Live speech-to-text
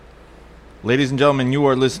Ladies and gentlemen, you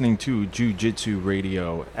are listening to Jiu-Jitsu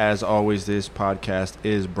Radio. As always, this podcast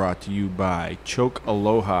is brought to you by Choke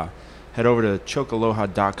Aloha. Head over to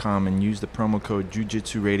chokealoha.com and use the promo code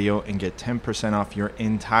Jiu-Jitsu Radio and get 10% off your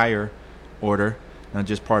entire order. Not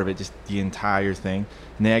just part of it, just the entire thing.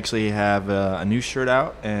 And they actually have a new shirt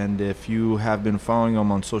out, and if you have been following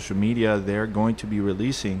them on social media, they're going to be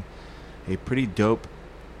releasing a pretty dope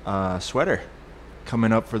sweater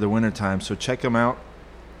coming up for the wintertime. So check them out.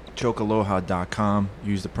 chokealoha.com.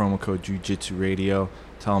 Use the promo code Jiu-Jitsu Radio.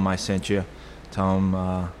 Tell them I sent you. Tell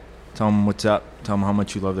them what's up. Tell them how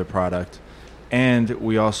much you love their product. And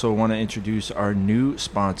we also want to introduce our new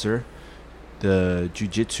sponsor, the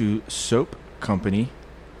Jiu-Jitsu Soap Company.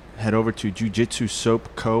 Head over to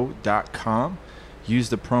jujitsusoapco.com. Use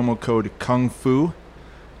the promo code Kung Fu,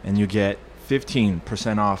 and you get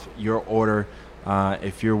 15% off your order.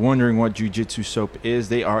 If you're wondering what Jiu-Jitsu Soap is,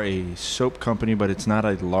 they are a soap company, but it's not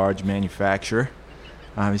a large manufacturer.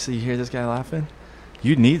 Obviously, you hear this guy laughing?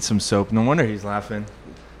 You need some soap. No wonder he's laughing.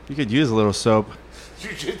 You could use a little soap.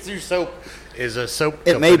 Jiu-Jitsu Soap is a soap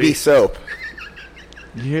company. It may be soap.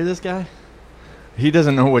 You hear this guy? He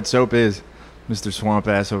doesn't know what soap is, Mr. Swamp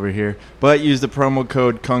Ass over here. But use the promo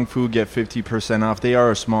code Kung Fu, get 50% off. They are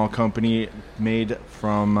a small company made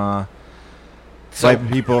from... by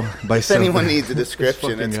people, by if anyone needs a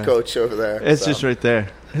description, it's guy. Coach over there. It's just right there.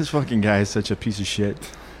 This fucking guy is such a piece of shit.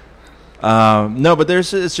 No, but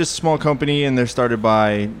it's just a small company, and they're started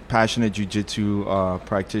by passionate jiu-jitsu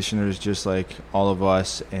practitioners just like all of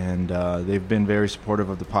us, and they've been very supportive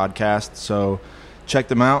of the podcast. So check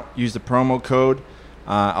them out. Use the promo code.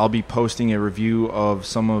 I'll be posting a review of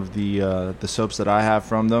some of the soaps that I have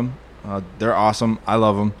from them. They're awesome. I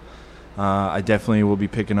love them. I definitely will be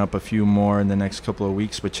picking up a few more in the next couple of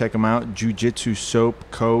weeks, but check them out,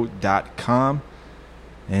 jujitsusoapco.com.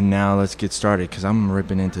 And now let's get started, because I'm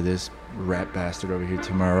ripping into this rat bastard over here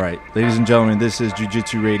to my right. Ladies and gentlemen, this is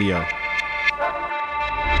Jiu-Jitsu Radio.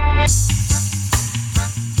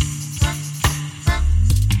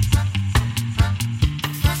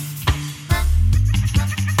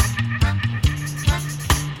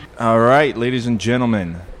 All right, ladies and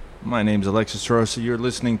gentlemen. My name's Alexis Rosa. You're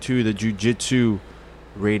listening to the Jiu-Jitsu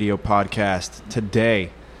Radio podcast.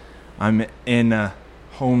 Today, I'm in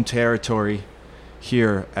home territory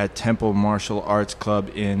here at Temple Martial Arts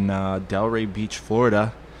Club in Delray Beach,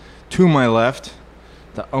 Florida. To my left,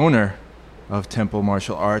 the owner of Temple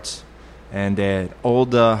Martial Arts and an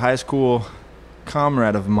old high school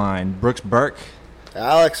comrade of mine, Brooks Burke.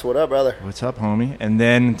 Alex, what up, brother? What's up, homie? And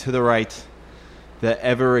then to the right, the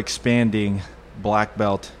ever-expanding black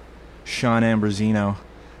belt, Sean Ambrosino,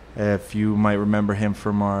 if you might remember him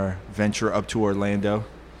from our venture up to Orlando.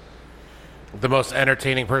 The most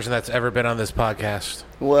entertaining person that's ever been on this podcast.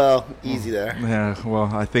 Well, easy there. Yeah, well,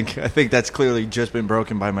 I think that's clearly just been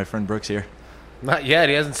broken by my friend Brooks here. Not yet.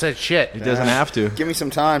 He hasn't said shit. He doesn't have to. Give me some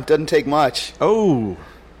time. Doesn't take much. Oh,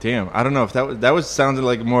 damn. I don't know if that was sounded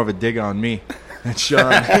like more of a dig on me than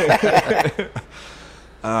Sean.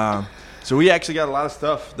 So we actually got a lot of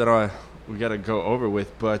stuff that we got to go over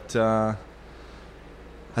with, but I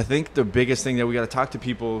think the biggest thing that we got to talk to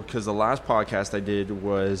people, because the last podcast I did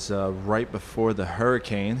was right before the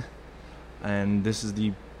hurricane, and this is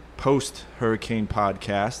the post-hurricane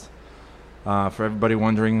podcast. For everybody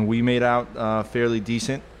wondering, we made out fairly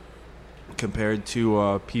decent compared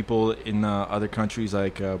to people in other countries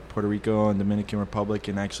like Puerto Rico and Dominican Republic,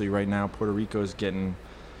 and actually right now Puerto Rico is getting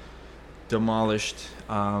demolished.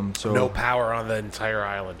 So no power on the entire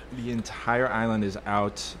island. The entire island is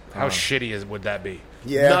out. How shitty would that be?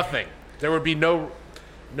 Yeah. Nothing. There would be no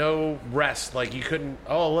rest. Like you couldn't.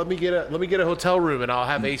 Oh, let me get a hotel room and I'll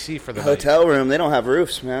have AC for the hotel room. They don't have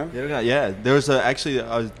roofs, man. Yeah. There was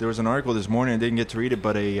there was an article this morning. I didn't get to read it,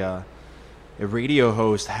 but a radio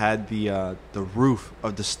host had the roof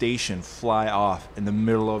of the station fly off in the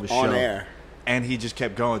middle of a show. On air. And he just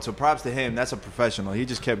kept going. So props to him. That's a professional. He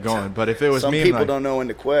just kept going. But if it was Some me, people don't know when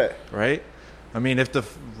to quit. Right? I mean, if the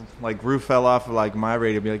roof fell off of my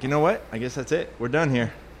radio, I'd be like, you know what? I guess that's it. We're done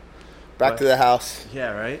here. Back to the house.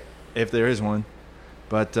 Yeah, right? If there is one.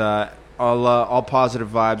 But all positive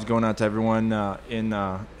vibes going out to everyone in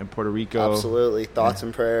Puerto Rico. Absolutely. Thoughts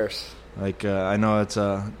and prayers. I know it's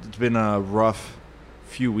been a rough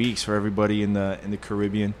few weeks for everybody in the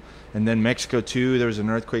Caribbean. And then Mexico, too. There was an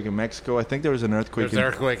earthquake in Mexico. I think there was an earthquake. There was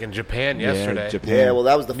an earthquake in Japan yesterday. Japan. Yeah, well,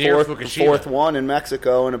 that was the fourth one in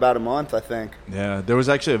Mexico in about a month, I think. Yeah, there was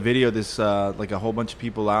actually a video of this, a whole bunch of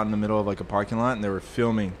people out in the middle of, a parking lot, and they were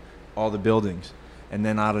filming all the buildings. And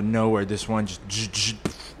then out of nowhere, this one just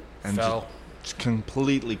fell. Just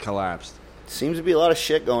completely collapsed. Seems to be a lot of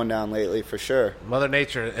shit going down lately, for sure. Mother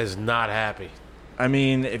Nature is not happy. I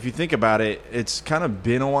mean, if you think about it, it's kind of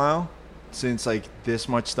been a while since like this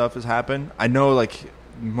much stuff has happened. I know like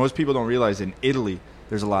most people don't realize in Italy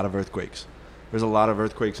there's a lot of earthquakes. There's a lot of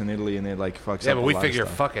earthquakes in Italy, and it like fucks up. Yeah, but we a lot figure, of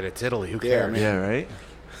stuff. fuck it, it's Italy. Who Yeah, cares? man. Yeah, right.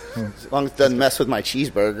 As long as it doesn't mess with my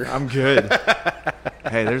cheeseburger. I'm good.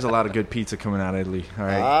 Hey, there's a lot of good pizza coming out of Italy. All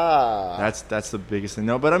right, that's the biggest thing.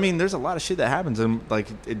 No, but I mean, there's a lot of shit that happens, and like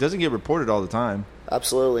it doesn't get reported all the time,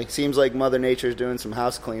 Absolutely. Seems like Mother Nature's doing some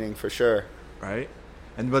house cleaning, for sure. right?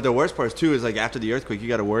 But the worst part too is like after the earthquake, you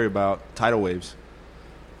got to worry about tidal waves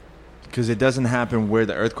because it doesn't happen where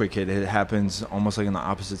the earthquake hit. It happens almost like on the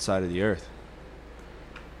opposite side of the earth.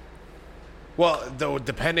 Well, though,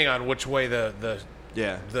 depending on which way the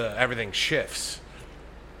everything shifts,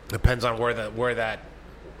 depends on where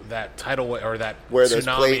that tidal wave or that Where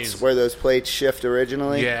tsunami those plates shift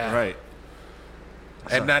originally. Yeah, Right.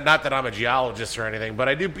 And not that I'm a geologist or anything, but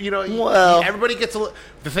I do. Well- everybody gets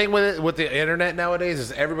the thing with the internet nowadays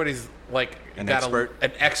is everybody's like An got expert.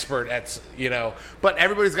 an expert at but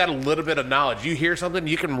everybody's got a little bit of knowledge. You hear something,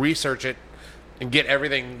 you can research it and get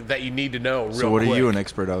everything that you need to know. Real So what quick. are you an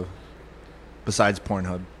expert of besides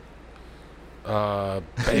Pornhub?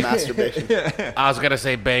 Masturbation. I was gonna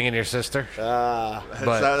say banging your sister.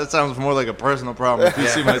 That sounds more like a personal problem. If you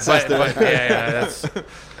see my sister. That's.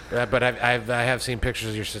 But I have seen pictures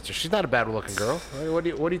of your sister. She's not a bad-looking girl. What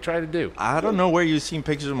are you trying to do? I don't know where you've seen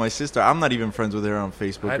pictures of my sister. I'm not even friends with her on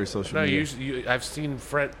Facebook or social media. I've seen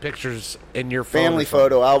pictures in your phone. Family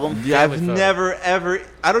photo album. Yeah, I've family photo. never ever.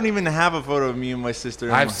 I don't even have a photo of me and my sister.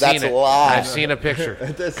 in I've my- seen That's it. a lie. I've seen a picture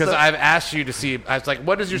because so- I've asked you to see. I was like,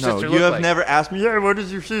 "What does your No, sister you look have like?" never asked me. Yeah, what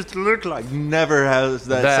does your sister look like? Never has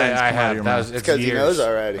that That sentence I come out of have. your That mouth. was, it's Because he years. knows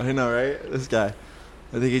already. I know, right? This guy.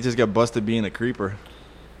 I think he just got busted being a creeper.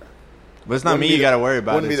 But it's not Wouldn't me be you the- got to worry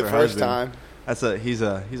about. Wouldn't be It's the her first husband. time. He's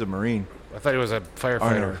a Marine. I thought he was a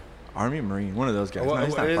firefighter. Army or Marine, one of those guys. Well, No,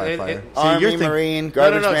 he's not a it- firefighter. it- See, Army, you're think- Marine, No,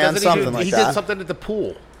 garbage man, doesn't he something do- like he that. did something at the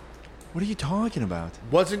pool. What are you talking about?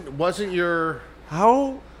 Wasn't your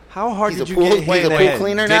How hard He's did a you pool, get he's hit a in the pool head?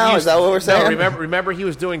 cleaner Did now? you- Is that what we're saying? No, remember he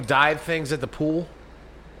was doing dive things at the pool.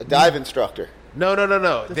 A dive instructor. No.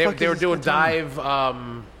 They fuck were is doing this guy dive.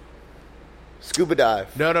 Scuba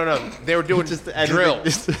dive. No. They were doing Just anything- drills.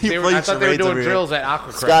 just- I he thought they were plays charades doing over here. drills at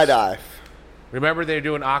Aquacrest. Skydive. Remember they were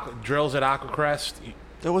doing drills at Aquacrest?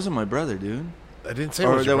 That wasn't my brother, dude. I didn't say it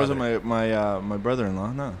Or was that your wasn't brother. my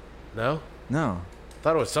brother-in-law. No? No.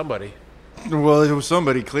 Thought it was somebody. Well, it was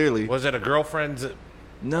somebody clearly. Was it a girlfriend's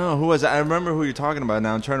No, who was it? I remember who you're talking about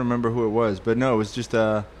now. I'm trying to remember who it was, but no, it was just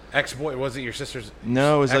ex-boy? Was it your sister's?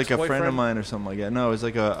 no, it was like a friend of ex-boyfriend? mine or something like that. No, it was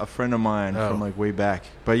like a friend of mine Oh. from like way back.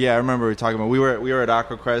 But yeah, I remember we were talking about. We were at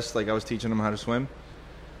Aquacrest. Like I was teaching them how to swim.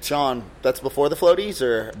 Sean, that's before the floaties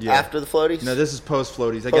or Yeah. after the floaties? No, this is post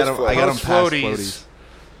floaties. I Post-floaties. got them past Post-floaties. floaties.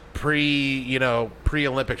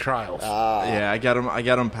 Pre-Olympic trials. Yeah, I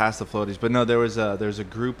got them past the floaties. But no, there was a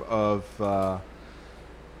group of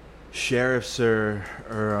sheriffs or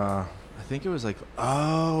I think it was like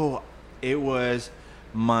it was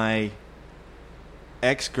my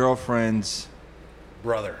ex-girlfriend's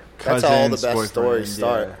Brother. That's how all the cousin's best boyfriend, stories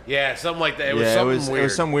start. Yeah. Yeah, something like that. It was Yeah, something weird. It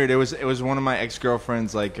was something weird. It was one of my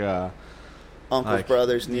ex-girlfriend's like Uncle's like,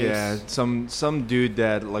 brother's niece. yeah, some dude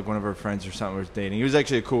that like one of her friends or something was dating. He was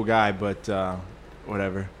actually a cool guy, but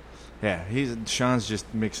whatever. Yeah, Sean's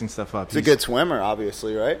just mixing stuff up. He's a good swimmer,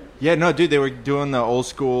 obviously, right? Yeah, no, dude, they were doing the old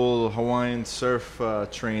school Hawaiian surf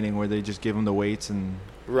training where they just give them the weights and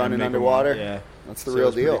Running make 'em underwater? run. Yeah, That's the So real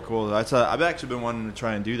it's pretty deal. Cool. That's I've actually been wanting to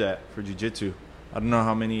try and do that for jiu-jitsu. I don't know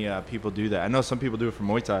how many people do that. I know some people do it for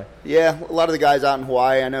Muay Thai. Yeah, a lot of the guys out in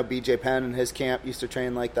Hawaii, I know BJ Penn and his camp used to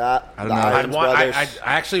train like that. I don't The know. Irons brothers.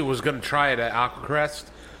 I actually was going to try it at Aquacrest.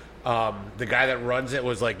 The guy that runs it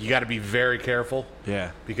was like, you got to be very careful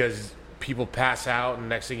Yeah, because people pass out, and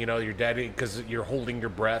next thing you know, you're dead because you're holding your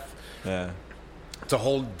breath. yeah. It's a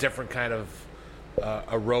whole different kind of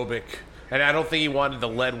aerobic. And I don't think he wanted the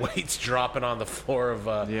lead weights dropping on the floor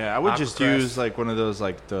of Yeah, I would just Aquacrest. use like one of those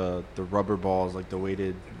like the rubber balls, like the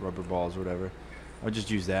weighted rubber balls or whatever. I would just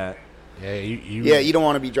use that. Yeah, you don't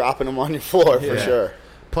want to be dropping them on your floor for Yeah. sure.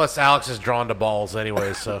 Plus, Alex is drawn to balls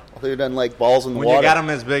anyway, so Who doesn't like balls in the When water? you got them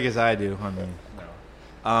as big as I do, I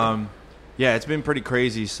mean. Yeah, it's been pretty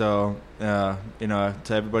crazy. So, to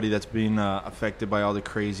everybody that's been affected by all the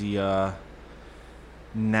crazy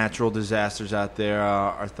natural disasters out there,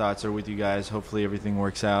 our thoughts are with you guys. Hopefully everything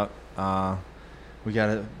works out. We got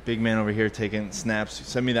a big man over here taking snaps.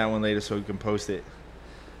 Send me that one later so we can post it.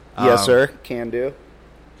 Yes, sir. Can do.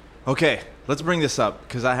 Okay, let's bring this up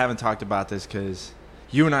because I haven't talked about this because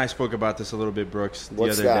You and I spoke about this a little bit, Brooks, the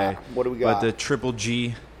What's other that? day. What do we got? But the Triple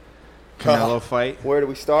G Canelo fight. Where do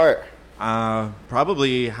we start?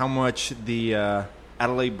 Probably how much the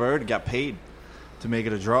Adelaide Bird got paid to make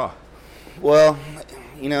it a draw. Well,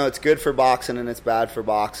 it's good for boxing and it's bad for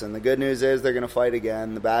boxing. The good news is they're going to fight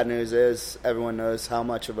again. The bad news is everyone knows how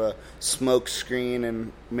much of a smoke screen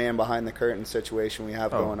and man behind the curtain situation we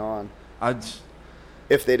have going on.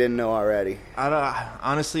 If they didn't know already.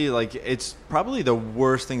 Honestly, it's probably the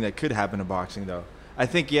worst thing that could happen to boxing, though. I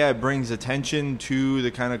think, it brings attention to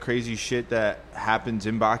the kind of crazy shit that happens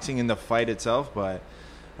in boxing in the fight itself. But,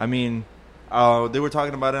 I mean, they were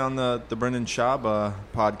talking about it on the Brendan Schaub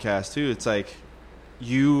podcast, too. It's like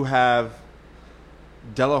you have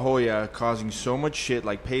De La Hoya causing so much shit,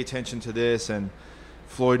 pay attention to this, and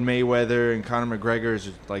Floyd Mayweather and Conor McGregor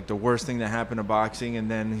is the worst thing that happened to boxing.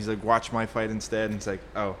 And then he's like, watch my fight instead. And it's like,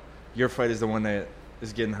 oh, your fight is the one that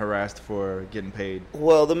is getting harassed for getting paid.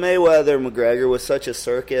 Well, the Mayweather-McGregor was such a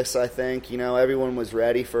circus, I think. Everyone was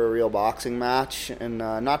ready for a real boxing match. And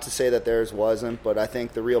not to say that theirs wasn't, but I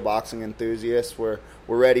think the real boxing enthusiasts were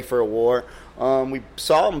ready for a war. We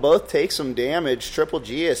saw them both take some damage. Triple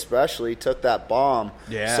G especially took that bomb.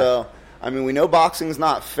 Yeah. So, we know boxing's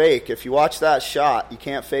not fake. If you watch that shot, you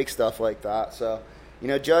can't fake stuff like that. So,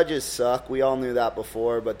 judges suck. We all knew that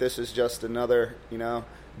before, but this is just another,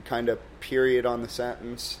 kind of period on the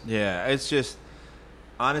sentence. Yeah, it's just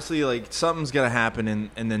honestly something's gonna happen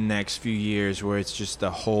in the next few years where it's just a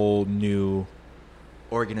whole new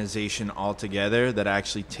organization altogether that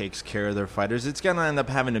actually takes care of their fighters. It's gonna end up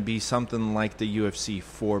having to be something like the UFC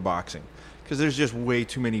for boxing, because there's just way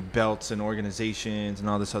too many belts and organizations and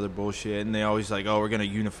all this other bullshit, and they always we're gonna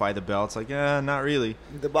unify the belts. Not really.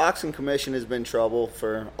 The Boxing Commission has been trouble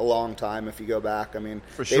for a long time. If you go back,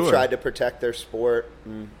 for sure, they've tried to protect their sport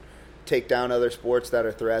and take down other sports that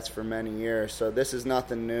are threats for many years. So this is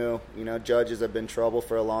nothing new. Judges have been trouble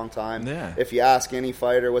for a long time. Yeah. If you ask any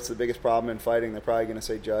fighter what's the biggest problem in fighting, they're probably going to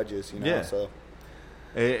say judges. Yeah. So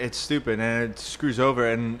it's stupid, and it screws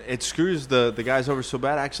over, and it screws the guys over so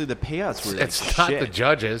bad. Actually, the payouts were it's not the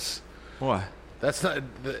judges. What? That's not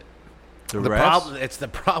the refs? problem. It's the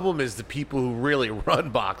problem is the people who really run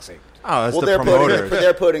boxing. Oh, that's the promoters.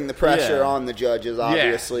 They're putting the pressure on the judges,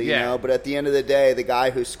 obviously, But at the end of the day, the guy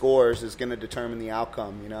who scores is going to determine the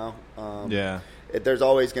outcome, There's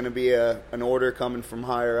always going to be an order coming from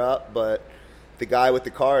higher up, but the guy with the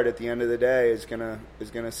card at the end of the day is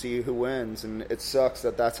gonna see who wins, and it sucks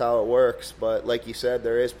that that's how it works. But like you said,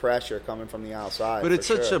 there is pressure coming from the outside. But it's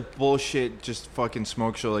such a bullshit, just fucking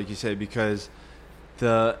smoke show, like you said, because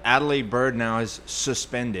the Adelaide Bird now is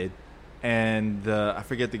suspended. And I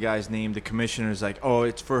forget the guy's name. The commissioner's like, oh,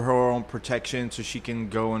 it's for her own protection so she can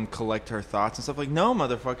go and collect her thoughts and stuff. No,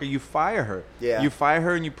 motherfucker, you fire her. Yeah. You fire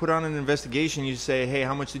her and you put on an investigation. You say, hey,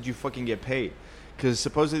 how much did you fucking get paid? Because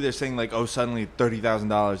supposedly they're saying, suddenly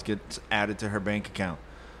 $30,000 gets added to her bank account.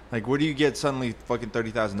 Where do you get suddenly fucking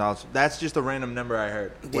 $30,000? That's just a random number I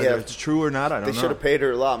heard. Whether it's true or not, I don't know. They should have paid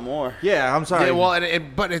her a lot more. Yeah, I'm sorry. Yeah, well,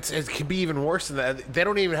 but it can be even worse than that. They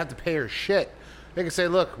don't even have to pay her shit. They can say,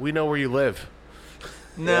 look, we know where you live.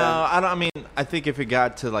 No, I think if it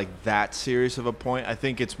got to that serious of a point, I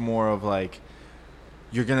think it's more of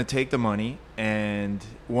you're going to take the money and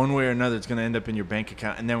one way or another it's going to end up in your bank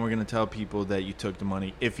account, and then we're going to tell people that you took the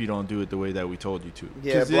money if you don't do it the way that we told you to.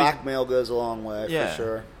 Yeah, blackmail goes a long way, for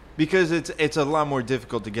sure. Because it's a lot more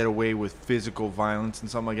difficult to get away with physical violence and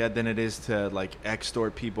something like that than it is to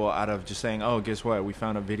extort people out of just saying, oh, guess what? We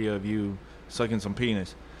found a video of you sucking some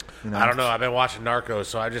penis. I don't know. I've been watching Narcos,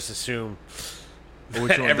 so I just assume.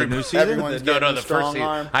 Which one? The new season? No, the first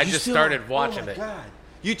season. I just started watching it. God.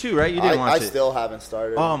 You too, right? You didn't watch it. I still haven't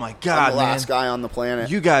started. Oh my God, I'm the last guy on the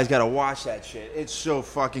planet. You guys got to watch that shit. It's so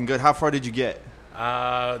fucking good. How far did you get?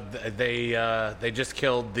 They just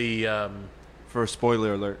killed the. For a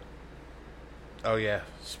spoiler alert. Oh yeah,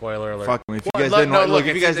 spoiler alert. Fuck me. If you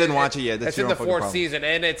guys didn't watch it yet, that's in the fourth problem. season,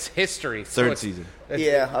 and it's history. Third season.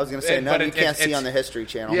 Yeah, I was going to say, no, you can't see on the History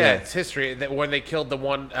Channel. Yeah, it's history. When they killed the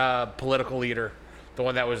one political leader, the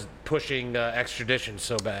one that was pushing extradition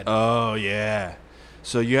so bad. Oh, yeah.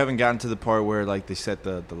 So you haven't gotten to the part where, they set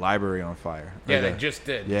the library on fire? Yeah, they just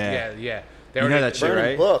did. Yeah. They know that shit,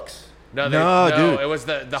 right? Books. No, dude. It was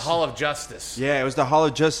the Hall of Justice. Yeah, it was the Hall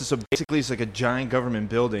of Justice. So basically, it's a giant government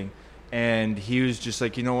building. And he was just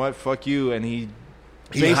you know what, fuck you, and he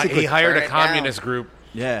hired a communist group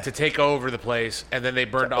to take over the place, and then they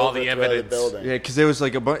burned all the evidence. Yeah, because there was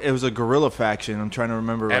it was a guerrilla faction. I'm trying to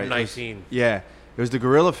remember right. M19. It was the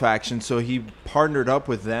guerrilla faction. So he partnered up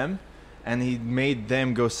with them, and he made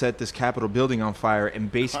them go set this Capitol building on fire,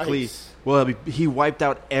 and basically, he wiped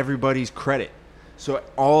out everybody's credit. So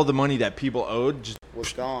all the money that people owed just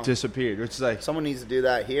was gone, disappeared. Which is like someone needs to do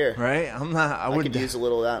that here, right? I could use a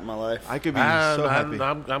little of that in my life. I could be so happy.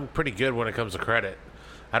 I'm pretty good when it comes to credit.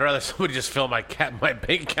 I'd rather somebody just fill my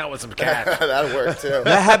bank account with some cash. That'd work too.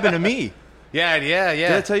 That happened to me. Yeah.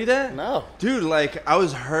 Did I tell you that? No. Dude, like, I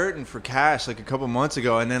was hurting for cash, like, a couple months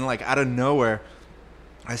ago, and then, like, out of nowhere,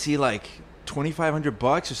 I see, like, $2,500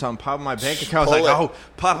 or something pop in my bank account. I was like, oh,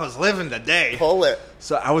 Papa's living the day. Pull it.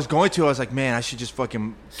 So I was like, man, I should just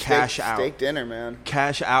fucking cash out. Steak dinner, man.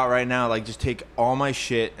 Cash out right now. Like, just take all my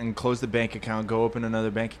shit and close the bank account, go open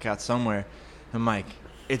another bank account somewhere. I'm like,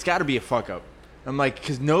 it's got to be a fuck-up. I'm like,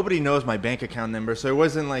 because nobody knows my bank account number, so it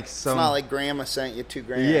wasn't like some. It's not like Grandma sent you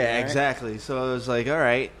 $2,000. Yeah, right? exactly. So I was like, all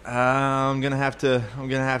right, I'm gonna have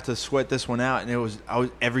to sweat this one out, and I was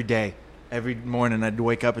every day, every morning I'd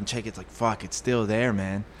wake up and check. It's like, fuck, it's still there,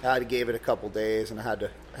 man. I gave it a couple days, and I had to.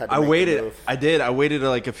 I waited. I did. I waited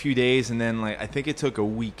like a few days, and then like I think it took a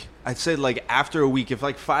week. I said like after a week, if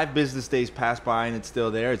like 5 business days pass by and it's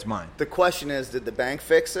still there, it's mine. The question is, did the bank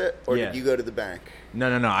fix it, or did you go to the bank? No.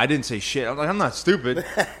 I didn't say shit. I'm like, I'm not stupid.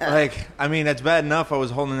 Like, I mean, that's bad enough I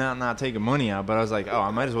was holding out and not taking money out, but I was like, oh,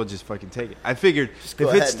 I might as well just fucking take it. I figured if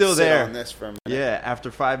it's still there, on this for a minute. Yeah, after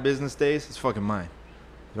 5 business days, it's fucking mine,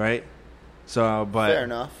 right? So, but fair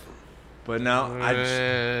enough. But no,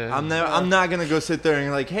 I'm not gonna go sit there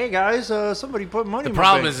and like, hey guys, somebody put money. The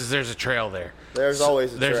problem is there's a trail there. There's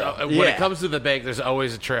always a trail. When it comes to the bank, there's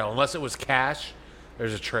always a trail. Unless it was cash,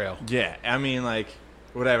 there's a trail. Yeah, I mean, like,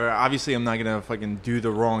 whatever. Obviously, I'm not gonna fucking do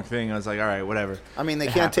the wrong thing. I was like, all right, whatever. I mean, they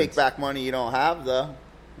can't take back money you don't have, though.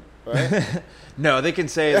 Right? No, they can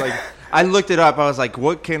say like, I looked it up. I was like,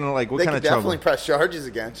 what kind of trouble? They can definitely press charges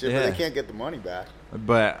against you, but they can't get the money back.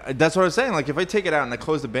 But that's what I was saying. Like, if I take it out and I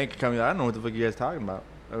close the bank account, I don't know what the fuck you guys talking about.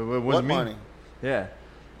 What money? Yeah.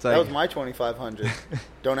 It's like, that was my $2,500.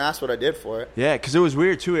 Don't ask what I did for it. Yeah, because it was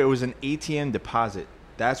weird, too. It was an ATM deposit.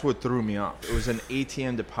 That's what threw me off. It was an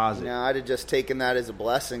ATM deposit. Yeah, I'd have just taken that as a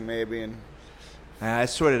blessing, maybe. And I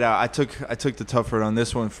sweated out. I took the tough road on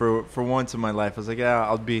this one for once in my life. I was like, yeah,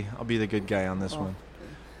 I'll be the good guy on this one.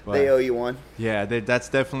 But, they owe you one. Yeah, that's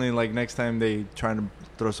definitely like next time they try to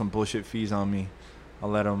throw some bullshit fees on me, I'll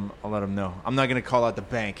let them know. I'm not gonna call out the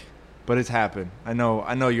bank, but it's happened. I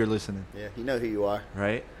know you're listening. Yeah, you know who you are,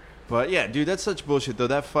 right? But yeah, dude, that's such bullshit though.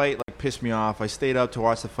 That fight like pissed me off. I stayed up to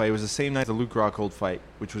watch the fight. It was the same night as the Luke Rockhold fight,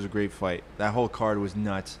 which was a great fight. That whole card was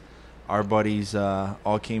nuts. Our buddies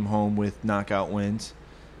all came home with knockout wins.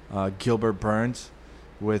 Gilbert Burns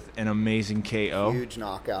with an amazing KO. Huge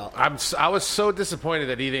knockout. I was so disappointed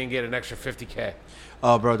that he didn't get an extra $50K.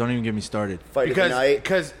 Oh, bro, don't even get me started. Fight of the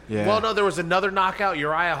night. Well, no, there was another knockout.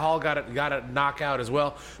 Uriah Hall got a knockout as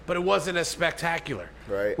well, but it wasn't as spectacular.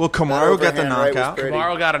 Right. Well, Kamaru got the knockout.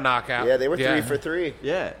 Kamaru got a knockout. Yeah, they were 3 for 3.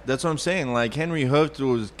 Yeah, that's what I'm saying. Like, Henry Hooft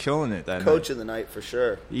was killing it that Coach night. of the night for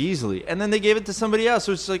sure. Easily. And then they gave it to somebody else,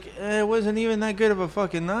 so it's like, it wasn't even that good of a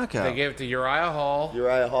fucking knockout. They gave it to Uriah Hall.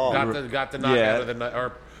 Got the knockout of the night,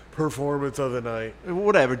 or performance of the night.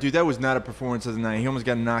 Whatever, dude. That was not a performance of the night. He almost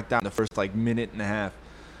got knocked out in the first, like, minute and a half.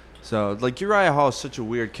 So, like, Uriah Hall is such a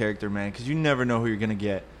weird character, man, because you never know who you're going to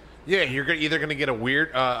get. Yeah, you're either going to get a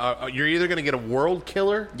weird, you're either going to get a world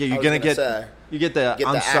killer. Yeah, you're going to get, you get the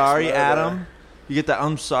I'm sorry, Adam. You get the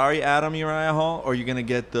I'm sorry, Adam Uriah Hall, or you're going to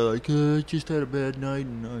get the, like, I just had a bad night,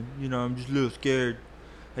 and, I'm just a little scared.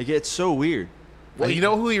 Like, it's so weird. Well, you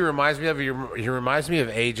know who he reminds me of? He reminds me of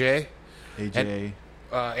AJ. AJ. And,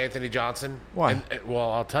 Anthony Johnson. Why?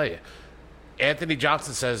 Well, I'll tell you. Anthony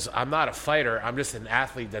Johnson says, I'm not a fighter. I'm just an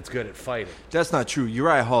athlete that's good at fighting. That's not true.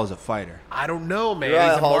 Uriah Hall is a fighter. I don't know, man.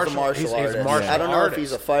 Uriah Hall's a martial artist. I don't know if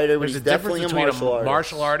he's a fighter, but he's definitely a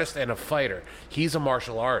martial artist and a fighter. He's a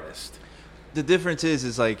martial artist. The difference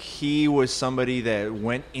is like he was somebody that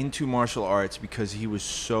went into martial arts because he was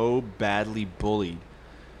so badly bullied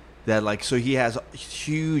that like so he has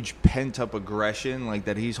huge pent up aggression like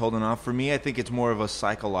that he's holding off. For me, I think it's more of a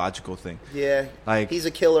psychological thing. Yeah, like he's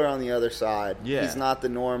a killer on the other side. Yeah, he's not the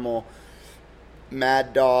normal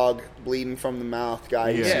mad dog bleeding from the mouth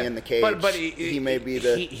guy you see in the cage. But he may be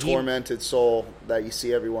the tormented soul that you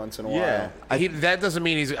see every once in a while. That doesn't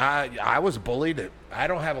mean he's. I was bullied. I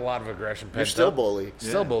don't have a lot of aggression. You're still bullied.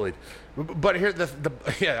 Still bullied. But here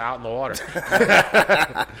the out in the water.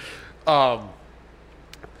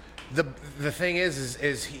 The thing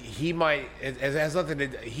is he might it has nothing to.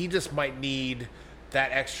 He just might need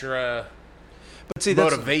that extra. But see,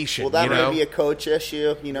 motivation. Well, that may be a coach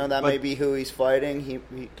issue. That may be who he's fighting.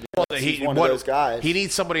 He's one of those guys. He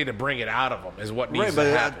needs somebody to bring it out of him. Is what needs to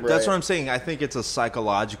happen. That's what I'm saying. I think it's a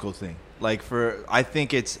psychological thing. Like I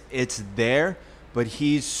think it's there, but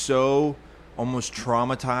he's so almost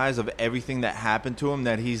traumatized of everything that happened to him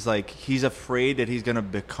that he's afraid that he's going to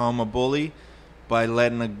become a bully by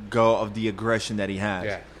letting go of the aggression that he has.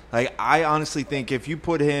 Yeah. Like, I honestly think if you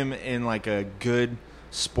put him in like a good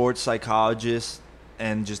sports psychologist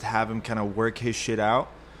and just have him kind of work his shit out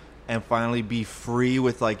and finally be free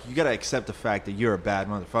with, like, you got to accept the fact that you're a bad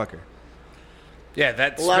motherfucker. Yeah,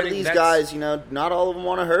 that's a lot of these guys, not all of them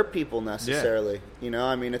want to hurt people necessarily. Yeah.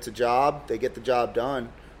 I mean, it's a job. They get the job done.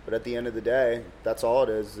 But at the end of the day, that's all it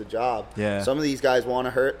is a job. Yeah. Some of these guys want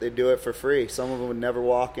to hurt. They do it for free. Some of them would never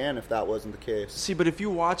walk in if that wasn't the case. See, but if you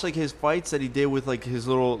watch, like, his fights that he did with, like, his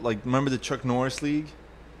little, like, remember the Chuck Norris League?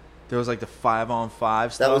 There was, like, the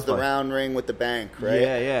 5-on-5 stuff. That was the round ring with the bank, right?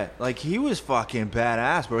 Yeah, yeah. Like, he was fucking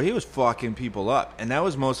badass, bro. He was fucking people up. And that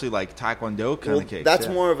was mostly, like, Taekwondo kind of case. That's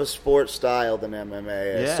more of a sports style than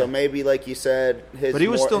MMA is. Yeah. So maybe, like you said, but he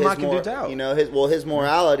was still knocking dudes out. His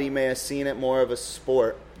morality may have seen it more of a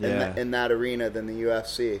sport in that arena than the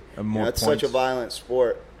UFC. It's such a violent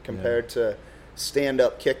sport compared to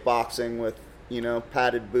stand-up kickboxing with,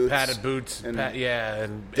 padded boots.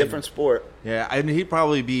 And different sport. Yeah, and he'd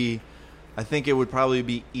probably be, I think it would probably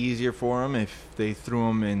be easier for him if they threw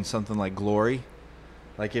him in something like Glory.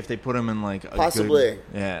 Like if they put him in like a possibly,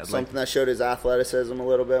 good, something that showed his athleticism a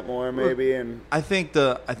little bit more, maybe. And I think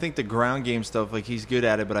the ground game stuff, like he's good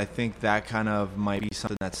at it, but I think that kind of might be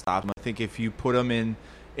something that stops him. I think if you put him in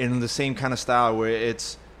the same kind of style where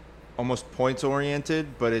it's almost points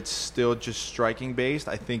oriented, but it's still just striking based,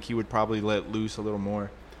 I think he would probably let loose a little more.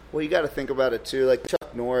 Well, you got to think about it too. Like the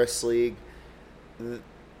Chuck Norris League,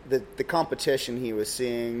 the competition he was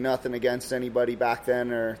seeing, nothing against anybody back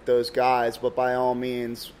then or those guys, but by all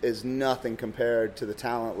means is nothing compared to the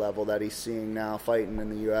talent level that he's seeing now fighting in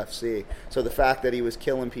the UFC. So the fact that he was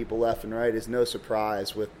killing people left and right is no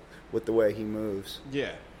surprise with the way he moves.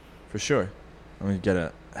 Yeah, for sure. I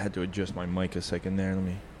had to adjust my mic a second there. Let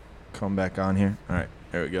me come back on here. All right,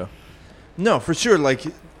 there we go. No, for sure. Like,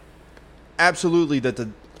 absolutely, that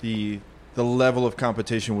the level of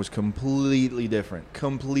competition was completely different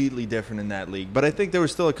in that league. But I think there were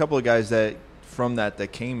still a couple of guys that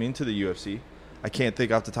came into the UFC. I can't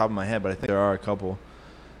think off the top of my head, but I think there are a couple.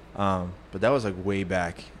 But that was like way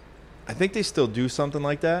back. I think they still do something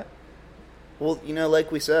like that. Well,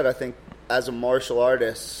 like we said, I think as a martial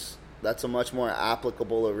artist, that's a much more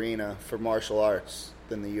applicable arena for martial arts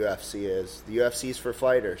than the UFC is. The UFC is for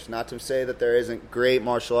fighters. Not to say that there isn't great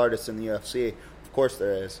martial artists in the UFC. Of course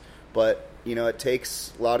there is. But, it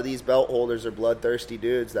takes a lot of these belt holders are bloodthirsty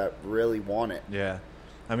dudes that really want it. Yeah.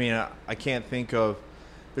 I mean, I can't think of...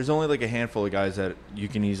 There's only like a handful of guys that you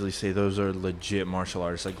can easily say those are legit martial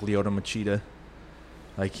artists. Like Lyoto Machida.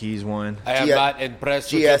 Like, he's one. I am not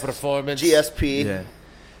impressed with your performance. GSP. Yeah.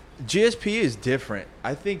 GSP is different.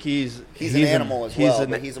 I think he's an animal as well,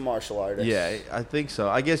 but he's a martial artist. Yeah, I think so.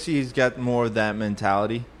 I guess he's got more of that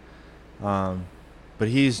mentality. But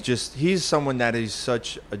he's someone that is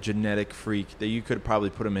such a genetic freak that you could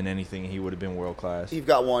probably put him in anything and he would have been world class. You've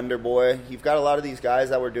got Wonder Boy. You've got a lot of these guys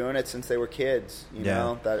that were doing it since they were kids,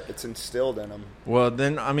 know, that it's instilled in them. Well,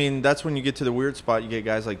 then, I mean, that's when you get to the weird spot. You get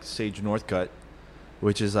guys like Sage Northcutt,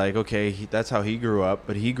 which is like, okay, that's how he grew up,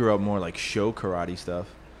 but he grew up more like show karate stuff.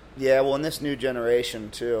 Yeah, well, and this new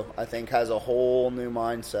generation, too, I think has a whole new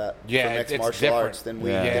mindset for mixed martial arts than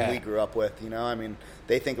we grew up with. I mean,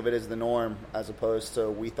 they think of it as the norm as opposed to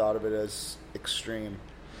we thought of it as extreme.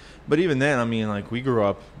 But even then, I mean, like, we grew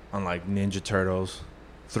up on, like, Ninja Turtles,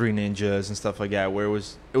 Three Ninjas and stuff like that, where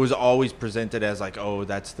it was always presented as, like, oh,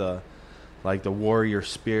 that's the warrior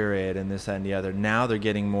spirit and this, that, and the other. Now they're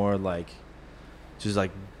getting more, like, just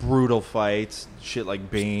like brutal fights, shit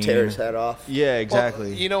like Bane. Just tear his head off. Yeah,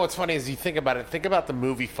 exactly. Well, what's funny is you think about it. Think about the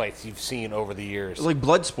movie fights you've seen over the years. Like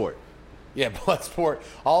Bloodsport. Yeah, Bloodsport.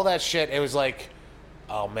 All that shit. It was like,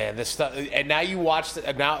 oh man, this stuff. And now you watch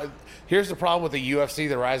it. Now, here's the problem with the UFC,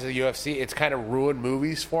 the rise of the UFC. It's kind of ruined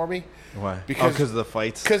movies for me. Why? Because of the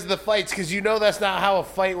fights? Because of the fights. Because that's not how a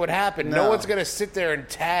fight would happen. No one's going to sit there and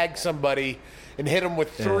tag somebody and hit them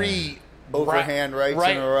with three... overhand rights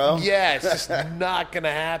in a row. Yeah, it's just not going to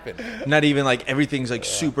happen. Not even like everything's like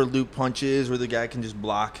super loop punches where the guy can just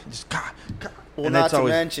block. Just Well, not to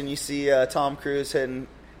mention you see Tom Cruise hitting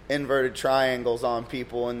inverted triangles on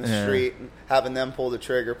people in the street and having them pull the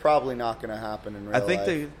trigger. Probably not going to happen in real life. I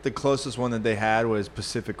think the closest one that they had was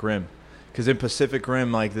Pacific Rim. Because in Pacific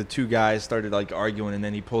Rim, like the two guys started like arguing and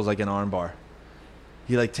then he pulls like an arm bar.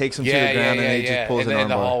 He like takes him to the ground and then he just pulls an arm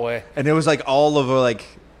bar. Hallway. And it was like all over like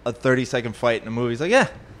a 30-second fight in a movie. He's like, yeah,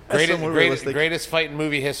 that's greatest fight in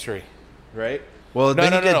movie history, right? Well,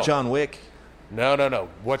 then you get John Wick. No.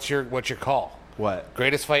 What's your call? What?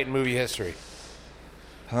 Greatest fight in movie history?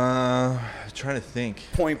 Trying to think.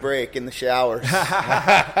 Point Break in the showers.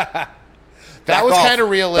 That was kind of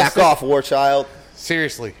realistic. Back off, War Child.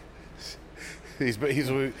 Seriously. He's But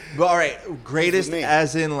all right, greatest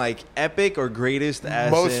as in like epic or greatest as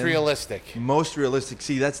most in realistic. Most realistic.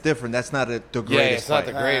 See, that's different. That's not the greatest. Yeah, it's not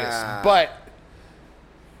the greatest.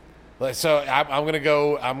 But so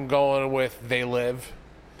I'm going with They Live.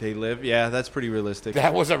 They Live. Yeah, that's pretty realistic.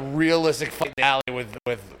 That was a realistic finale with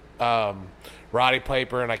Roddy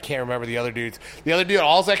Piper, and I can't remember the other dudes. The other dude,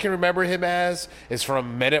 all I can remember him as is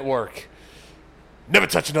from Men at Work. Never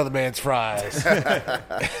touch another man's fries.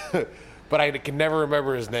 But I can never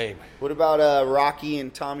remember his name. What about Rocky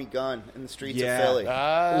and Tommy Gunn in the streets of Philly?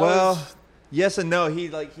 Yes and no. He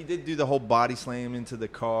did do the whole body slam into the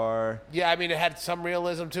car. Yeah, I mean it had some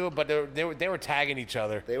realism to it, but they were tagging each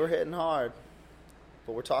other. They were hitting hard.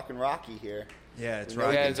 But we're talking Rocky here. Yeah, it's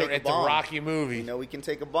Rocky. Yeah, it's a Rocky movie. You know we can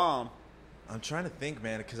take a bomb. I'm trying to think,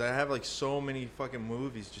 man, because I have like so many fucking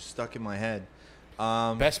movies just stuck in my head.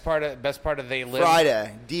 Best part of They Live.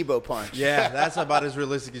 Friday, Debo punch. Yeah, that's about as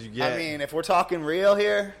realistic as you get. I mean, if we're talking real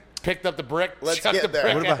here, picked up the brick. Let's get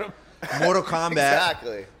there. What about Mortal Kombat?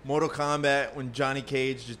 Exactly. Mortal Kombat when Johnny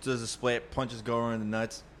Cage just does a split, punches Goro in the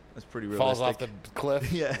nuts. That's pretty realistic. Falls off the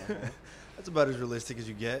cliff. Yeah, that's about as realistic as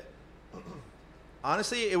you get.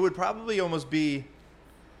 Honestly, it would probably almost be.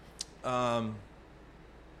 I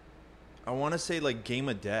want to say like Game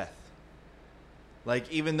of Death.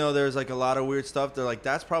 Like, even though there's, like, a lot of weird stuff, they're like,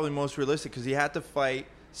 that's probably most realistic because he had to fight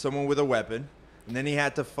someone with a weapon, and then he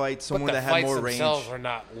had to fight someone that had more range. The fights themselves are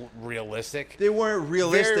not realistic. They weren't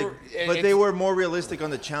realistic, but they were more realistic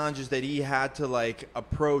on the challenges that he had to, like,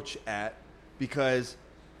 approach at because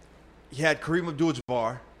he had Kareem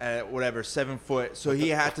Abdul-Jabbar at 7 foot, so he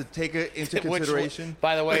had to take it into consideration.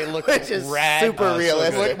 By the way, it looked which is rad, super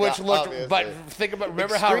realistic. Which looked, but think about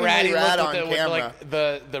remember how rad he looked with like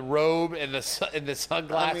the robe and the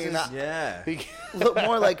sunglasses. I mean, yeah, he looked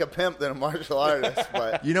more like a pimp than a martial artist.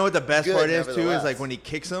 But you know what the best part is too is like when he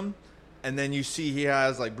kicks him, and then you see he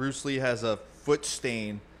has like Bruce Lee has a foot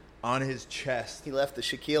stain on his chest. He left the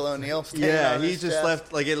Shaquille O'Neal stain. Yeah, on he his just chest.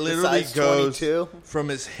 left like it literally goes 22. from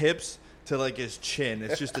his hips to like his chin.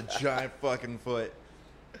 It's just a giant fucking foot.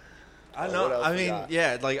 I know. I mean,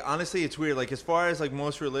 yeah. Like honestly, it's weird. Like as far as like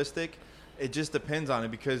most realistic, it just depends on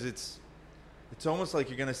it because it's almost like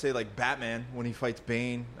you're gonna say like Batman when he fights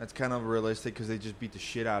Bane. That's kind of realistic because they just beat the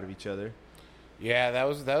shit out of each other. Yeah, that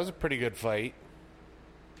was a pretty good fight.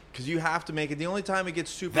 Because you have to make it. The only time it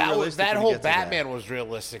gets super realistic. That whole Batman was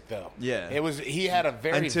realistic, though. Yeah, it was. He had a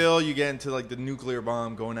very until you get into like the nuclear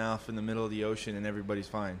bomb going off in the middle of the ocean and everybody's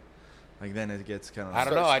fine. Like then it gets kind of. I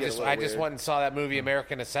don't know. I just went and saw that movie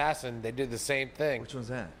American Assassin. They did the same thing. Which one's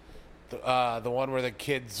that? The one where the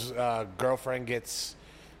kid's girlfriend gets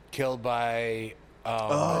killed by.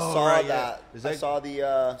 I saw that. I saw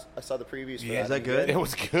the previews. For Is that good? It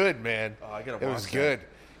was good, man. Oh, I gotta. It was good.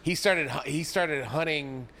 He started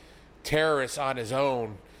hunting terrorists on his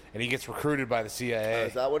own, and he gets recruited by the CIA.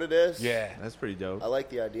 Is that what it is? Yeah, that's pretty dope. I like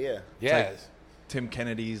the idea. Yeah, like Tim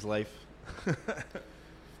Kennedy's life.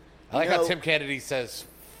 I like how Tim Kennedy says,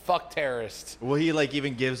 "Fuck terrorists." Well, he like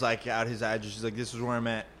even gives like out his address. He's like, "This is where I'm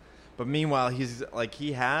at." But meanwhile, he's like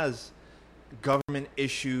he has government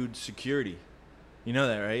issued security. You know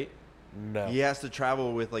that, right? No. He has to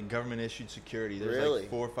travel with like government issued security. There's like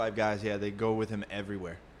 4 or 5 guys. Yeah, they go with him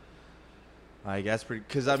everywhere. Like that's pretty.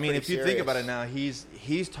 Because I mean, if you think about it now,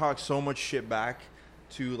 he's talked so much shit back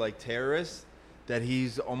to like terrorists that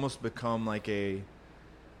he's almost become like a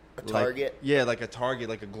target. Like a target,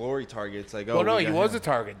 like a glory target. It's like, well, no, he was a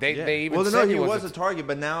target. They even said he was a target,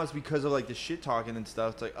 but now it's because of like the shit talking and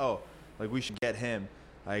stuff. It's like, oh, like we should get him.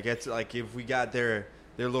 Like it's like if we got their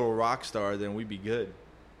little rock star, then we'd be good.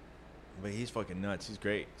 But he's fucking nuts. He's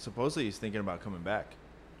great. Supposedly he's thinking about coming back.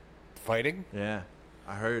 Fighting? Yeah,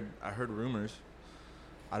 I heard rumors.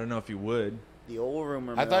 I don't know if he would. The old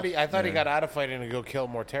rumor. I thought he got out of fighting to go kill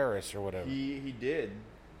more terrorists or whatever. He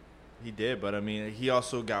did, but I mean, he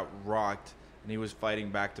also got rocked, and he was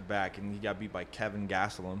fighting back to back, and he got beat by Kevin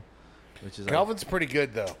Gastelum, which is Kelvin's pretty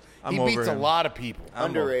good though. He beats a lot of people.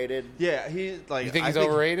 Underrated. Yeah, he's like. You think he's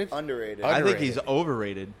overrated? Underrated. I think he's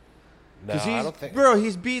overrated. No, I don't think. Bro,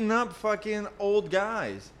 he's beating up fucking old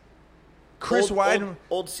guys. Chris Weidman.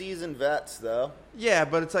 Old seasoned vets, though. Yeah,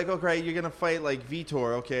 but it's like, okay, you're going to fight like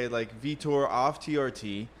Vitor, okay, like Vitor off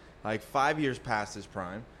TRT, like 5 years past his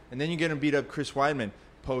prime. And then you're going to beat up Chris Weidman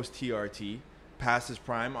post TRT, past his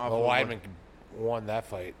prime. Well, Weidman won that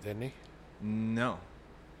fight, didn't he? No.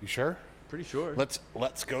 You sure? Pretty sure.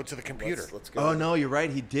 Let's go to the computer. Let's go. Oh no, you're right.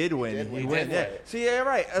 He did win. He won. Yeah. See, yeah,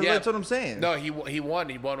 right. That's what I'm saying. No, he won.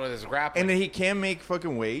 He won with his grappling. And then he can make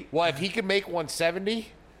fucking weight. Well, if he can make 170,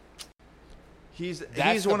 he's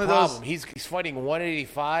one of those. He's fighting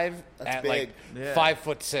 185 at big. like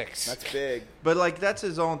 5'6". That's big. But like that's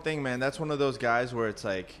his own thing, man. That's one of those guys where it's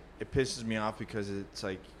like it pisses me off because it's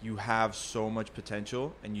like you have so much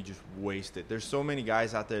potential and you just waste it. There's so many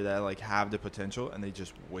guys out there that like have the potential and they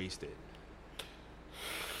just waste it.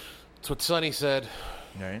 That's what Sonny said.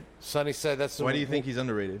 Right. Sonny said that's. Why do you think he's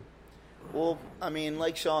underrated? Well, I mean,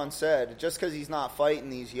 like Sean said, just because he's not fighting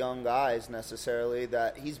these young guys necessarily,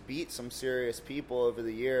 that he's beat some serious people over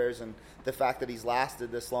the years, and the fact that he's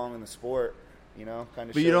lasted this long in the sport, kind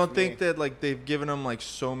of. But you don't think that like they've given him like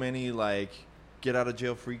so many like get out of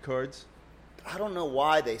jail free cards? I don't know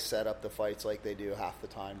why they set up the fights like they do half the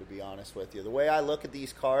time, to be honest with you. The way I look at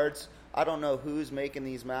these cards, I don't know who's making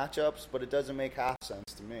these matchups, but it doesn't make half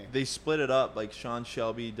sense to me. They split it up. Like Sean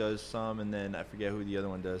Shelby does some, and then I forget who the other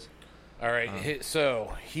one does. All right.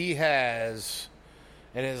 So he has,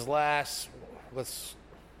 in his last,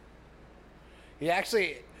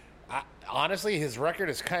 honestly, his record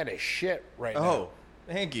is kind of shit right now. Oh,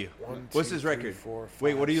 thank you. What's his record? 4, 5,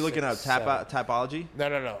 Wait, what are you looking at? 7. Typology?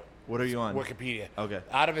 No. What are you on? Wikipedia. Okay.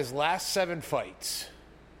 Out of his last 7 fights,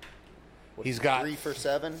 he's got 3 for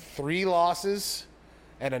 7, 3 losses,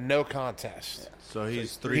 and a no contest. Yeah. So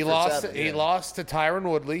he's So 3 for 7. He lost to Tyron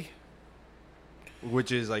Woodley.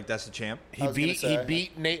 Which is like that's the champ. He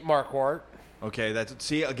beat Nate Marquardt. Okay,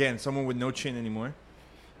 see again someone with no chin anymore.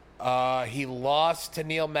 He lost to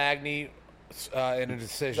Neil Magny in a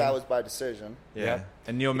decision. That was by decision. Yeah, Yep.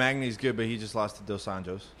 and Neil Magny's good, but he just lost to Dos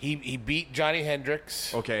Anjos. He beat Johnny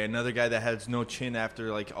Hendricks. Okay, another guy that has no chin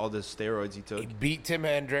after like all the steroids he took. He beat Tim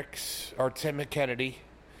Kennedy.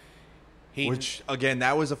 Which again,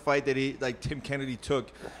 that was a fight that Tim Kennedy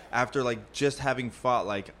took after like just having fought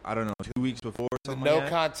like I don't know 2 weeks before. Or something no like that.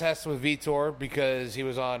 contest with Vitor because he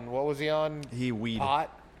was on what was he on? He weed.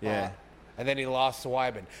 Pot. Yeah. And then he lost to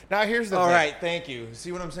Wyman. Now here's the All thing. right, thank you.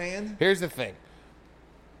 See what I'm saying? Here's the thing.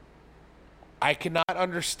 I cannot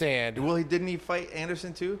understand. Well, didn't he fight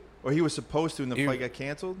Anderson too? Or he was supposed to and the fight got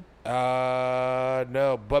canceled?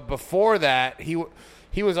 No, but before that, he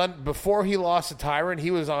was on before he lost to Tyron, he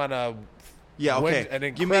was on an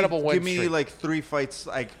incredible win Give me streak. like 3 fights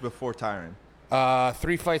like before Tyron.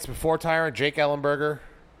 3 fights before Tyron: Jake Ellenberger,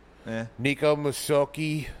 Nico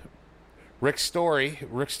Musoki, Rick Story.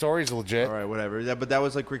 Rick Story's legit. All right, whatever. Yeah, but that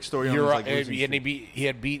was like Rick Story. He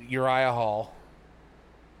had beat Uriah Hall.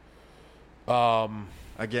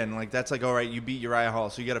 Again, like that's like all right. You beat Uriah Hall,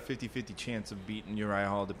 so you got a 50-50 chance of beating Uriah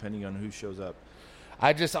Hall, depending on who shows up.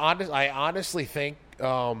 I honestly think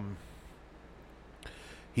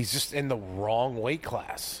he's just in the wrong weight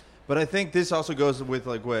class. But I think this also goes with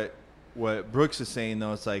like what Brooks is saying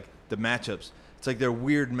though. It's like the matchups. It's like they're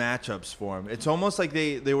weird matchups for him. It's almost like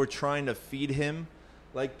they were trying to feed him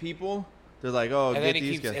like people. They're like, oh, and get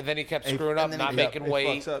these guys. And then he kept screwing up, not making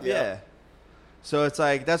weight. Yeah. So it's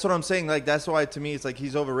like that's what I'm saying. Like that's why to me it's like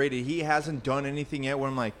he's overrated. He hasn't done anything yet where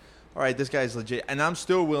I'm like, all right, this guy's legit, and I'm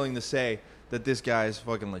still willing to say that this guy is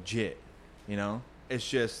fucking legit. You know, it's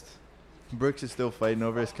just Brooks is still fighting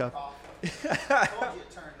over his cup.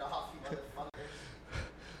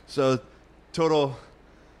 So, total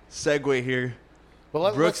segue here.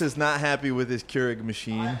 Well, Brooks is not happy with his Keurig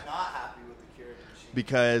machine. I'm not happy with the Keurig machine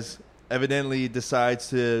because evidently it decides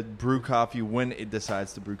to brew coffee when it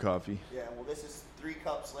decides to brew coffee. Yeah, well, this is 3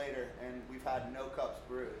 cups later, and we've had no cups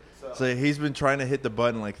brewed. So he's been trying to hit the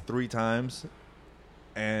button like 3 times,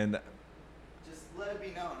 and just let it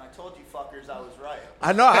be known. I told you fuckers I was right.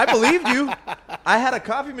 I know. I believed you. I had a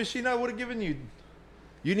coffee machine I would have given you.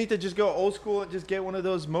 You need to just go old school and just get one of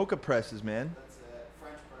those mocha presses, man. That's a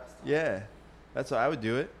French press. Yeah, that's how I would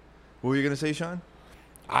do it. What were you gonna say, Sean?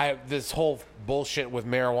 This whole bullshit with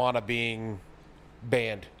marijuana being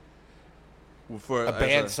banned. For a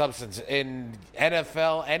banned substance in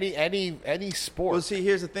NFL, any sport. Well, see,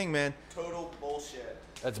 here's the thing, man. Total bullshit.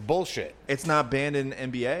 That's bullshit. It's not banned in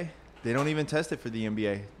NBA. They don't even test it for the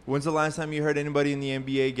NBA. When's the last time you heard anybody in the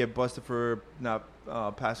NBA get busted for not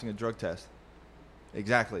passing a drug test?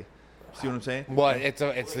 Exactly. See what I'm saying? What? It's the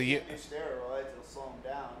steroids. It'll slow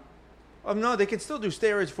them down. No, they can still do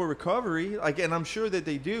steroids for recovery. And I'm sure that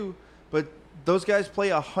they do. But those guys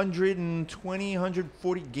play 120,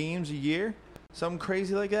 140 games a year. Something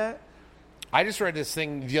crazy like that. I just read this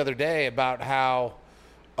thing the other day about how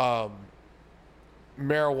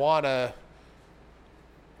marijuana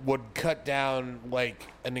would cut down like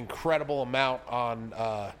an incredible amount on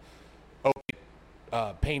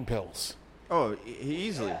pain pills. Oh,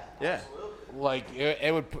 easily. Yeah. Absolutely. Like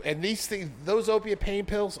it would, and these things, those opiate pain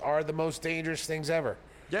pills are the most dangerous things ever.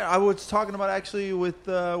 Yeah, I was talking about actually with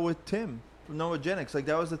Tim from Novogenics. Like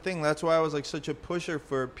that was the thing. That's why I was like such a pusher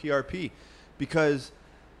for PRP, because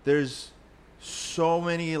there's so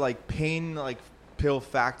many like pain like pill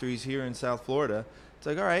factories here in South Florida. It's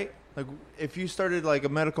like, all right, like if you started like a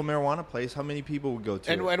medical marijuana place, how many people would go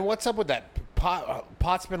to it? And what's up with that?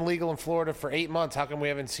 Pot's been legal in Florida for 8 months. How come we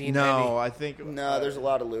haven't seen any? I think there's a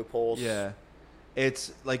lot of loopholes. Yeah,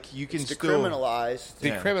 it's like you can it's decriminalized.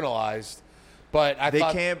 Decriminalized. But I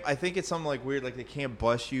think it's something like weird. Like they can't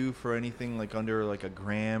bust you for anything like under like a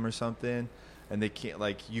gram or something, and they can't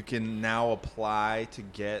like you can now apply to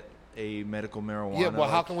get a medical marijuana. Yeah, well,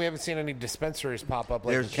 how come we haven't seen any dispensaries pop up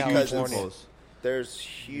like in California? There's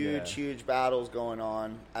huge battles going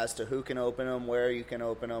on as to who can open them, where you can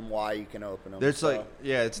open them, why you can open them. There's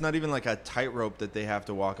it's not even like a tightrope that they have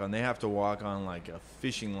to walk on. They have to walk on like a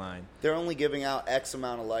fishing line. They're only giving out X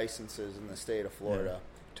amount of licenses in the state of Florida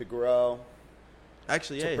to grow,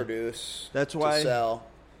 to produce, to sell.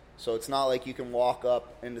 So it's not like you can walk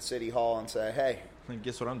up into City Hall and say, "Hey,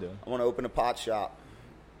 guess what I'm doing? I want to open a pot shop."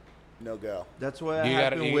 No go. That's what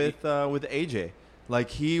happened with AJ. Like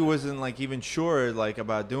he wasn't like even sure like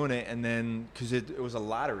about doing it, and then because it was a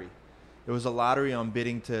lottery, on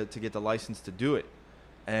bidding to get the license to do it,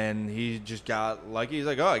 and he just got lucky. He's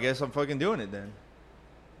like, oh, I guess I'm fucking doing it then.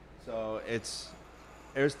 So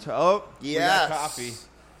we got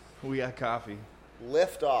coffee.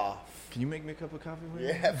 Lift off. Can you make me a cup of coffee?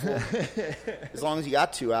 Yeah, as long as you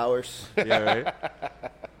got 2 hours. Yeah, right.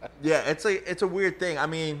 Yeah, it's a weird thing. I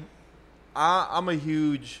mean, I'm a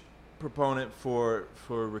huge proponent for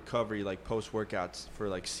recovery, like post workouts for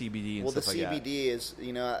like CBD and stuff like that. Well, the CBD is,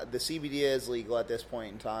 the CBD is legal at this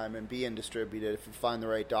point in time and being distributed if you find the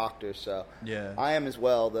right doctor. So yeah, I am as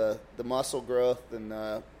well. The muscle growth and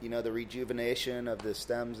the rejuvenation of the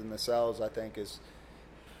stems and the cells, I think, is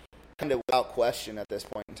kind of without question at this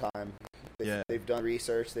point in time. They've done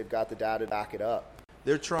research. They've got the data to back it up.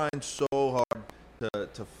 They're trying so hard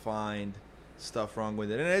to find stuff wrong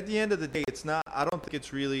with it, and at the end of the day, it's not. I don't think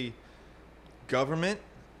it's really government.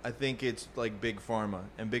 I think it's like big pharma,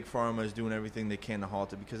 and big pharma is doing everything they can to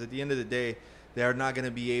halt it, because at the end of the day, they are not going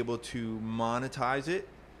to be able to monetize it.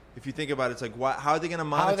 If you think about it, it's like, how are they going to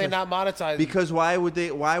monetize? How are they not monetizing? Because why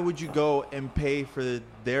would you go and pay for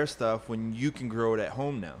their stuff when you can grow it at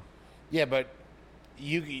home now? Yeah, but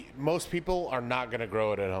most people are not going to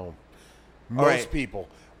grow it at home. Most people.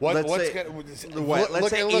 Let's say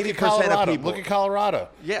 80% of people. Look at Colorado.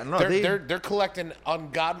 Yeah, no, they're collecting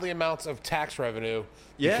ungodly amounts of tax revenue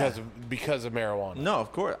because of marijuana. No,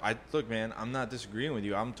 of course. Look, man, I'm not disagreeing with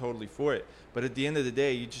you. I'm totally for it. But at the end of the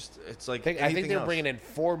day, it's like I think they're bringing in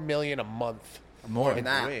 $4 million a month. More than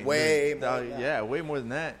that. Way more than that. Yeah, way more than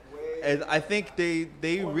that. And I think they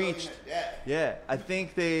reached. Yeah, I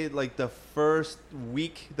think they like the first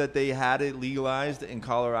week that they had it legalized in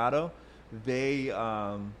Colorado. They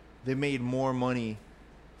made more money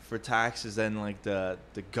for taxes than like the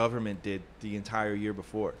government did the entire year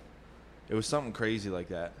before. It was something crazy like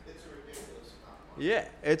that. It's ridiculous. Yeah,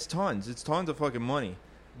 it's tons of fucking money.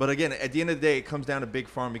 But again, at the end of the day, it comes down to big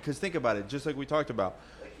pharma, because think about it, just like we talked about.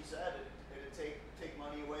 Like you said, it'd take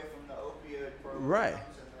money away from the opioid programs. Right.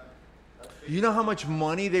 You know how much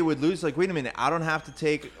money they would lose? Like, wait a minute, I don't have to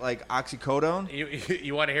take like oxycodone.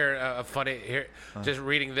 You want to hear a funny? Here, just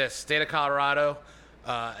reading this: State of Colorado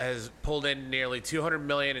has pulled in nearly $200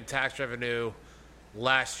 million in tax revenue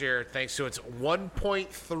last year, thanks to its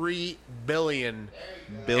 $1.3 billion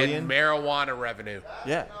in marijuana revenue.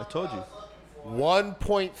 Yeah, I told you.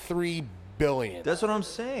 $1.3 billion. That's what I'm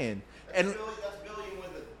saying. And that's billion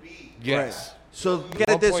with a B. Yes. Right. So get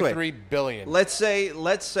it this way: $1.3 billion. Let's say.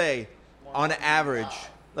 On average,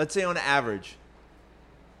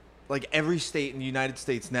 like every state in the United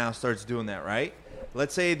States now starts doing that, right?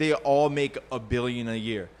 Let's say they all make $1 billion a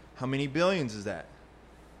year. How many billions is that?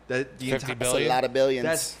 $50 billion? That's a lot of billions.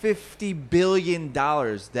 That's $50 billion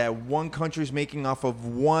that one country's making off of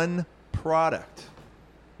one product.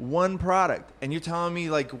 One product. And you're telling me,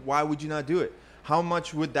 like, why would you not do it? How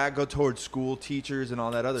much would that go towards school teachers and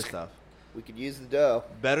all that other stuff? We could use the dough.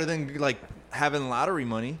 Better than, like, having lottery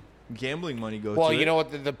money. Gambling money goes. Well, you know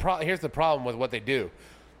what? Here's the problem with what they do.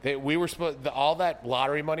 All that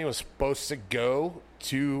lottery money was supposed to go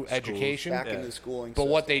to education, back into the schooling. But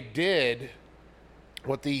what these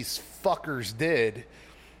fuckers did,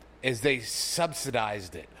 is they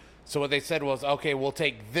subsidized it. So what they said was, okay, we'll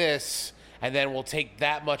take this, and then we'll take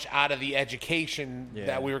that much out of the education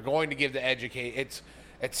that we were going to give to educate. It's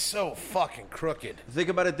so fucking crooked. Think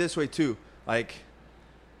about it this way too, like.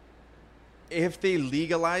 if they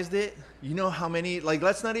legalized it, you know how many, like,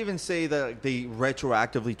 let's not even say that they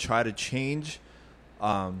retroactively try to change,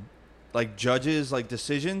 like, judges, like,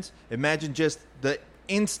 decisions. Imagine just the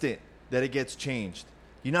instant that it gets changed.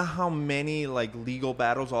 You know how many, like, legal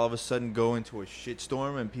battles all of a sudden go into a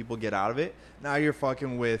shitstorm and people get out of it? Now you're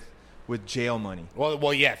fucking with jail money.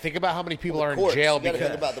 Well, yeah. Think about how many people are in jail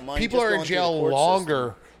because people are in jail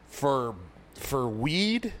longer for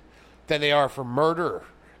weed than they are for murder,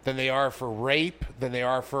 than they are for rape, than they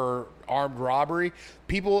are for armed robbery.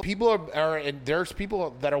 People are and there's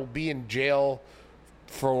people that will be in jail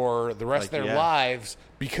for the rest of their lives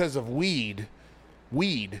because of weed.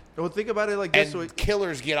 Well, think about it like this. And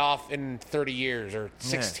killers get off in 30 years or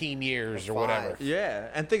 16 years or whatever. Yeah,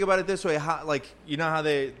 and think about it this way. How, like, you know how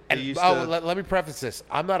they used to... Let me preface this.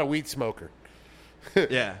 I'm not a weed smoker.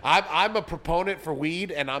 Yeah. I'm a proponent for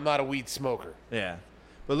weed, and I'm not a weed smoker. Yeah.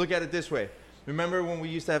 But look at it this way. Remember when we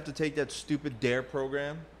used to have to take that stupid DARE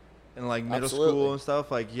program in, like, middle school and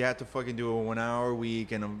stuff? Like, you had to fucking do a 1 hour a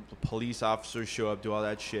week, and a police officer show up, do all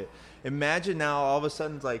that shit. Imagine now all of a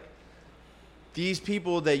sudden, it's like, these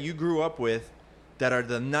people that you grew up with that are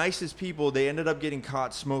the nicest people, they ended up getting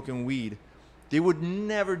caught smoking weed. They would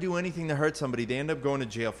never do anything to hurt somebody. They end up going to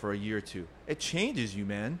jail for a year or two. It changes you,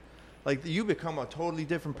 man. Like, you become a totally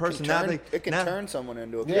different person. It can turn someone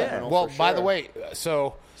into a criminal. Well, by the way,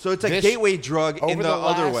 so it's a gateway drug in the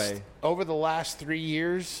other way. Over the last 3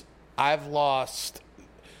 years, I've lost.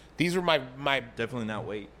 These were my definitely not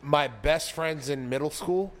weight. My best friends in middle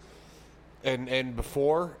school, and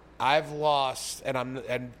before. I've lost,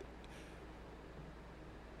 and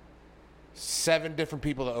 7 different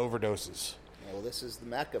people to overdoses. Well, this is the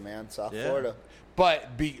Mecca, man, South Florida.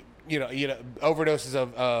 But overdoses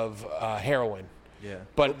of heroin. Yeah.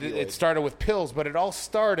 But it started with pills. But it all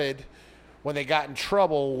started when they got in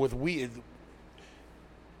trouble with weed.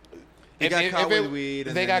 They got caught with weed.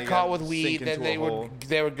 They got caught with weed. Then they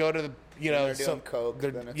would go to the they're doing coke.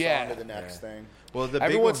 Then it's on to the next thing. Well,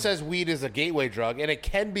 everyone says weed is a gateway drug, and it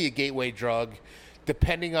can be a gateway drug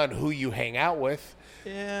depending on who you hang out with.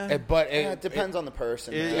 Yeah. But it depends on the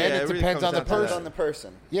person. It depends on the person. Depends on the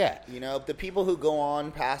person. Yeah. You know, the people who go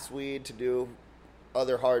on past weed to do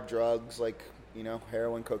other hard drugs like,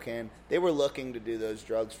 heroin, cocaine, they were looking to do those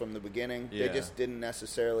drugs from the beginning. Yeah. They just didn't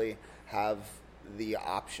necessarily have the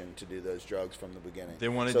option to do those drugs from the beginning. They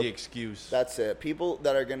wanted the excuse. That's it. People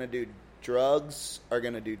that are going to do drugs are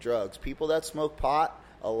going to do drugs. People that smoke pot,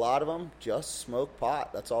 a lot of them just smoke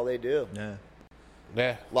pot. That's all they do. Yeah.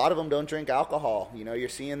 A lot of them don't drink alcohol. You're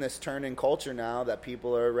seeing this turn in culture now that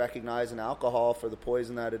people are recognizing alcohol for the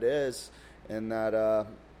poison that it is, and that,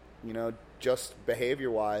 just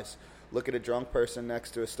behavior-wise, look at a drunk person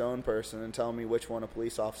next to a stoned person and tell me which one a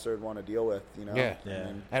police officer would want to deal with, Yeah.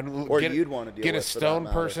 You'd want to deal with. Get a stoned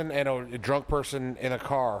person and a drunk person in a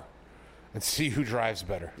car and see who drives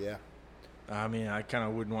better. Yeah. I mean, I kind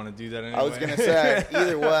of wouldn't want to do that anyway. I was going to say,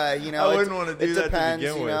 either way, I wouldn't want to do that depends,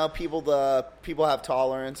 to begin with. People have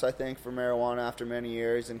tolerance, I think, for marijuana after many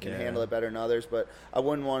years and can handle it better than others, but I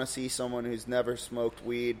wouldn't want to see someone who's never smoked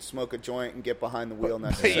weed smoke a joint and get behind the wheel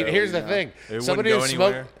necessarily. Here's the thing.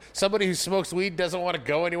 Somebody who smokes weed doesn't want to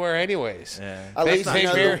go anywhere anyways. Yeah. At least,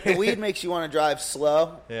 the weed makes you want to drive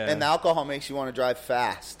slow, and the alcohol makes you want to drive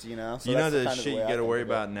fast, So the shit you got to worry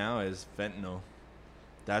about now is fentanyl.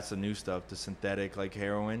 That's the new stuff, the synthetic, like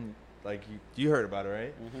heroin. Like, you heard about it,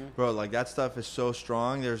 right? Mm-hmm. Bro, like, that stuff is so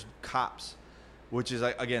strong. There's cops, which is,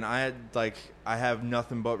 like, again, I have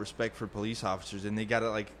nothing but respect for police officers. And they got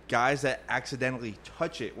to, like, guys that accidentally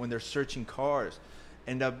touch it when they're searching cars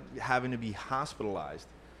end up having to be hospitalized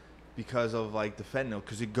because of, like, the fentanyl,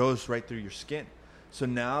 because it goes right through your skin. So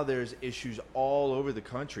now there's issues all over the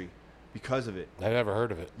country because of it. I've never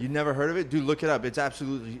heard of it. You never heard of it? Dude, look it up.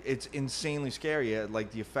 It's insanely scary,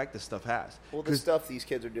 like, the effect this stuff has. Well, the stuff these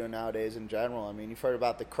kids are doing nowadays in general. I mean, you've heard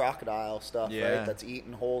about the crocodile stuff, right? That's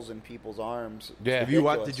eating holes in people's arms. Yeah. Did you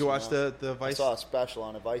watch the Vice? I saw a special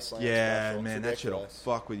on a Viceland special. Yeah, man, that shit'll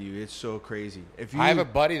fuck with you. It's so crazy. I have a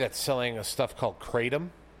buddy that's selling a stuff called Kratom.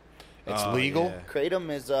 It's legal. Yeah.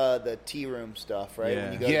 Kratom is the tea room stuff, right?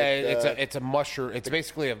 Yeah, it's a mushroom. It's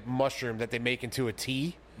basically a mushroom that they make into a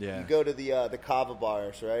tea. Yeah. You go to the kava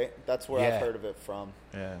bars, right? That's where I've heard of it from.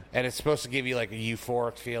 Yeah. And it's supposed to give you like a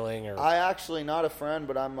euphoric feeling. I actually, not a friend,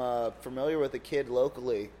 but I'm familiar with a kid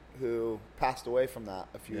locally who passed away from that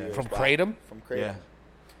a few years back. From Kratom. Yeah.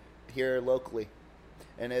 Here locally.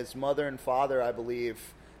 And his mother and father, I believe,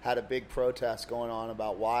 had a big protest going on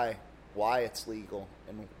about why it's legal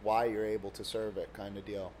and why you're able to serve it, kind of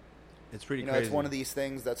deal. It's pretty crazy. It's one of these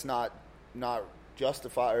things that's not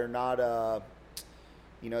justified or not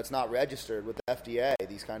it's not registered with the FDA.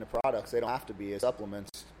 These kind of products, they don't have to be as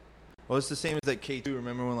supplements. Well, it's the same as like K2.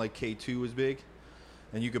 Remember when like K2 was big,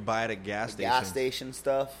 and you could buy it at gas stations? Gas station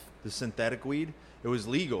stuff. The synthetic weed, it was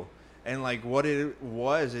legal, and like what it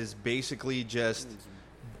was is basically just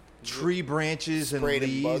tree branches and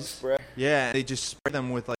leaves. Bug spray. Yeah, they just spray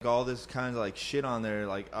them with like all this kind of like shit on there.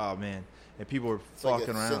 Like, oh man, and people were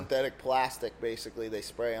fucking around. Synthetic plastic, basically, they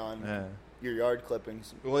spray on your yard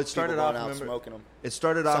clippings. Well, it started off smoking them. It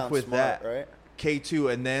started off with smart, that, right?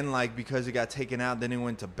 K2, and then like because it got taken out, then it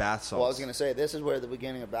went to bath salts. Well, I was gonna say this is where the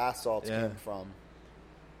beginning of bath salts came from.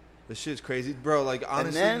 This shit's crazy, bro. Like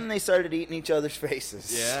honestly, and then they started eating each other's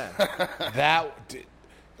faces. Yeah,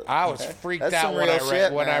 I was freaked out when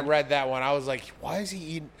I read that one. I was like, "Why is he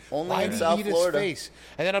eating? Why did he eat his face?"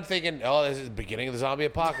 And then I'm thinking, "Oh, this is the beginning of the zombie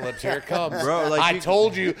apocalypse. Here it comes, bro." Like I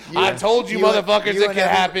told you, motherfuckers, it could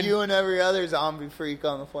happen. You and every other zombie freak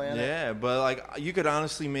on the planet. Yeah, but like you could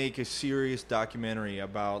honestly make a serious documentary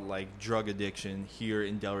about like drug addiction here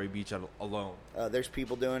in Delray Beach alone. There's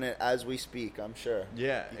people doing it as we speak, I'm sure.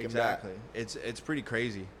 Yeah, exactly. It's pretty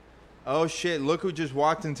crazy. Oh shit! Look who just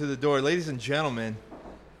walked into the door, ladies and gentlemen.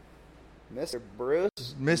 Mr.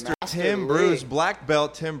 Bruce. Mr. Tim Bruce, black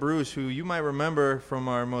belt Tim Bruce, who you might remember from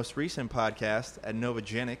our most recent podcast at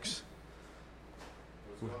Novogenics.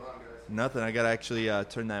 What's going on, guys? Nothing. I got to actually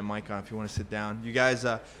turn that mic on if you want to sit down. You guys,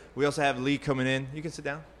 we also have Lee coming in. You can sit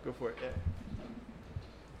down. Go for it. Yeah.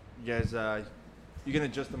 You guys, you can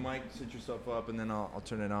adjust the mic, sit yourself up, and then I'll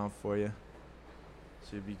turn it on for you.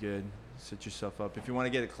 So you'll be good. Sit yourself up. If you want to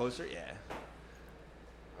get it closer, yeah.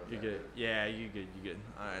 You good? Yeah, you good. You good?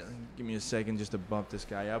 All right, give me a second just to bump this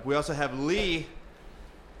guy up. We also have Lee,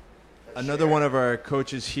 another one of our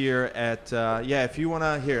coaches here at. If you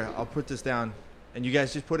wanna, here, I'll put this down, and you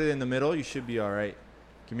guys just put it in the middle. You should be all right.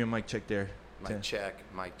 Give me a mic check there. Mic check.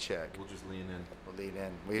 We'll just lean in. We'll lean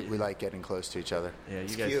in. We like getting close to each other. Yeah,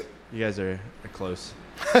 you guys are close.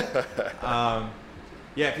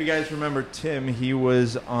 If you guys remember Tim, he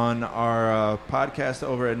was on our podcast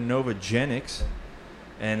over at Novogenics.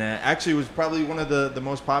 And actually, it was probably one of the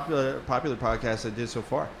most popular podcasts I did so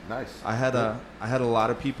far. Nice. I had a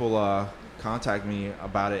lot of people contact me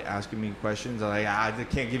about it, asking me questions. I'm like, I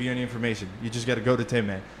can't give you any information. You just got to go to Tim,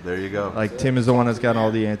 man. There you go. Like Tim is the one that's got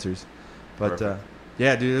all the answers. But dude,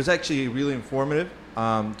 it was actually really informative.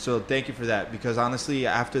 So thank you for that. Because honestly,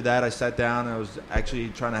 after that, I sat down and I was actually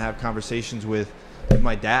trying to have conversations with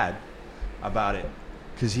my dad about it.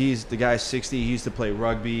 Because the guy's 60. He used to play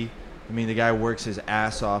rugby. I mean, the guy works his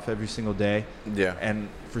ass off every single day. Yeah. And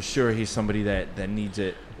for sure, he's somebody that needs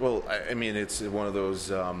it. Well, I mean, it's one of those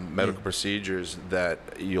medical procedures that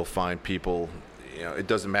you'll find people, it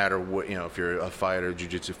doesn't matter what, if you're a fighter,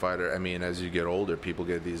 jiu-jitsu fighter. I mean, as you get older, people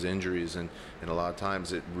get these injuries. And a lot of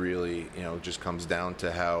times it really, just comes down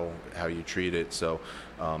to how you treat it. So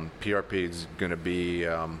PRP is going to be...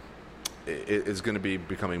 it's going to be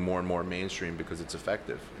becoming more and more mainstream because it's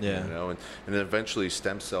effective. Yeah. And then eventually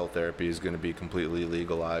stem cell therapy is going to be completely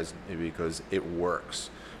legalized because it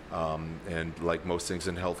works. And like most things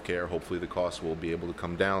in healthcare, hopefully the cost will be able to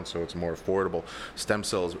come down so it's more affordable. Stem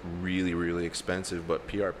cells really, really expensive, but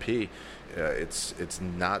PRP, it's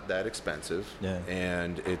not that expensive,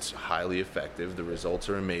 and it's highly effective. The results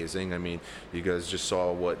are amazing. I mean, you guys just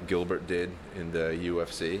saw what Gilbert did in the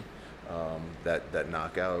UFC. That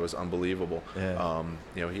knockout, it was unbelievable. Yeah.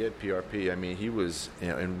 He had PRP. I mean, he was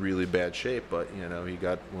in really bad shape, but he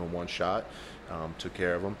got one shot, took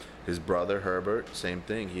care of him. His brother Herbert, same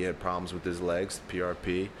thing. He had problems with his legs,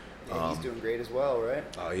 PRP. Yeah, he's doing great as well, right?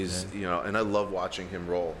 He's and I love watching him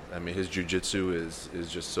roll. I mean, his jiu-jitsu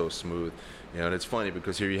is just so smooth. And it's funny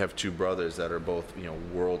because here you have two brothers that are both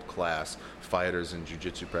world-class fighters and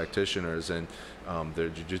jiu-jitsu practitioners, and their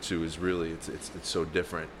jiu-jitsu is really it's so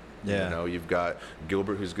different. Yeah. You've got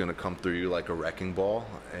Gilbert who's going to come through you like a wrecking ball,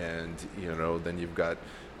 and then you've got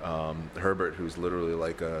Herbert who's literally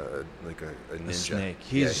like a ninja. A snake.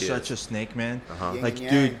 He's such a snake, man. Uh-huh. Like,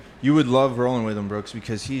 dude, you would love rolling with him, Brooks,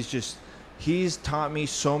 because he's taught me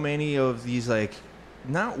so many of these like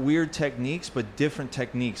not weird techniques, but different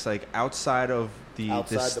techniques, like outside of the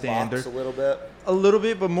standard. The box a little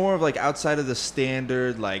bit, but more of like outside of the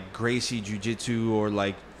standard, like Gracie Jiu-Jitsu or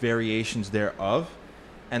like variations thereof.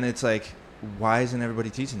 And it's like, why isn't everybody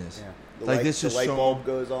teaching this? Yeah. The light bulb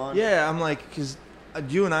goes on. Yeah, I'm like, because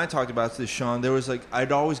you and I talked about this, Sean. There was like,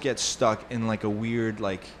 I'd always get stuck in like a weird,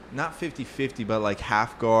 like, not 50-50, but like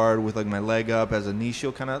half guard with like my leg up as a knee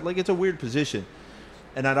shield, kind of like it's a weird position.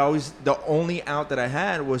 And the only out that I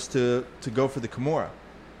had was to go for the Kimura.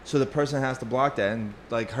 So the person has to block that. And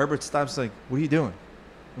like Herbert stops, like, what are you doing?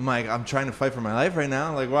 I'm like, I'm trying to fight for my life right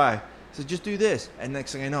now. Like, why? He said, just do this. And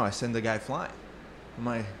next thing I know, I send the guy flying. I'm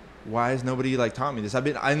like, why has nobody like taught me this?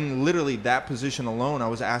 I'm literally that position alone. I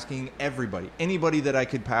was asking anybody that I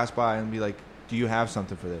could pass by and be like, do you have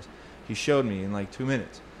something for this? He showed me in like 2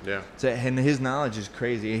 minutes. Yeah. So, and his knowledge is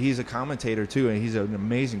crazy. He's a commentator too, and he's an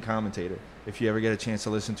amazing commentator. If you ever get a chance to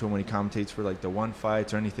listen to him when he commentates for like the one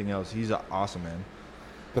fights or anything else, he's awesome, man.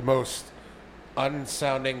 The most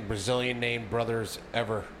unsounding Brazilian named brothers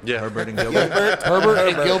ever. Yeah. Herbert and Gilbert. Herbert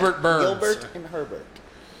and Gilbert Burns. Gilbert and Herbert.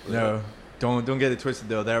 No, don't get it twisted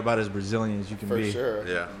though. They're about as Brazilian as you can be. For sure.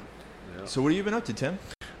 Yeah. So what have you been up to, Tim?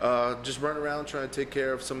 Just running around trying to take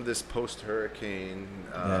care of some of this post-hurricane,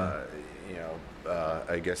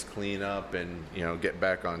 I guess clean up and, get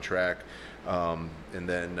back on track. And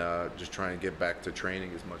then just trying to get back to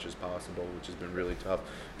training as much as possible, which has been really tough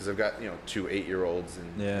because I've got, 2 8-year-olds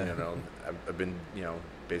and, I've been,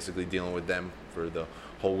 basically dealing with them for the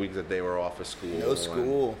whole week that they were off of school. No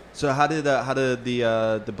school. So how did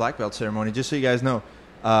the black belt ceremony? Just so you guys know,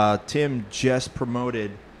 Tim just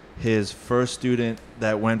promoted his first student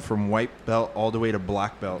that went from white belt all the way to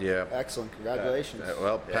black belt. Yeah. Excellent. Congratulations.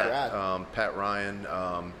 Pat Ryan.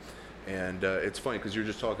 And it's funny because you're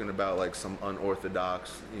just talking about like some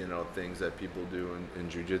unorthodox, things that people do in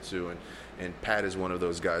jiu-jitsu. And Pat is one of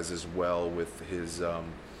those guys as well with his,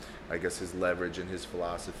 his leverage and his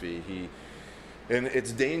philosophy. And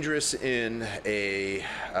it's dangerous in a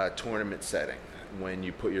tournament setting when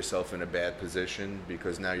you put yourself in a bad position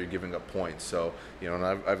because now you're giving up points. So, and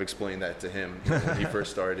I've explained that to him when he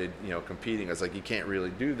first started, competing. I was like, you can't really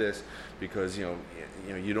do this because, you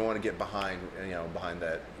don't want to get behind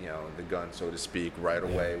that, the gun, so to speak, right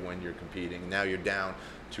away when you're competing. Now you're down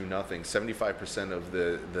 2-0. 75% of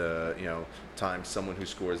the time someone who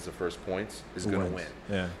scores the first points is going to win.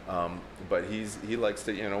 Yeah. But he likes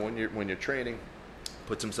to, when you're training,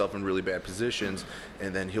 puts himself in really bad positions,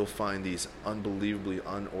 and then he'll find these unbelievably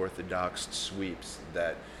unorthodox sweeps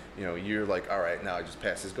that, you're like, all right, now I just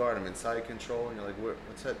pass his guard, I'm in side control, and you're like,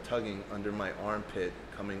 what's that tugging under my armpit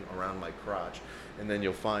coming around my crotch? And then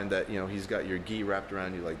you'll find that, he's got your gi wrapped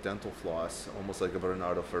around you like dental floss, almost like a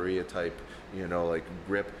Bernardo Faria type, like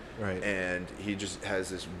grip. Right. And he just has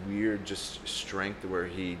this weird just strength where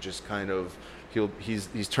he just kind of,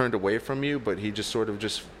 he's turned away from you, but he just sort of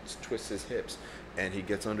just twists his hips. And he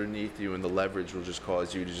gets underneath you, and the leverage will just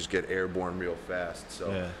cause you to just get airborne real fast.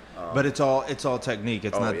 So, but it's all technique.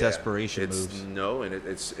 It's not desperation moves. No, and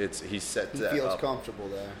he's set that up. He feels comfortable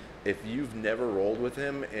there. If you've never rolled with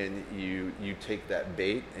him and you take that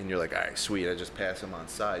bait and you're like, all right, sweet, I just pass him on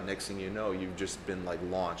side. Next thing you know, you've just been like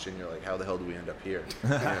launched, and you're like, how the hell do we end up here?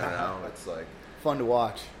 It's like fun to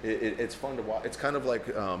watch. It's fun to watch. It's kind of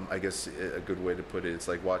like I guess a good way to put it. It's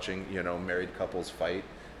like watching married couples fight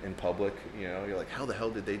in public. You're like, how the hell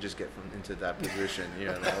did they just get into that position?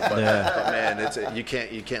 But man, you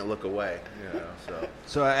can't look away.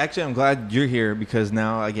 So actually, I'm glad you're here because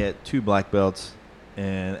now I get 2 black belts,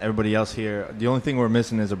 and everybody else here. The only thing we're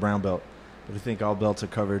missing is a brown belt, but I think all belts are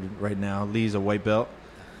covered right now. Lee's a white belt,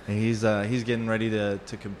 and he's getting ready to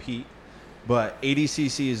compete. But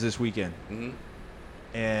ADCC is this weekend,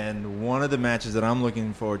 and one of the matches that I'm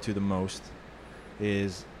looking forward to the most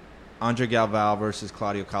is Andre Galvao versus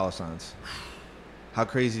Claudio Calasanz. How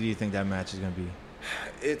crazy do you think that match is going to be?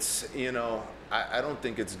 It's, I don't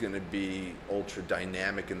think it's going to be ultra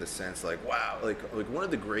dynamic in the sense like, wow, like one of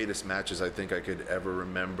the greatest matches I think I could ever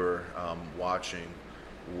remember watching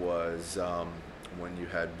was when you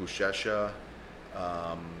had Buchecha,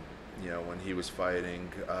 when he was fighting,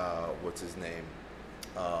 what's his name,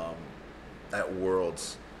 at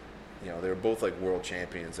Worlds. They were both like world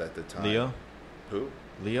champions at the time. Leo? Who?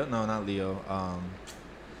 Leo? No, not Leo.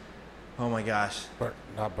 Oh my gosh.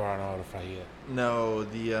 Not Bernardo Faria. No,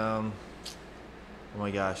 the oh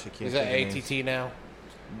my gosh, I can't. Is that ATT now?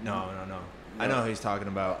 No. I know who he's talking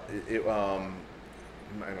about.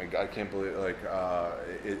 I can't believe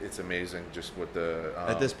it's amazing just what the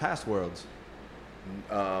at this past Worlds.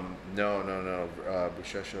 No.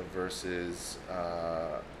 Buchecha versus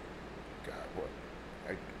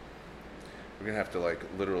we're gonna have to like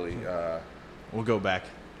literally. We'll go back.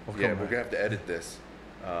 We're gonna have to edit this.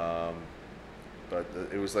 But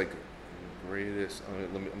it was like greatest.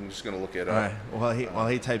 I'm just gonna look it up. All right. While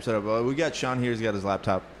he types it up, we got Sean here. He's got his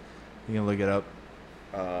laptop. You can look it up.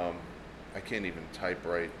 I can't even type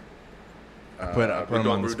right. Put him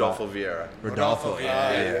on the spot. Rodolfo Vieira. Rodolfo.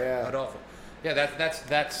 Yeah. Rodolfo. Yeah,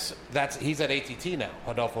 that's he's at ATT now.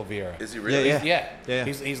 Rodolfo Vieira. Is he really? Yeah.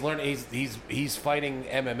 He's learning. He's fighting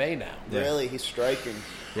MMA now. Yeah. Really, he's striking.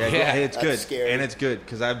 Yeah. It's That's good. scary. And it's good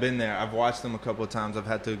because I've been there. I've watched them a couple of times. I've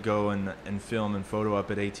had to go and film and photo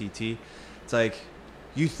up at ATT. It's like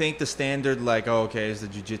you think the standard, like, oh, okay, is the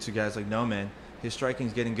jiu-jitsu guy's like, no, man, his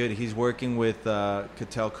striking's getting good. He's working with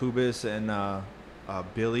Katel Kubis and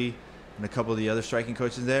Billy and a couple of the other striking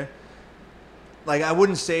coaches there. Like, I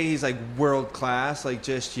wouldn't say he's like world class, like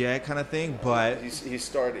just yet, kind of thing. But he's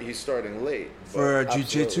starting late for a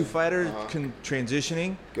jiu-jitsu fighter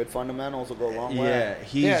transitioning. Good fundamentals will go a long way.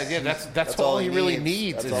 That's all he really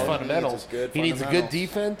needs is fundamentals. He needs a good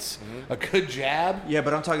defense, a good jab. Yeah,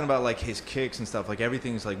 but I'm talking about like his kicks and stuff. Like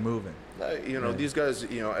everything's like moving. These guys.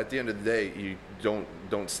 At the end of the day, you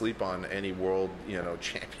don't sleep on any world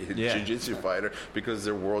champion jiu-jitsu fighter because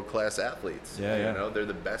they're world-class athletes. They're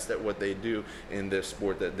the best at what they do in this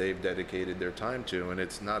sport that they've dedicated their time to, and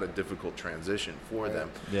it's not a difficult transition for them.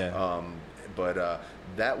 But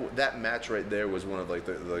that match right there was one of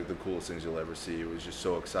the coolest things you'll ever see. It was just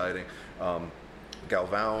so exciting.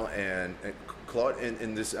 Galvão and Claude,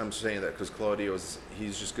 and this I'm saying that because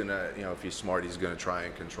he's just gonna, if he's smart, he's gonna try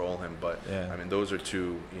and control him. But I mean, those are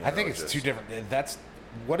two. I think it's two different.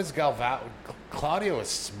 What is Galvão? Claudio is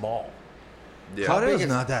small. Yeah. Claudio's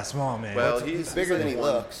not that small, man. Well, he's bigger than he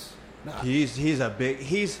looks. No. He's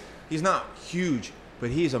not huge, but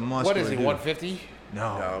he's a muscular. What is he? 150?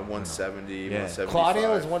 No, 170, 175.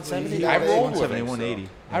 Claudio is 170. I rolled with him. 180.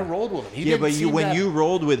 I rolled with him. When you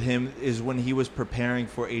rolled with him is when he was preparing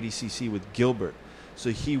for ADCC with Gilbert, so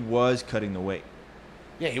he was cutting the weight.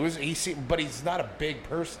 Yeah, he was. But he's not a big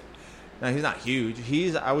person. No, he's not huge.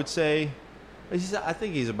 I would say, I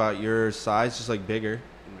think he's about your size, just like bigger.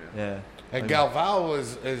 Yeah. And Galvão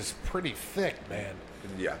is pretty thick, man.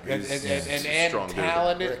 Yeah, and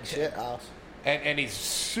talented. And he's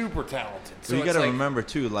super talented. So you got to remember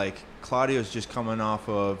too, like Claudio's just coming off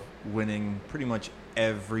of winning pretty much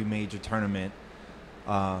every major tournament.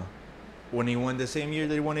 When he won the same year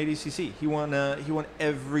that he won ADCC, he won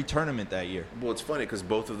every tournament that year. Well, it's funny because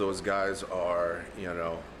both of those guys are,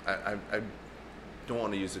 I don't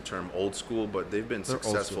want to use the term old school, but they've been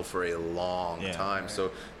successful for a long time. Right.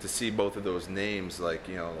 So to see both of those names,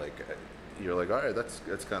 you're like, all right,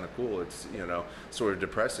 that's kind of cool. It's sort of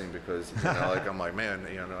depressing because I'm like, man,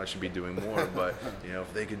 I should be doing more. But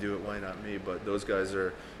if they could do it, why not me? But those guys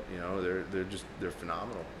are, they're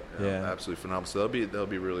phenomenal. Absolutely phenomenal. So they'll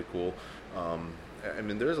be really cool. I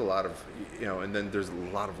mean, there's a lot of and then there's a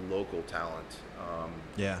lot of local talent.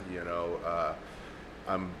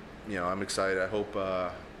 I'm excited. I hope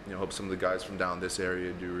hope some of the guys from down this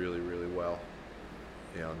area do really, really well.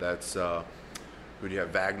 That's who do you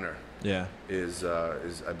have? Wagner. Yeah, is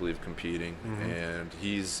I believe competing, and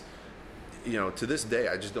he's, to this day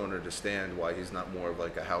I just don't understand why he's not more of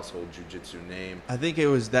like a household jiu-jitsu name. I think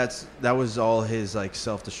that was all his like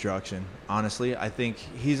self-destruction. Honestly, I think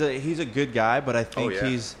he's a good guy, but I think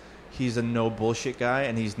he's a no bullshit guy,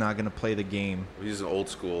 and he's not gonna play the game. He's an old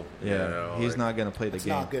school. Yeah, he's not gonna play the game. It's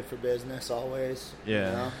not good for business always.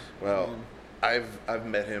 Yeah. Well. I've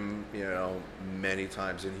met him, many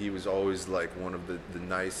times, and he was always like one of the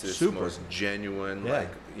nicest, most genuine,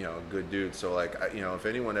 good dude. So if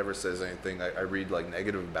anyone ever says anything, I read like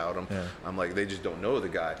negative about him. Yeah. I'm like, they just don't know the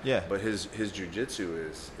guy. Yeah. But his jiu-jitsu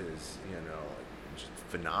is just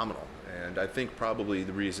phenomenal. And I think probably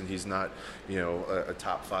the reason he's not, a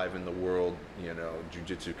top 5 in the world,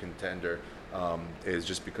 jiu-jitsu contender, is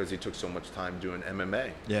just because he took so much time doing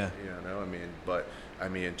MMA. Yeah.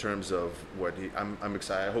 In terms of what I'm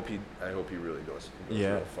excited. I hope he really goes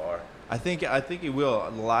real far. I think he will.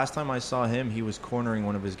 The last time I saw him, he was cornering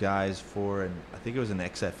one of his guys for I think it was an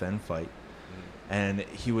XFN fight. And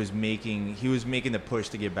he was making the push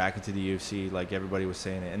to get back into the UFC, like everybody was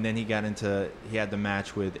saying it. And then he had the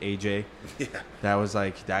match with AJ. Yeah.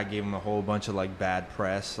 That gave him a whole bunch of like bad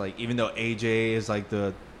press. Like even though AJ is like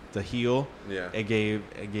the heel, it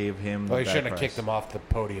gave him. Well, he shouldn't have kicked him off the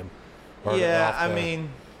podium.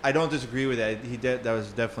 I don't disagree with that. That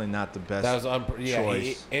was definitely not the best. That was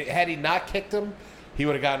choice. Had he not kicked him, he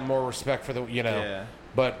would have gotten more respect for the Yeah.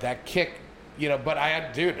 But that kick. But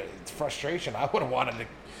it's frustration. I would have wanted to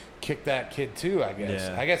kick that kid too, I guess.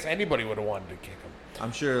 Yeah. I guess anybody would have wanted to kick him.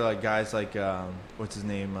 I'm sure like guys like, what's his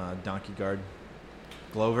name, Donkey Guard?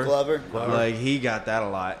 Glover. Like he got that a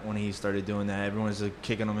lot when he started doing that. Everyone was like,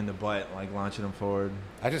 kicking him in the butt, like launching him forward.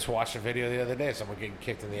 I just watched a video the other day. Someone getting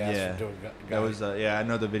kicked in the ass for doing that. Was I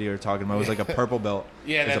know the video you're talking about. It was like a purple belt.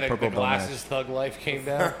 Yeah, then the glasses Thug Life came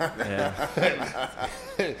down.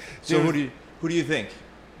 So who do you think,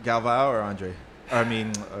 Galvão or Andre? Or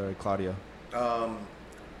Claudio?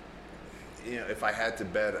 If I had to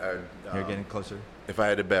bet, you're getting closer. If I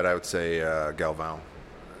had to bet, I would say Galvão.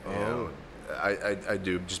 I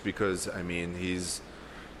do, just because he's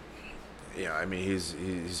Yeah, I mean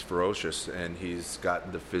he's ferocious and he's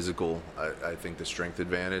got the physical. I think the strength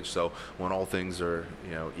advantage. So when all things are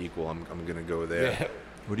equal, I'm going to go there. Yeah.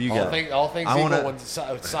 What do you got? All things equal when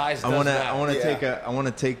size doesn't matter. I want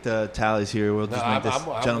to take the tallies here. We'll just make this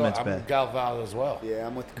gentleman's bet. I'm Galvado as well. Yeah,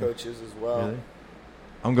 I'm with the coaches as well. Really?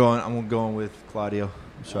 I'm going with Claudio.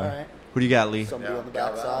 I'm sorry. All right. Who do you got, Lee? Somebody on the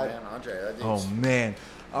backside. Man, Andre. Oh man,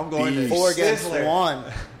 I'm going to 4 against 1.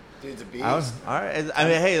 Dude's a beast. All right. I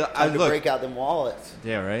mean, hey, Time to break out them wallets.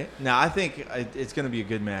 Yeah, right. Now I think it's going to be a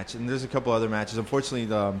good match, and there's a couple other matches. Unfortunately,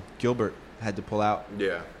 Gilbert had to pull out.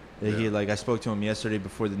 Yeah. He I spoke to him yesterday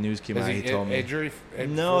before the news came out. He told me injury.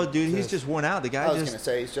 No, dude, he's just worn out. The guy I was going to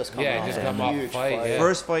say he's just come off a fight. Yeah.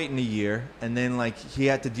 First fight in a year, and then he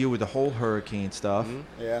had to deal with the whole hurricane stuff.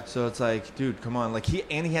 Mm-hmm. Yeah. So it's like, dude, come on. He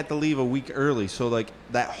had to leave a week early. So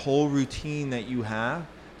that whole routine that you have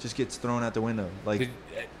just gets thrown out the window.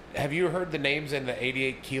 Have you heard the names in the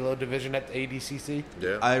 88 kilo division at the ADCC?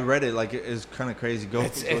 Yeah. I read it. It's kind of crazy. Go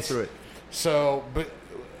through it. So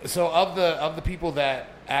of the people that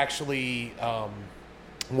actually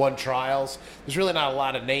won trials, there's really not a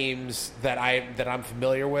lot of names that I'm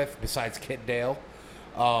familiar with besides Kit Dale,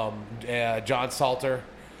 John Salter,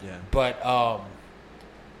 but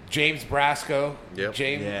James Brasco. Yep.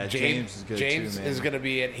 James is good James too, man. is going to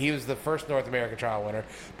be it. He was the first North American trial winner.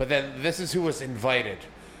 But then this is who was invited: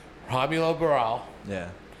 Romulo Barral,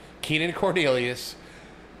 Keenan Cornelius,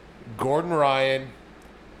 Gordon Ryan,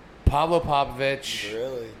 Pablo Popovich,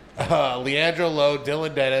 Really? Leandro Lowe,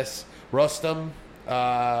 Dylan Dennis, Rustam,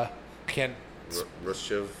 Rushev.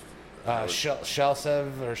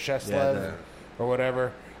 Shelsev or Sheslev or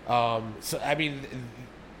whatever. So I mean,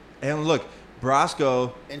 and look,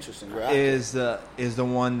 Brasco interesting is the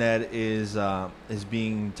one that is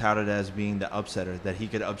being touted as being the upsetter, that he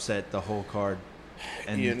could upset the whole card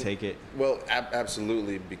and take it. Well,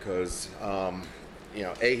 absolutely, because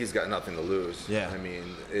he's got nothing to lose. Yeah. I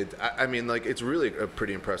mean, it's really a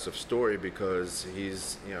pretty impressive story because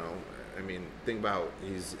he's, think about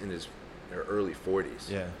he's in his early 40s.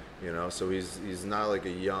 Yeah. So he's not like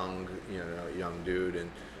a young dude,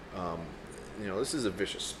 and this is a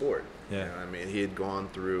vicious sport. Yeah. He had gone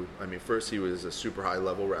through. First he was a super high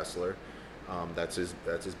level wrestler. That's his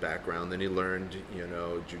background. Then he learned,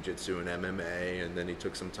 jiu-jitsu and MMA, and then he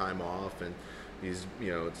took some time off, and he's,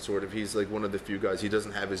 he's like one of the few guys. He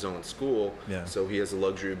doesn't have his own school, so he has the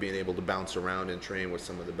luxury of being able to bounce around and train with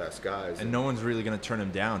some of the best guys. And no one's really going to turn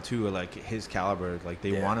him down, too, his caliber.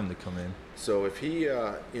 They want him to come in. So if he,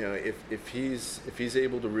 if he's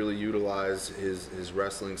able to really utilize his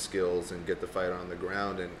wrestling skills and get the fight on the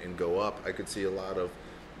ground and go up, I could see a lot of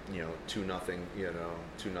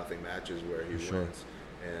 2-0 matches where he wins,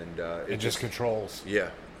 and it just controls. Yeah.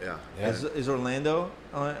 Is Orlando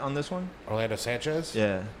on this one? Orlando Sanchez?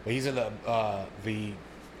 Yeah. He's in the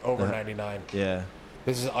over 99. Yeah.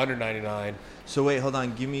 This is under 99. So wait, hold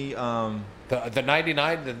on. Give me the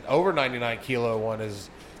 99, the over 99 kilo one has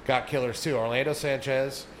got killers too. Orlando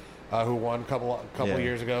Sanchez, who won a couple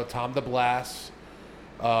years ago. Tom DeBlas,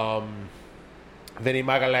 Vinny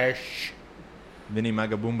Magalesh. Vinny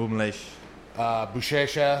Magaboom-Boom-Lesh.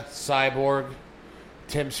 Buchecha, Cyborg,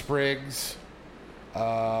 Tim Spriggs,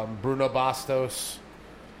 Bruno Bastos.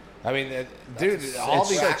 Dude, all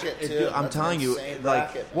these. I'm telling you,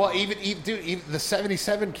 even the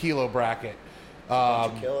 77 kilo bracket.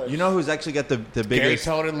 You know who's actually got the biggest? Gary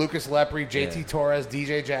Tonin, Lucas Lepre, JT Torres,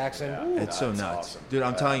 DJ Jackson. Yeah. It's so nuts, awesome. Dude.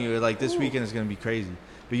 I'm telling you, this weekend is going to be crazy.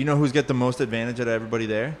 But you know who's got the most advantage out of everybody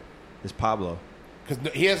there? Is Pablo.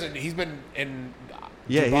 Because he's been in.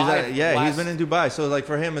 Dubai he's been in Dubai. So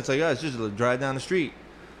for him, it's it's just drive down the street.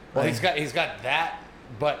 Well, he's got that,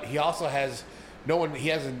 but he also has he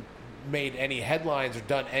hasn't made any headlines or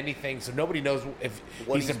done anything, so nobody knows if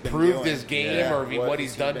he's improved his game or what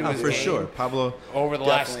he's done to his game. For sure, Pablo over the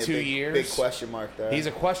last 2 years. Big question mark there. He's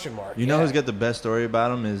a question mark. You know who's got the best story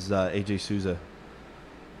about him is AJ Souza.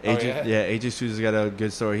 AJ Souza's got a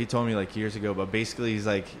good story. He told me years ago, but basically he's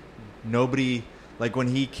nobody when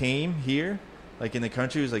he came here, in the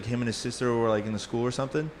country, it was him and his sister were in the school or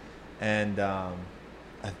something, and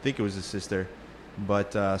I think it was his sister.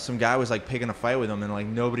 But some guy was picking a fight with him,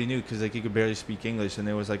 and nobody knew because he could barely speak English, and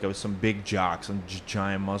there was some big jock, some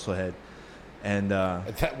giant musclehead, and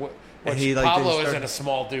Pablo isn't a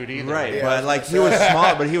small dude either, right? Yeah, but he was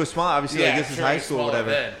small, but he was small. Obviously, this is high school, or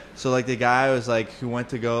whatever. Then. So the guy was who went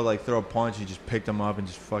to go throw a punch, he just picked him up and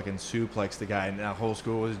just fucking suplexed the guy, and the whole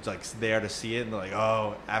school was there to see it, and they're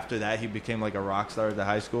oh, after that he became a rock star at the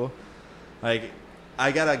high school, I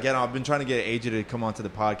gotta get on. I've been trying to get AJ to come onto the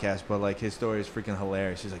podcast, but his story is freaking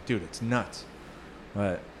hilarious. He's dude, it's nuts.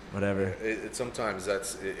 But whatever. Sometimes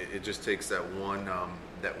it just takes that one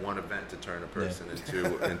event to turn a person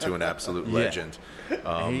into an absolute legend.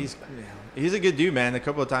 He's a good dude, man. A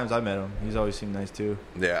couple of times I met him, he's always seemed nice too.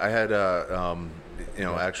 Yeah, I had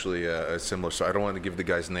actually a similar story. I don't want to give the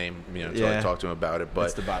guy's name, until I talk to him about it. But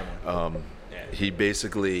that's the bottom one. He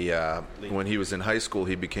basically, when he was in high school,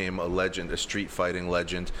 he became a legend, a street fighting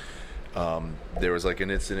legend. There was like an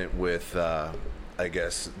incident with, I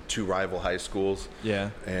guess, 2 rival high schools.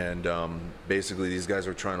 Yeah. And basically, these guys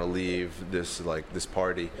were trying to leave this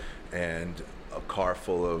party, and a car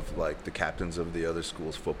full of like the captains of the other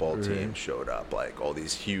school's football team showed up, like all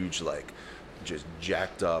these huge, like just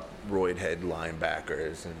jacked up roid head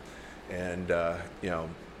linebackers, and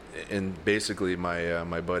basically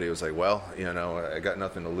my buddy was like, well, I got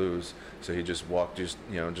nothing to lose, so he just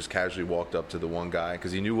casually walked up to the one guy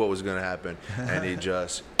because he knew what was going to happen, and he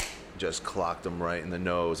just clocked him right in the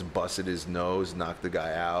nose, busted his nose, knocked the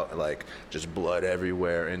guy out, like just blood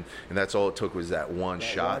everywhere, and that's all it took was that one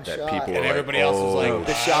shot that people and were everybody like, else was like,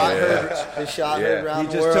 the shot heard around he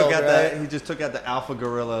the just world. He just took out the alpha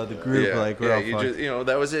gorilla of the group.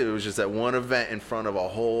 That was it. It was just that one event in front of a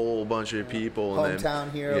whole bunch of people.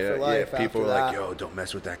 Hometown hero for life. Yeah, people were like, that. "Yo, don't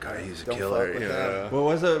mess with that guy. He's a Don't killer." fuck with him. What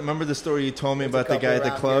was it? Remember the story you told me about the guy at the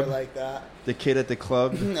club? Like that. The kid at the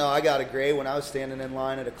club? No, I got a great when I was standing in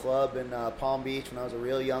line at a club in Palm Beach when I was a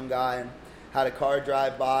real young guy, and had a car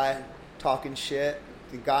drive by talking shit.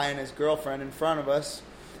 The guy and his girlfriend in front of us,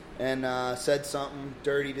 and said something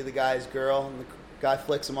dirty to the guy's girl, and the guy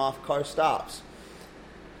flicks him off. Car stops.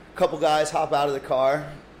 A couple guys hop out of the car.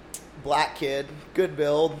 Black kid, good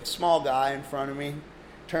build, small guy in front of me.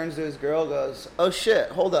 Turns to his girl, goes, "Oh shit,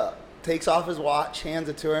 hold up." Takes off his watch, hands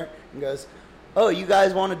it to her, and goes, "Oh, you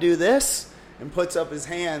guys want to do this?" And puts up his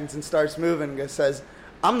hands and starts moving and says,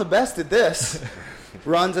 "I'm the best at this."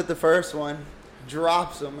 Runs at the first one,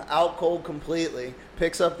 drops him out cold completely,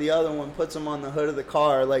 picks up the other one, puts him on the hood of the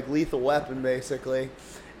car like Lethal Weapon basically,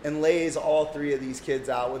 and lays all 3 of these kids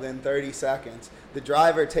out within 30 seconds. The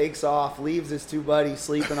driver takes off, leaves his 2 buddies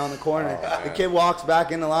sleeping on the corner. The kid walks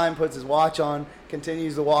back in the line, puts his watch on,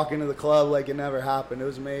 continues to walk into the club like it never happened. It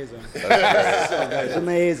was amazing. It was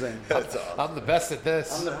amazing. I'm the best at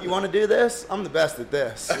this. You want to do this? I'm the best at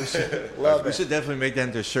this. Love it. We should definitely make that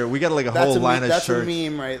into a shirt. We got like a whole line of shirts. That's a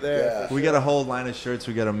meme right there. Yeah. We got a whole line of shirts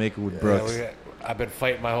we got to make it with Brooks. I've been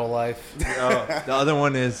fighting my whole life. The other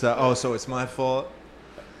one is, so it's my fault.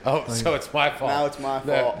 Oh, so it's my fault. Now it's my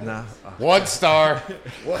fault. No. 1 star.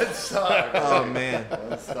 1 star. Oh, man.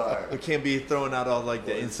 1 star. We can't be throwing out all like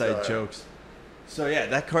the inside jokes. So, yeah,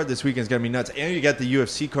 that card this weekend's going to be nuts. And you got the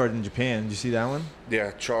UFC card in Japan. Did you see that one?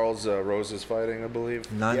 Yeah, Charles Rose is fighting, I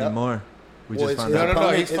believe. Not anymore. We just found out. No,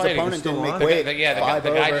 he's his fighting. opponent didn't make weight.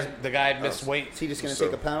 weight. The guy missed weight. Is he just going to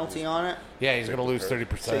take a penalty on it? Yeah, he's going to lose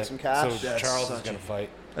 30%. Take some cash? So Charles is going to fight.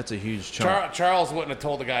 That's a huge chunk. Charles wouldn't have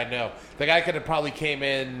told the guy no. The guy could have probably came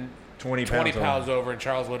in 20 pounds over, and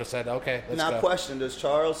Charles would have said, "Okay, let's now, go." question: does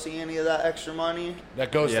Charles see any of that extra money?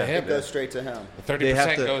 That goes to him. It goes straight to him. The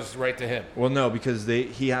 30% goes right to him. Well, no, because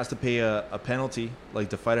he has to pay a penalty. Like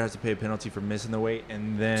the fighter has to pay a penalty for missing the weight,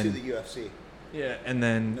 and then to the UFC. Yeah, and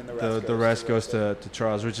then the rest goes to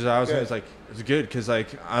Charles, which is it's good because like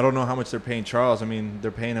I don't know how much they're paying Charles. I mean, they're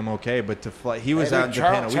paying him okay, but to fly, he was out in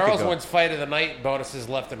Japan a week ago. Charles wins fight of the night bonuses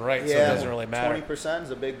left and right, so it doesn't really matter. 20%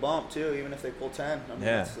 is a big bump too, even if they pull 10. I mean,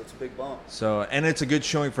 it's a big bump. So, and it's a good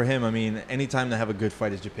showing for him. I mean, anytime they have a good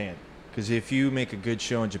fight is Japan, because if you make a good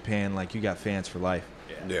show in Japan, like you got fans for life.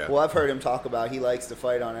 Yeah. Well, I've heard him talk about he likes to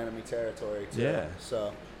fight on enemy territory too. Yeah.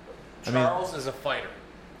 So Charles is a fighter.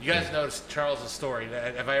 You guys noticed Charles' story.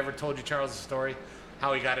 Have I ever told you Charles' story?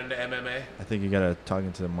 How he got into MMA? I think you got to talk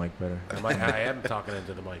into the mic better. I am talking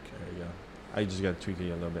into the mic. There you go. I just got to tweak it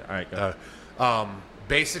a little bit. All right, go.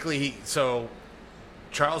 Basically,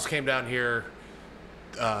 Charles came down here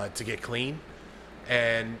to get clean,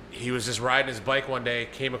 and he was just riding his bike one day,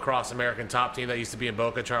 came across American Top Team that used to be in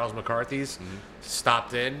Boca, Charles McCarthy's,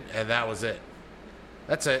 stopped in, and that was it.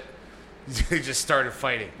 That's it. He just started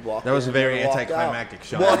fighting. That was a very anticlimactic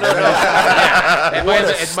shot. Well, no. I'm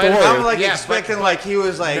expecting he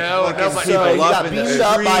was he got beamed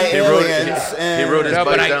up by aliens. He rode his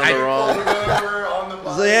bike down the wrong.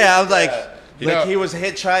 Yeah, I was like he was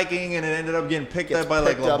hitchhiking and it ended up getting picked up by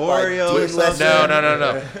Laborio or something.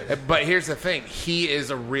 No. But here's the thing: he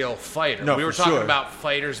is a real fighter. No, we were talking about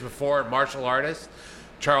fighters before, martial artists.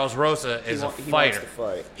 Charles Rosa is a fighter.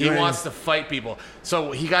 He wants to fight people.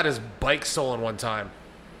 So he got his bike stolen one time,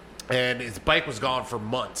 and his bike was gone for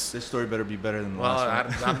months. This story better be better than the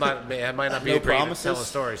last one. I might not be great at telling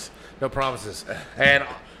stories. No promises. And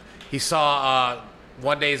he saw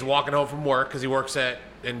one day he's walking home from work because he works at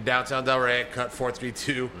in downtown Delray at Cut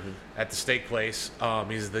 432 at the steak place.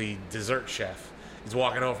 He's the dessert chef. He's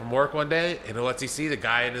walking home from work one day, and what's he see? The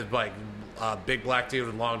guy in his bike, big black dude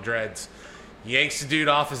with long dreads, yanks the dude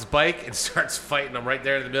off his bike and starts fighting him right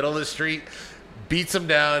there in the middle of the street, beats him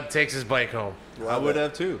down, takes his bike home. I would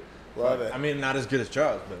have too. Love it. I mean, not as good as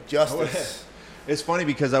Charles, but Justice. It's funny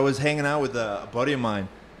because I was hanging out with a buddy of mine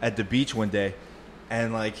at the beach one day,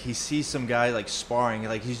 and like he sees some guy like sparring,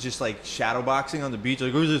 like he's just like shadow boxing on the beach.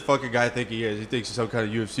 Like, who's this fucking guy think he is? He thinks he's some kind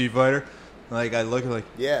of UFC fighter. Like I look like,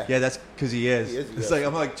 yeah, that's because he is. It's like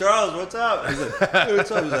I'm like, Charles, what's up? He's like, hey, what's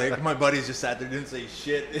up? He's like, my buddies just sat there, didn't say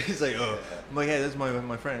shit. He's like, oh, I'm like, hey, that's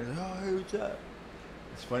my friend. He's like, oh, hey, what's up?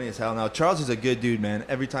 It's funny as hell. Now Charles is a good dude, man.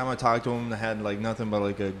 Every time I talk to him, I had like nothing but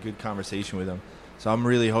like a good conversation with him. So I'm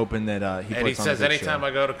really hoping that he. And puts he on a says good anytime show.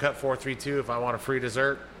 I go to Cut 432, if I want a free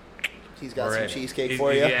dessert, he's got some cheesecake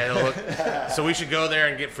for you. Yeah, so we should go there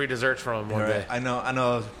and get free desserts from him one day. I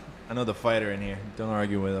know the fighter in here. Don't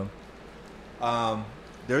argue with him.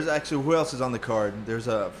 There's actually, who else is on the card? There's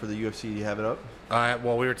for the UFC. Do you have it up?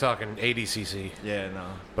 Well, we were talking ADCC. Yeah, no.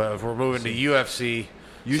 But if we're moving to UFC,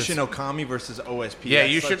 Yushin Okami versus OSP. Yeah,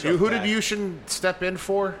 who did Yushin step in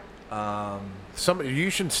for?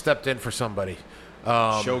 Yushin stepped in for somebody.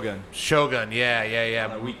 Shogun, yeah.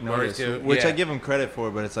 On a weak notice, which I give him credit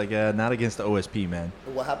for, but it's like not against the OSP, man.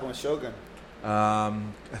 What happened with Shogun? I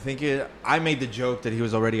think I made the joke that he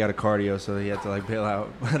was already out of cardio, so he had to like bail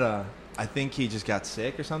out. But I think he just got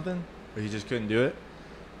sick or something, or he just couldn't do it.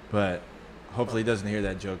 But hopefully he doesn't hear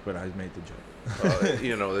that joke. But I made the joke.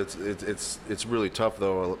 It's really tough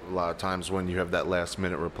though. A lot of times when you have that last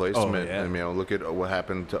minute replacement. Oh, yeah. I mean, look at what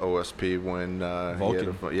happened to OSP when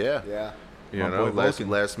Vulcan. Yeah. You know,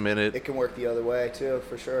 last minute. It can work the other way too,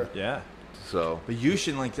 for sure. Yeah. So, but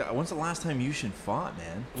Yushin, like, when's the last time Yushin fought,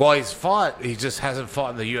 man? Well, he's fought. He just hasn't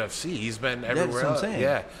fought in the UFC. He's been everywhere. That's what I'm saying.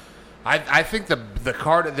 Yeah. I think the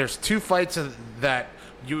card. There's two fights that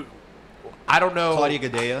you. I don't know. Claudia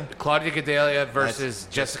Gadelha versus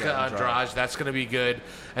Jessica Andrade. That's going to be good.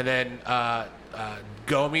 And then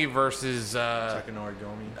Gomi versus Takanori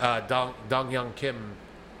Gomi. Dong Young Kim.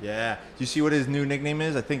 Yeah. Do you see what his new nickname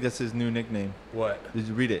is? I think that's his new nickname. What? Did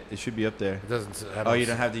you read it? It should be up there. It doesn't. You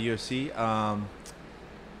don't have the UFC?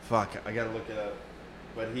 Fuck, I gotta look it up.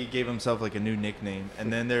 But he gave himself like a new nickname,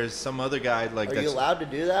 and then there's some other guy like. Are you allowed to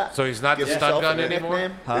do that? So he's not the stun gun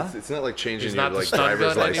anymore. Huh? It's not like changing He's your not the like stun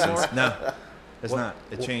driver's gun license. anymore? No, it's not.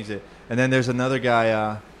 It changed it. And then there's another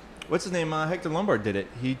guy. What's his name? Hector Lombard did it.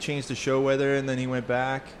 He changed the show weather, and then he went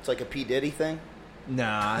back. It's like a P Diddy thing.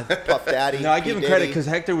 Nah, Puff Daddy. No, I give him credit because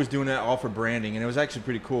Hector was doing it all for branding, and it was actually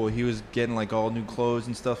pretty cool. He was getting like all new clothes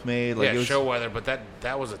and stuff made. Like, yeah, it was, show weather, but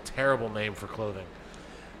that was a terrible name for clothing.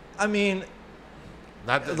 I mean,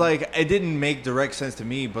 like it didn't make direct sense to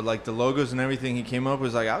me, but like the logos and everything he came up with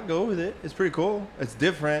was like, I'll go with it. It's pretty cool. It's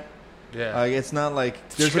different. Yeah, it's not like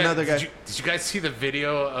there's another guy. Did you guys see the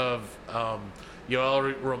video of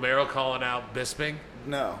Yoel Romero calling out Bisping?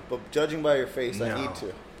 No, but judging by your face, No. I need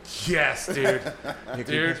to. Yes, dude.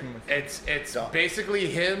 Dude, it's basically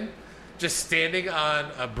him just standing on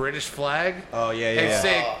a British flag. Oh yeah, and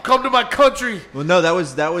saying, "Come to my country." Well, no, that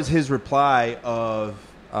was his reply of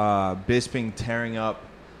Bisping tearing up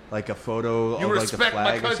like a photo You of like the respect my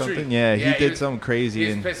flag or country. something. Yeah, he did was- something crazy. He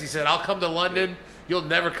was And pissed. He said, "I'll come to London. You'll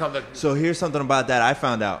never come to." so here's something about that I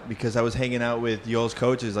found out because I was hanging out with Yoel's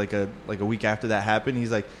coaches like a week after that happened.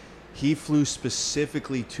 He's like, he flew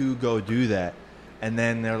specifically to go do that. And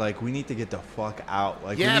then they're like, we need to get the fuck out.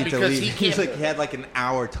 Like, Yeah, we need to because leave. he He's can't- like, he had like an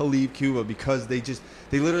hour to leave Cuba because they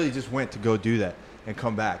literally just went to go do that and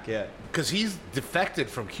come back. Yeah. Because he's defected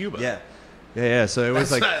from Cuba. Yeah. So it was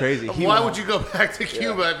That's like not- crazy. Why would you go back to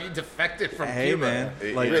Cuba if you defected from Hey, Cuba?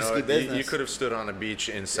 man. Like, risky business. You could have stood on a beach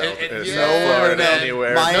in South yeah. Florida, No,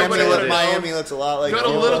 anywhere. Miami looks a lot like Go to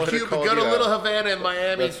Cuba. Little Cuba. Cuba. Go to Little Havana in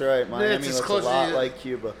Miami. That's right. Miami It's as looks a close lot as like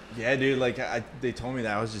Cuba. Yeah, dude. Like they told me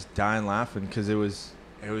that I was just dying laughing because it was.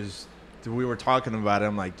 We were talking about it.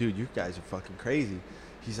 I'm like, dude, you guys are fucking crazy.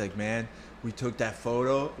 He's like, man, we took that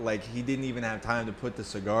photo. Like he didn't even have time to put the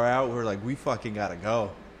cigar out. We were like, we fucking gotta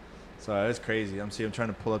go. So it was crazy. I'm trying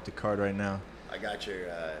to pull up the card right now. I got your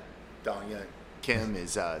Dong Young Kim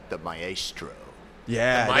is the maestro.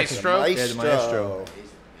 Yeah, The that's maestro? Yeah, the maestro.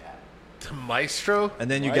 The Maestro? And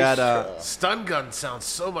then you got Stun gun sounds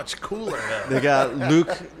so much cooler now. they got Luke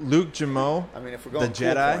Jamo, I mean, if we're the going cool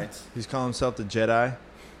Jedi. points. He's calling himself the Jedi.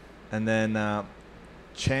 And then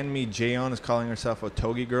Chanmi Jaeon is calling herself a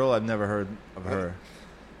Togi girl. I've never heard of her.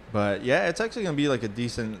 But yeah, it's actually gonna be like a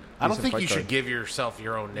decent. I don't think fight you card. should give yourself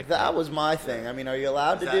your own nickname. That was my thing. I mean, are you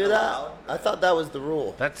allowed to do that? I thought that was the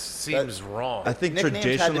rule. That seems wrong. I think Nicknames had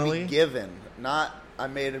to traditionally, be given, not. I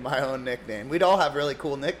made my own nickname. We'd all have really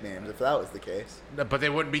cool nicknames if that was the case. No, but they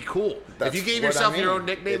wouldn't be cool. That's if you gave what yourself I mean. your own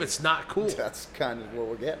nickname, it's not cool. That's kind of what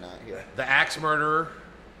we're getting at here. The Axe Murderer.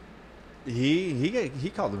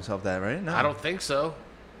 He called himself that, right? No, I don't think so.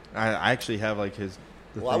 I actually have like his.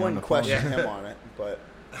 Well, I wouldn't question him on it, but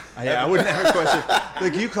I wouldn't have a question.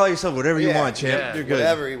 Like, you call yourself whatever you want, champ. Yeah. You're good.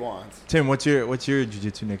 Whatever he wants. Tim, what's your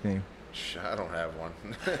jiu-jitsu nickname? I don't have one.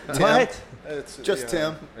 What? It's, Just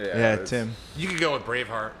Tim. Yeah, Tim. You could go with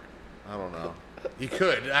Braveheart. I don't know. You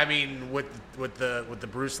could. I mean, with the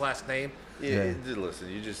Bruce last name. Yeah. Listen,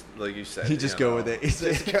 you just, like you said. You just go with it.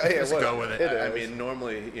 Just go with it. I mean,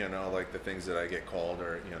 normally, like the things that I get called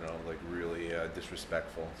are, like really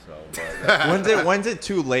disrespectful. So, but when's it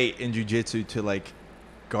too late in jiu-jitsu to like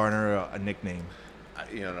garner a nickname?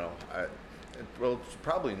 Well,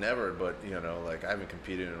 probably never. But like I haven't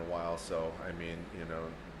competed in a while, so I mean,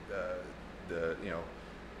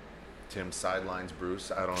 Tim sidelines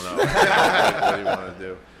Bruce. I don't know. What do you want to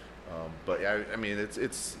do? But yeah, I mean,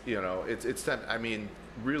 it's I mean,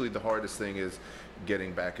 really the hardest thing is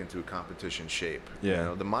getting back into a competition shape.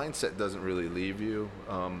 Yeah. The mindset doesn't really leave you.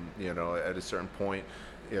 At a certain point,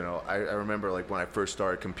 I remember like when I first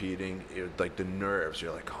started competing, like the nerves.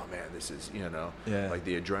 You're like, oh man, this is like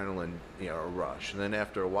the adrenaline rush. And then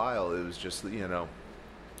after a while, it was just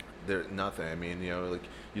there's nothing. I mean, like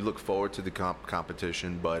you look forward to the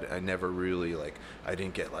competition, but I never really I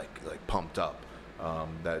didn't get like pumped up.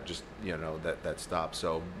 That just that stopped.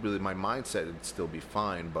 So really, my mindset would still be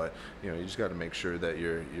fine, but you just got to make sure that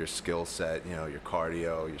your skill set, your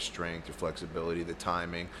cardio, your strength, your flexibility, the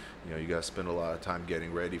timing, you got to spend a lot of time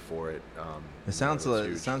getting ready for it. It sounds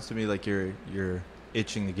to me like you're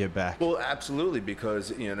itching to get back. Well, absolutely,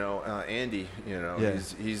 because Andy,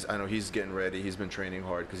 he's I know he's getting ready. He's been training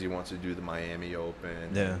hard because he wants to do the Miami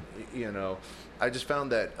Open. Yeah. And, I just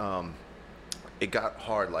found that it got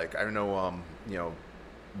hard. Like I know,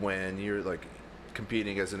 when you're like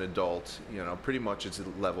competing as an adult, pretty much it's a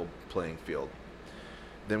level playing field.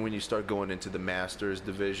 Then when you start going into the Masters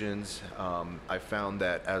divisions, I found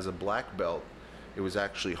that as a black belt, it was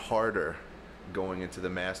actually harder going into the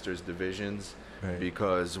Masters divisions. Right.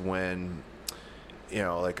 Because when,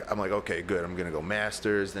 I'm like, okay, good, I'm going to go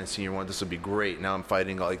Masters, then Senior 1, this will be great. Now I'm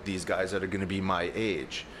fighting like these guys that are going to be my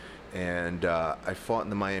age. And I fought in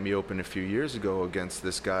the Miami Open a few years ago against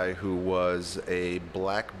this guy who was a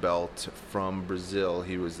black belt from Brazil.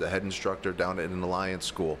 He was the head instructor down at an Alliance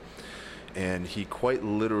school. And he quite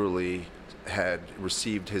literally had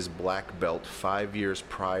received his black belt 5 years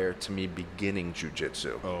prior to me beginning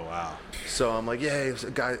jiu-jitsu. Oh, wow. So I'm like, yeah, it's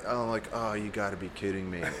a guy. I'm like, oh, you got to be kidding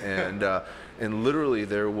me. And literally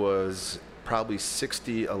there was probably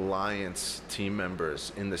 60 Alliance team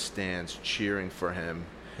members in the stands cheering for him.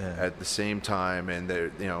 Yeah. At the same time, and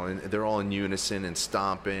they're all in unison and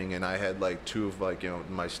stomping, and I had like two of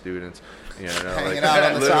my students, hanging out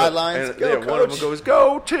on the sidelines. Go, Coach. One of them goes,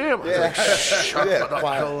 "Go, Tim!" Yeah. Like, shut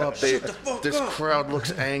up. This up. crowd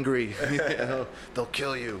looks angry. They'll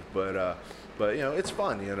kill you. But it's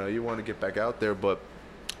fun. You want to get back out there, but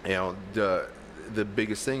the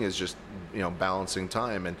biggest thing is just balancing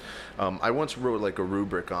time. And I once wrote like a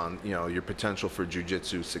rubric on your potential for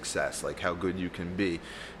jiu-jitsu success, like how good you can be.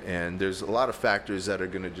 And there's a lot of factors that are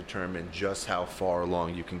going to determine just how far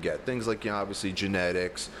along you can get. Things like obviously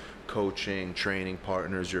genetics, coaching, training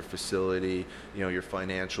partners, your facility, your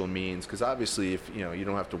financial means. Because obviously, if you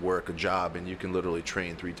don't have to work a job and you can literally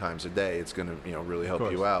train 3 times a day, it's going to really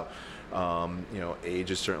help you out. Age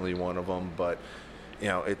is certainly one of them, but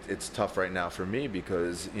it's tough right now for me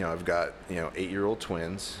because I've got 8-year-old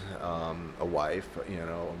twins, a wife,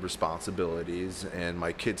 responsibilities, and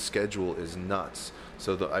my kid's schedule is nuts.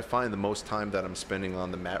 So I find the most time that I'm spending on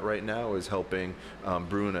the mat right now is helping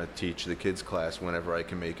Bruna teach the kids class whenever I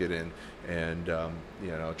can make it in, and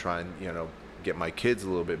try and get my kids a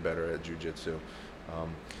little bit better at jiu-jitsu.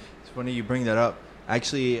 It's funny you bring that up.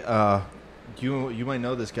 Actually, you might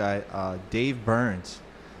know this guy, Dave Burns.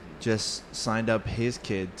 Just signed up his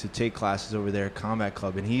kid to take classes over there at Combat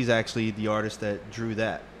Club, and he's actually the artist that drew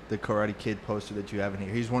the Karate Kid poster that you have in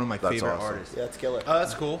here. He's one of my favorite artists. Yeah, it's killer. Oh,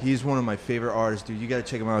 that's cool. He's one of my favorite artists, dude. You got to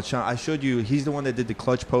check him out. Sean, I showed you. He's the one that did the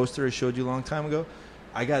Clutch poster I showed you a long time ago.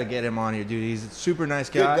 I got to get him on here, dude. He's a super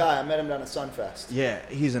nice guy. Good guy. I met him down at Sunfest. Yeah,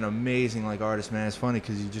 he's an amazing artist, man. It's funny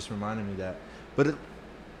because you just reminded me of that. But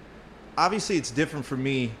obviously, it's different for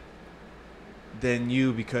me than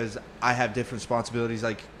you because I have different responsibilities.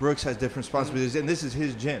 Like Brooks has different responsibilities, and this is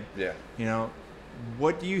his gym. Yeah.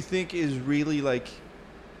 What do you think is really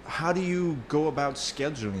how do you go about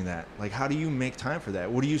scheduling that? Like, how do you make time for that?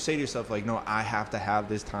 What do you say to yourself? Like, no, I have to have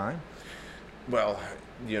this time. Well,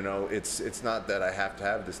 you know, it's not that I have to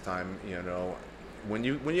have this time, you know. When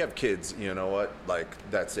you have kids, you know what, like,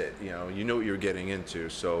 that's it, you know what you're getting into.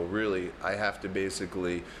 So really, I have to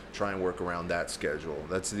basically try and work around that schedule.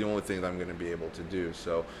 That's the only thing that I'm going to be able to do.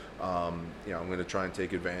 So, you know, I'm going to try and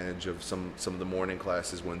take advantage of some of the morning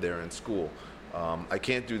classes when they're in school. I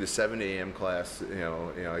can't do the 7 a.m. class, you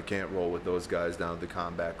know, I can't roll with those guys down at the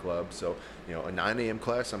combat club. So, you know, a 9 a.m.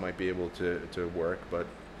 class I might be able to work, but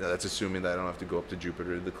that's assuming that I don't have to go up to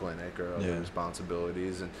Jupiter to the clinic or other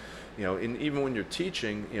responsibilities. And, you know, and even when you're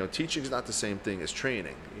teaching, you know, teaching is not the same thing as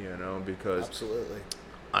training, you know, because absolutely.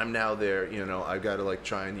 I'm now there, you know, I've got to like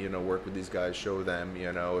try and, you know, work with these guys, show them,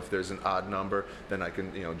 you know, if there's an odd number, then I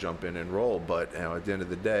can, you know, jump in and roll. But, you know, at the end of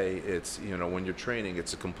the day, it's, you know, when you're training,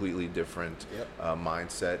 it's a completely different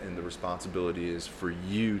mindset, and the responsibility is for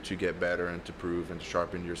you to get better and to prove and to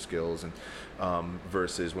sharpen your skills. And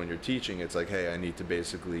versus when you're teaching, it's like, hey, I need to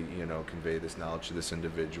basically, you know, convey this knowledge to this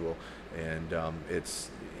individual. And it's,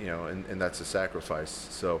 you know, and that's a sacrifice.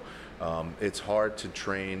 So it's hard to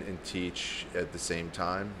train and teach at the same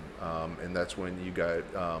time, and that's when you got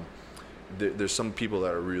there's some people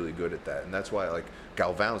that are really good at that, and that's why, like,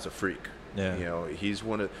 Galvan's a freak. You know, he's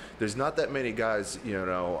one of, there's not that many guys, you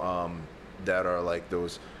know, that are like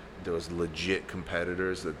those legit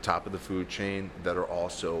competitors at the top of the food chain that are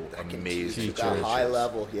also amazing. That high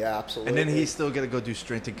level, yeah, absolutely. And then he's still got to go do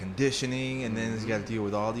strength and conditioning, and then he's got to deal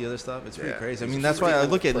with all the other stuff. It's pretty crazy. I mean, that's why I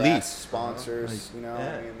look at Lee. Sponsors, you know,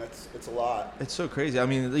 I mean, it's a lot. It's so crazy. I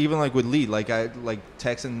mean, even like with Lee, like I like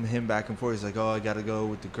texting him back and forth. He's like, oh, I got to go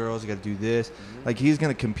with the girls. I got to do this. Like, he's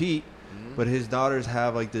going to compete, but his daughters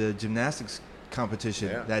have like the gymnastics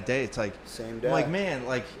competition that day. It's like, same day. I'm like, man,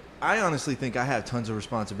 like, I honestly think I have tons of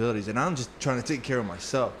responsibilities, and I'm just trying to take care of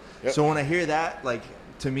myself. So when I hear that, like,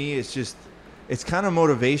 to me, it's just, it's kind of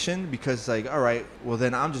motivation, because it's like, all right, well,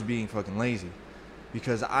 then I'm just being fucking lazy,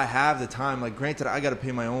 because I have the time. Like, granted, I got to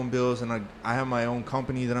pay my own bills, and I have my own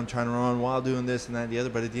company that I'm trying to run while doing this and that and the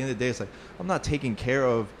other. But at the end of the day, it's like, I'm not taking care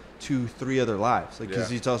of 2-3 other lives. Like,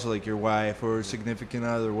 because it's also like your wife or significant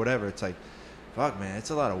other or whatever. It's like, fuck, man,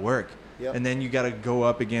 it's a lot of work. And then you got to go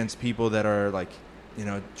up against people that are like, you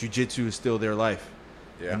know, jiu-jitsu is still their life,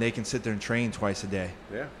 and they can sit there and train twice a day.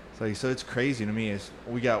 It's like, so it's crazy to me. Is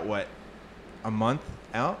we got what, a month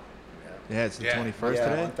out? It's the 21st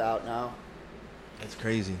today. A month out now. That's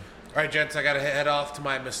crazy. All right, gents, I got to head off to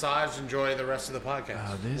my massage. Enjoy the rest of the podcast.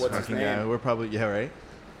 Oh, this fucking guy. We're probably right.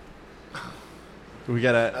 We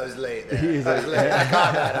gotta. I was late. I was late. I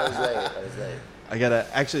caught that. I was late. I gotta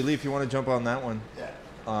actually, Lee, if you want to jump on that one.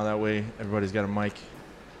 That way everybody's got a mic.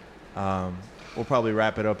 We'll probably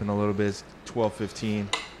wrap it up in a little bit. It's 12:15.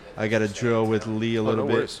 I got to drill with Lee a little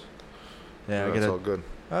bit. Worries. It's all good.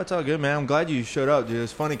 Oh, it's all good, man. I'm glad you showed up, dude.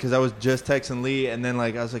 It's funny because I was just texting Lee, and then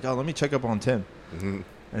like I was like, oh, let me check up on Tim. And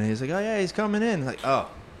he's like, oh yeah, he's coming in. Like, oh,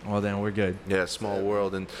 well then we're good. Yeah, small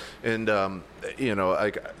world, and you know,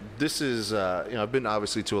 like, this is you know, I've been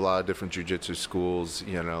obviously to a lot of different jiu-jitsu schools,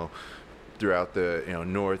 you know, throughout the, you know,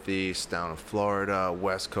 Northeast, down in Florida,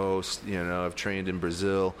 West Coast. You know, I've trained in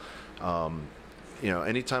Brazil. You know,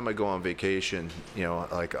 anytime I go on vacation, you know,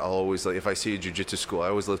 like, I'll always, like, if I see a jiu-jitsu school, I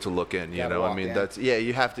always love to look in, you know. I mean, that's,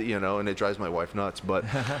 you have to, you know, and it drives my wife nuts. But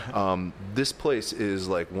this place is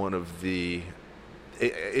like one of the,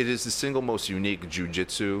 it is the single most unique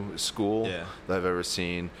jiu-jitsu school that I've ever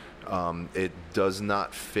seen. It does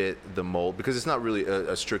not fit the mold, because it's not really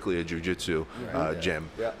a strictly a jiu-jitsu gym.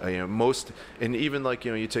 You know, most, and even like,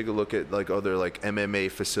 you know, you take a look at like other like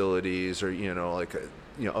MMA facilities, or, you know, like,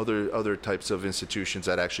 you know, other types of institutions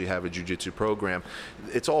that actually have a jiu-jitsu program.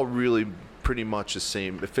 It's all really pretty much the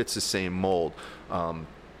same. It fits the same mold.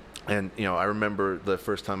 And, you know, I remember the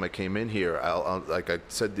first time I came in here, like I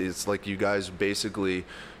said, it's like you guys basically,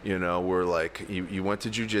 you know, were like, you went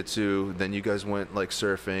to jiu-jitsu, then you guys went like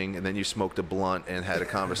surfing, and then you smoked a blunt and had a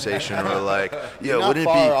conversation. Or like, yo,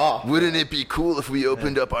 wouldn't it be cool if we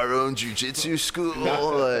opened up our own jiu-jitsu school?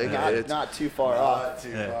 Not too far off.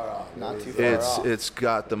 Not too far off. It's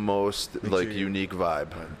got the most like unique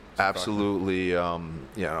vibe. Absolutely, you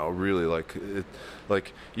know, really like it.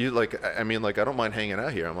 Like, you, like, I mean, like, I don't mind hanging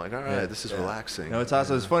out here. I'm like, all right, this is relaxing. No, it's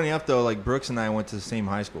awesome. It's funny enough, though, like, Brooks and I went to the same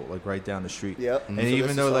high school, like, right down the street. And so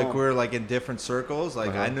even though, like, we're, like, in different circles,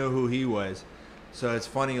 like, I know who he was. So it's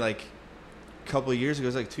funny, like, a couple of years ago, it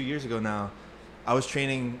was like 2 years ago now, I was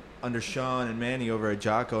training under Sean and Manny over at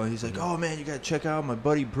Jocko, and he's like, oh, man, you got to check out my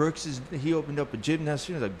buddy Brooks. He opened up a gym now.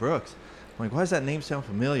 So I was like, Brooks. I'm like, why does that name sound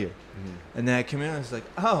familiar? And then I came in, and I was like,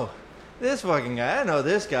 oh, this fucking guy, I know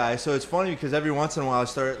this guy. So it's funny because every once in a while I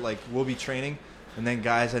start, like, we'll be training, and then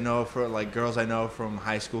guys I know, for like girls I know from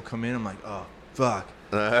high school come in. I'm like, oh, fuck.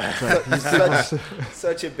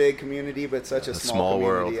 such a big community, but such a small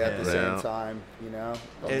community world. At the same time, you know.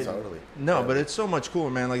 Totally. No, but it's so much cooler,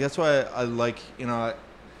 man. Like that's why I like, you know,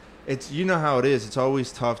 it's, you know how it is. It's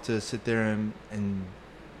always tough to sit there and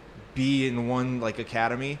be in one like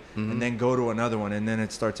academy and then go to another one, and then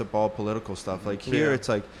it starts up all political stuff. Like here, it's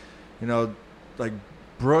like, you know, like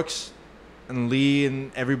Brooks and Lee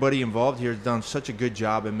and everybody involved here has done such a good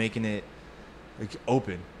job in making it like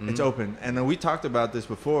open. It's open, and we talked about this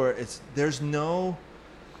before.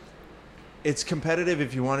 It's competitive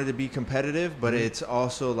if you wanted to be competitive, but it's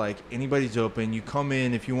also like anybody's open. You come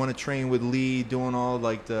in if you want to train with Lee, doing all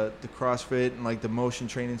like the CrossFit and like the motion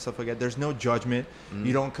training and stuff like that. There's no judgment.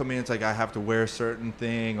 You don't come in, it's like I have to wear a certain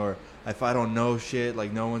thing, or if I don't know shit,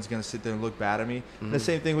 like no one's gonna sit there and look bad at me. The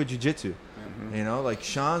same thing with jiu-jitsu. You know, like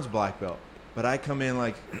Sean's black belt, but I come in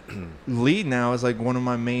like Lee now is like one of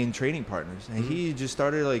my main training partners, and he just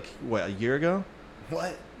started like a year ago.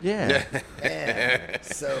 What? Yeah. Man,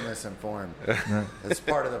 so misinformed. That's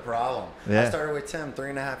part of the problem. I started with Tim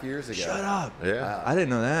 3.5 years ago. Shut up. Yeah. I didn't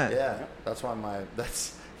know that. Yeah. That's why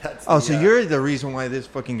that's so you're the reason why this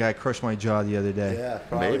fucking guy crushed my jaw the other day. Yeah,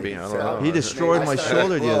 probably. Maybe. I don't know. He destroyed my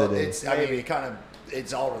shoulder the other day.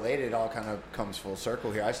 It's all related. It all kind of comes full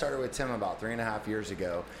circle here. I started with Tim about 3.5 years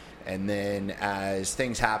ago. And then as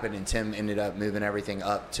things happened and Tim ended up moving everything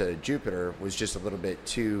up to Jupiter, was just a little bit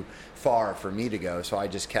too far for me to go. So I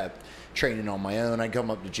just kept training on my own. I'd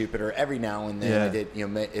come up to Jupiter every now and then. I did, you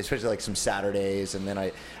know, especially like some Saturdays, and then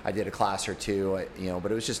I did a class or two, you know,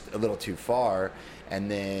 but it was just a little too far. And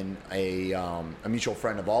then a mutual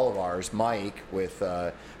friend of all of ours, Mike, with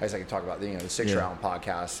I guess I can talk about the 6 Round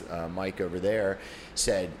podcast. Mike over there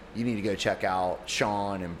said you need to go check out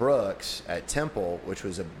Sean and Brooks at Temple, which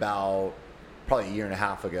was about probably a year and a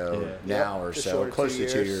half ago now or so, close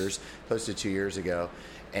to 2 years ago,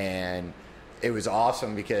 and it was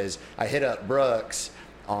awesome because I hit up Brooks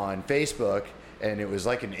on Facebook. And it was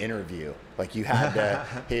like an interview. Like you had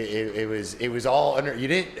to, it was all under, you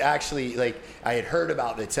didn't actually, like, I had heard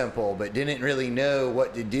about the Temple, but didn't really know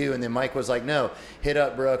what to do. And then Mike was like, no, hit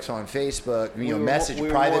up Brooks on Facebook,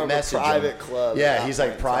 private message. Private club. Yeah, he's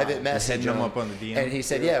like private message him up on the DM. And he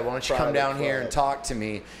said, why don't you come down here and talk to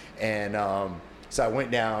me? And, so I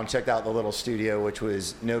went down, checked out the little studio, which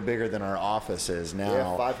was no bigger than our office is now.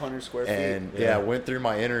 Yeah, 500 square feet. And went through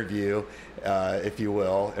my interview, if you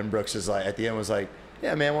will. And Brooks is like, at the end was like,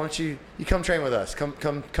 yeah, man, why don't you come train with us? Come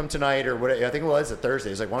tonight or whatever. I think it was a Thursday.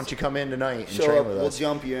 He's like, why don't you come in tonight and train with us? We'll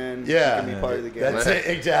jump you in. Yeah. You can be part of the game. That's it.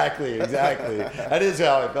 Exactly. That is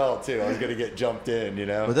how I felt too. I was going to get jumped in, you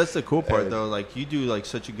know. But that's the cool part though. Like you do like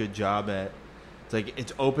such a good job at, like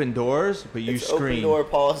it's open doors, but you screen. Open door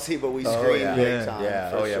policy, but we screen big time. Yeah.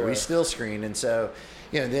 Sure. We still screen, and so,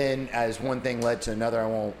 then as one thing led to another, I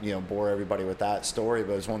won't bore everybody with that story,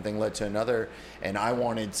 but as one thing led to another, and I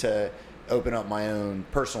wanted to open up my own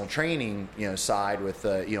personal training, side with,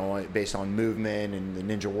 based on movement and the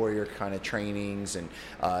Ninja Warrior kind of trainings, and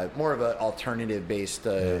more of an alternative based,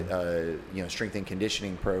 strength and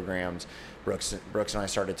conditioning programs. Brooks and I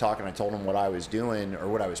started talking. I told him what I was doing or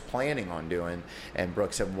what I was planning on doing, and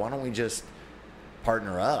Brooks said, "Why don't we just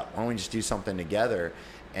partner up? Why don't we just do something together?"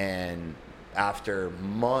 And after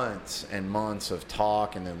months and months of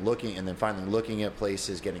talk, and then finally looking at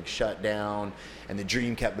places getting shut down, and the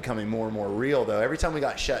dream kept becoming more and more real. Though every time we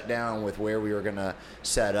got shut down with where we were going to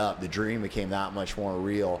set up, the dream became that much more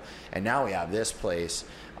real. And now we have this place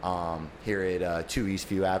here at 2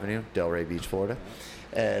 Eastview Avenue, Delray Beach, Florida.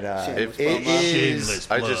 And it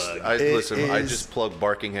is. I just plug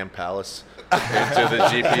Barkingham Palace into the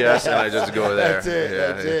GPS, and I just go there.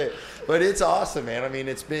 That's it. But it's awesome, man. I mean,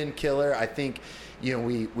 it's been killer. I think,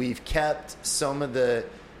 we've kept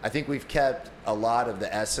we've kept a lot of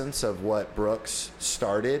the essence of what Brooks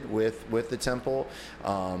started with the Temple,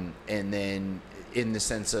 and then in the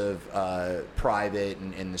sense of private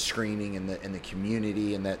and the screening and the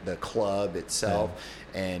community and the club itself,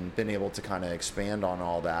 and been able to kind of expand on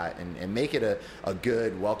all that and make it a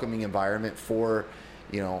good, welcoming environment for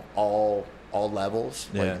all levels,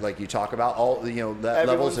 like you talk about, all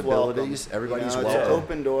levels, abilities. Welcome. Everybody's welcome. It's an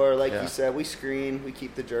open door, like you said. We screen, we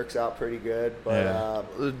keep the jerks out pretty good, but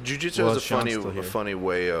jiu-jitsu is a funny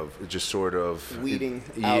way of just sort of weeding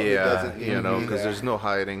out who doesn't need to be because there's no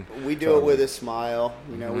hiding. We do it with a smile.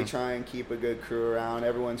 We try and keep a good crew around.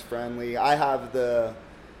 Everyone's friendly. I have the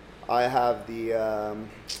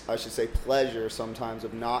I should say pleasure sometimes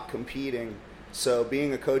of not competing. So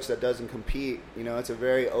being a coach that doesn't compete, it's a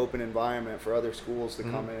very open environment for other schools to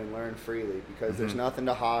come in and learn freely, because there's nothing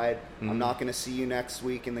to hide. I'm not going to see you next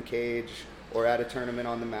week in the cage or at a tournament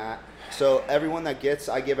on the mat. So everyone that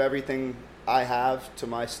I give everything I have to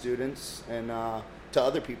my students and to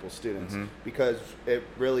other people's students, because it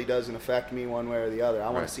really doesn't affect me one way or the other. I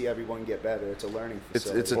want to see everyone get better. It's a learning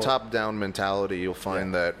facility. It's a top-down mentality. You'll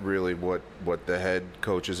find that really what the head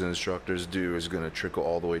coaches and instructors do is going to trickle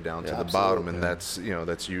all the way down to the bottom, and that's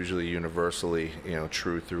usually universally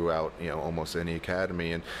true throughout almost any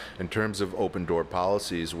academy. And in terms of open door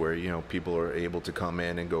policies, where people are able to come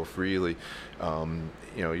in and go freely, I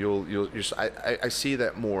see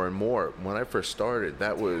that more and more. When I first started,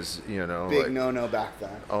 that was big no back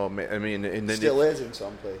then. Oh man, I mean, and then still is in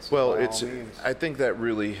some places. Well, I think that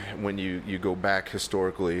really, when you go back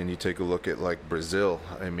historically and you take a look at like Brazil,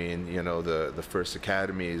 I mean, the first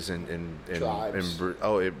academies and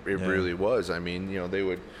it really was. I mean, they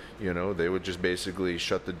would just basically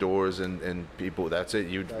shut the doors and people. That's it.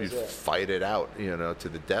 You'd fight it out, to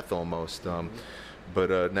the death almost.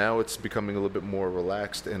 But now it's becoming a little bit more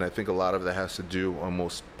relaxed, and I think a lot of that has to do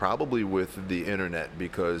almost probably with the internet,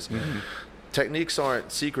 because techniques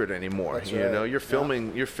aren't secret anymore. That's right. You're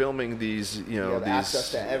filming these, you have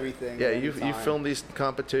access to everything. Yeah, you film these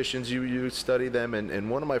competitions, you study them, and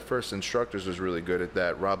one of my first instructors was really good at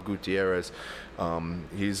that, Rob Gutierrez.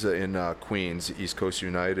 He's in Queens, East Coast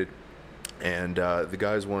United. And the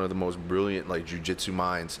guy's one of the most brilliant jiu-jitsu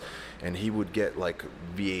minds, and he would get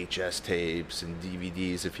VHS tapes and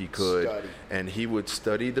DVDs if he could, and he would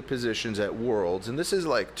study the positions at Worlds, and this is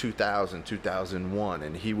 2000, 2001,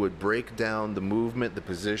 and he would break down the movement, the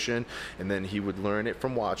position, and then he would learn it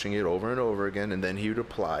from watching it over and over again, and then he would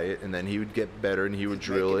apply it, and then he would get better, and he would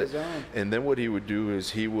drill it, and then what he would do is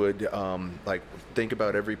he would think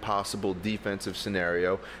about every possible defensive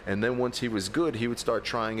scenario, and then once he was good, he would start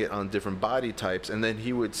trying it on different body types, and then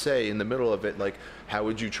he would say in the middle of it, how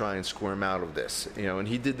would you try and squirm out of this? And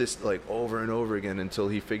he did this over and over again until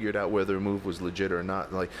he figured out whether a move was legit or not.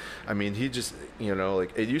 He just,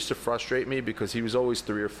 it used to frustrate me because he was always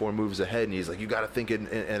 3 or 4 moves ahead, and he's like, you got to think in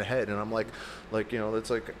ahead, and I'm it's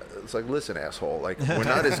like, listen, asshole, we're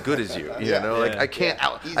not as good as you, I can't,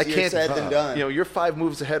 Easier said than done. You're 5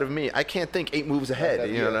 moves ahead of me. I can't think 8 moves ahead.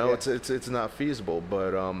 It's not feasible.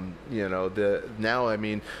 But now, I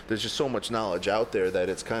mean, there's just so much knowledge out there that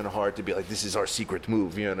it's kind of hard to be like, this is our secret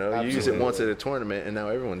move. You use it once at a tournament, and now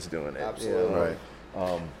everyone's doing it. Absolutely.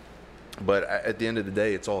 Right. But at the end of the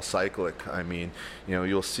day, it's all cyclic. I mean,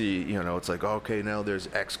 you'll see, it's like, okay, now there's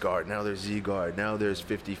X guard, now there's Z guard, now there's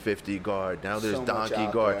 50-50 guard, now there's donkey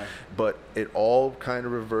guard. There. But it all kind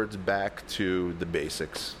of reverts back to the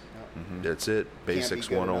basics. That's it. Basics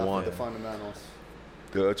 101. The fundamentals.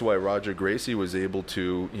 That's why Roger Gracie was able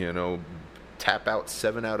to, tap out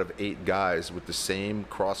 7 out of 8 guys with the same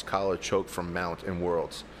cross-collar choke from Mount in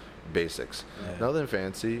Worlds. Basics. Nothing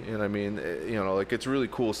fancy. And I mean, it's really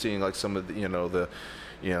cool seeing some of the,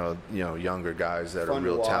 younger guys that are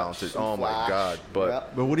real talented. Oh my God.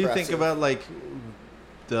 But what do you think about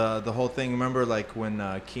the whole thing? Remember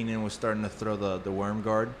when Keenan was starting to throw the worm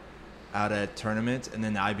guard out at tournaments, and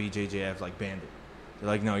then the IBJJF banned it. They're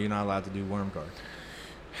like, no, you're not allowed to do worm guard.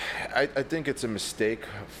 I think it's a mistake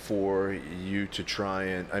for you to try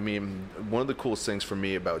and, I mean, one of the coolest things for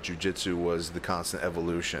me about jiu-jitsu was the constant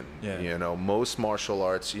evolution. Most martial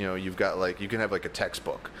arts, you've got you can have a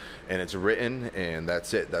textbook, and it's written, and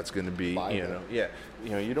that's it. That's going to be,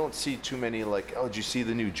 you don't see too many oh, did you see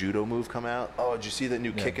the new judo move come out? Oh, did you see that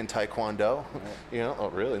new kick in taekwondo? Oh,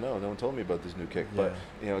 really? No one told me about this new kick. But,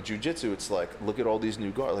 jiu-jitsu, it's look at all these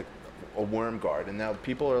new guards, a worm guard, and now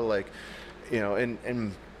people are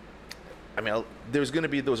and I mean, there's going to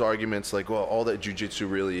be those arguments well, all that jiu-jitsu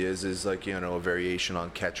really is a variation on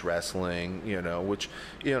catch wrestling, which,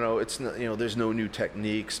 it's not, there's no new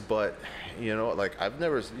techniques, but, I've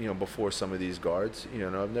never, before some of these guards,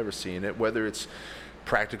 I've never seen it, whether it's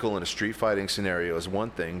practical in a street fighting scenario is one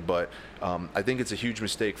thing, but I think it's a huge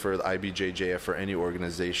mistake for the IBJJF or any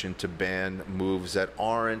organization to ban moves that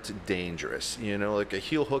aren't dangerous. A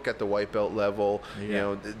heel hook at the white belt level,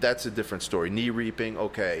 that's a different story. Knee reaping,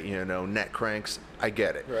 okay, net cranks, I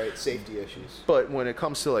get it. Right, safety issues. But when it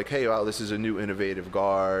comes to hey, wow, this is a new innovative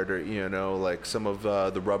guard, or some of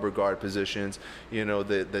the rubber guard positions,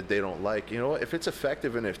 that they don't like, if it's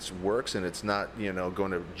effective and it works and it's not,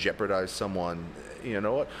 going to jeopardize someone,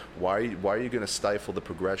 why are you going to stifle the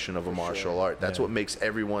progression of a martial art? That's what makes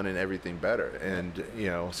everyone and everything better. And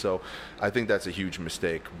so I think that's a huge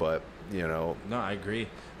mistake. But no, I agree.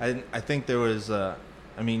 I think there was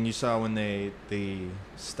you saw when they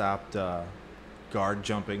stopped guard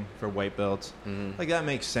jumping for white belts. That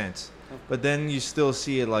makes sense. But then you still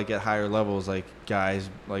see it at higher levels, guys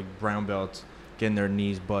brown belts getting their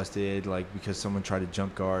knees busted because someone tried to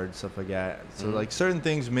jump guard, stuff like that. So certain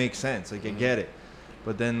things make sense. I get it.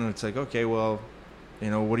 But then it's like, okay, well,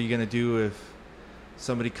 what are you going to do if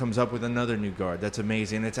somebody comes up with another new guard that's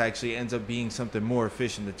amazing? It actually ends up being something more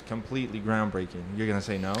efficient that's completely groundbreaking. You're going to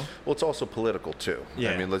say no? Well, it's also political, too.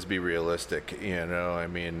 Yeah. I mean, let's be realistic, and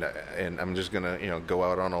I'm just going to, go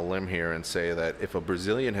out on a limb here and say that if a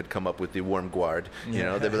Brazilian had come up with the warm guard,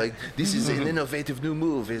 they'd be like, this is an innovative new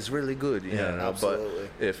move. It's really good. Absolutely.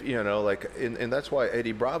 But if, and that's why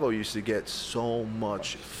Eddie Bravo used to get so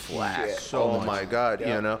much flack. My God,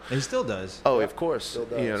 He still does. Oh, of course. Still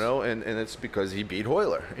does. And it's because he beat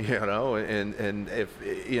Hoyler, and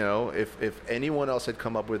if anyone else had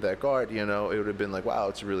come up with that guard, it would have been like, wow,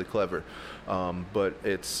 it's really clever. But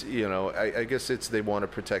it's, I guess they want to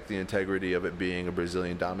protect the integrity of it being a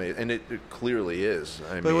Brazilian dominated, and it clearly is.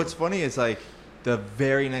 But what's funny is like the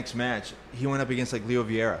very next match, he went up against like Leo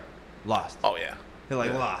Vieira, lost. Oh yeah.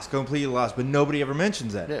 They're lost, completely lost, but nobody ever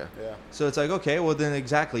mentions that. Yeah. So it's like, okay, well then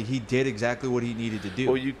exactly, he did exactly what he needed to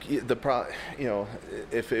do. Well,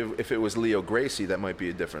 if it was Leo Gracie, that might be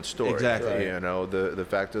a different story. Exactly. Right. The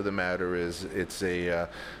fact of the matter is,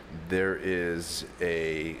 there is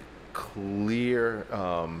a clear,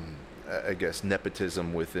 I guess,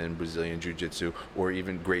 nepotism within Brazilian Jiu-Jitsu, or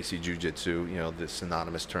even Gracie Jiu-Jitsu, the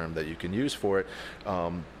synonymous term that you can use for it.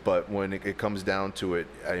 But when it comes down to it,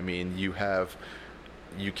 I mean, you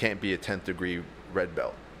can't be a 10th degree red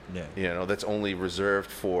belt. Yeah. That's only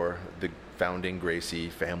reserved for the founding Gracie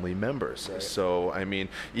family members. Right. So, I mean,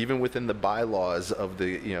 even within the bylaws of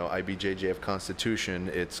the, IBJJF Constitution,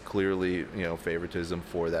 it's clearly, favoritism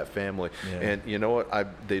for that family. Yeah. And you know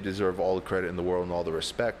what? They deserve all the credit in the world and all the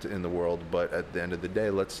respect in the world. But at the end of the day,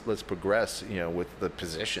 let's progress, with the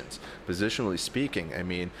positions. Positionally speaking, I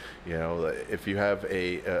mean, if you have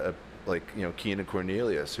Keenan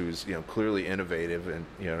Cornelius, who's clearly innovative, and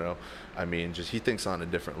I mean, just he thinks on a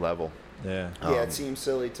different level. Yeah. It seems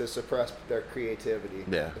silly to suppress their creativity.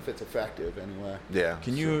 Yeah. If it's effective, anyway. Yeah.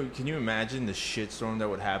 Can you imagine the shitstorm that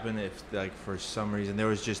would happen if, like, for some reason there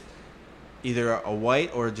was just either a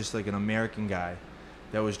white or just like an American guy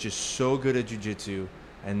that was just so good at jiu-jitsu,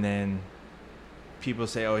 and then people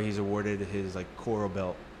say, oh, he's awarded his like Coral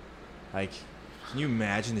belt. Like, can you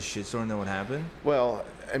imagine the shitstorm that would happen? Well,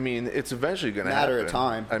 I mean, it's eventually going to happen. Matter of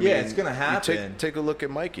time. I mean, it's going to happen. Take a look at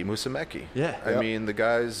Mikey Musumeci. Yeah. I mean, the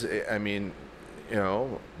guy's,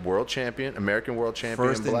 world champion, American world champion,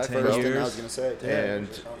 First in black 10 belt. years. I was going to say.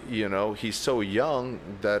 And, he's so young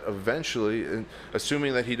that eventually,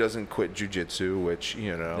 assuming that he doesn't quit jiu-jitsu, which,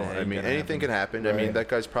 anything can happen. Right. I mean, that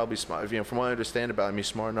guy's probably smart. From what I understand about him, he's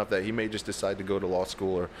smart enough that he may just decide to go to law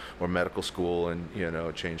school or medical school and,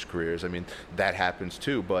 change careers. I mean, that happens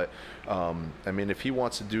too. But, if he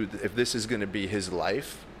wants to if this is going to be his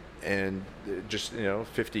life, and just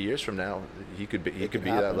 50 years from now, he could be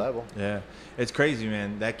that level. Yeah, it's crazy,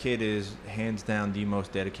 man. That kid is hands down the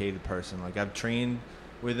most dedicated person. Like, I've trained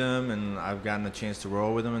with him, and I've gotten a chance to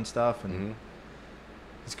roll with him and stuff, and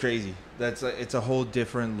it's crazy. It's a whole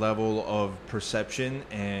different level of perception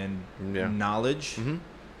and knowledge. Mm-hmm.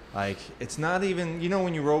 Like, it's not even,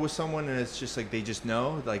 when you roll with someone and it's just like they just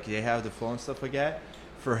know, like they have the flow and stuff like that.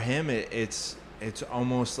 For him, it's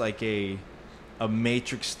almost like a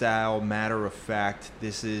Matrix style, matter of fact,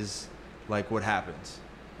 this is like what happens.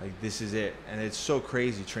 Like, this is it. And it's so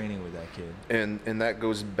crazy training with that kid. And that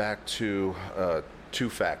goes back to two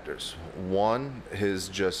factors. One, his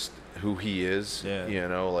just who he is. Yeah.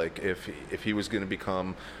 Like if he was going to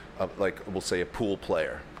become we'll say a pool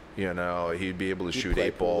player, he'd be able to shoot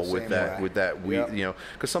 8-ball with that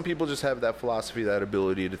because some people just have that philosophy, that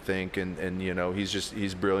ability to think, and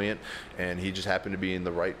he's brilliant, and he just happened to be in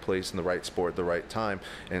the right place in the right sport at the right time.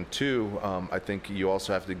 And two, I think you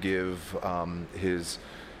also have to give his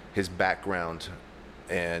background,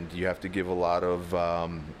 and you have to give a lot of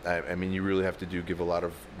you really have to give a lot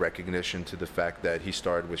of recognition to the fact that he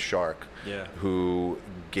started with Shark, who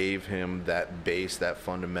gave him that base, that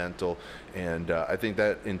fundamental. And I think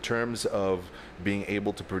that in terms of being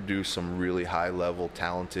able to produce some really high-level,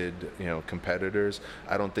 talented, competitors,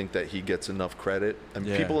 I don't think that he gets enough credit.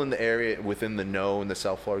 People in the area, within the know, in the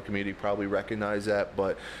South Florida community, probably recognize that.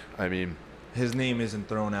 But I mean, his name isn't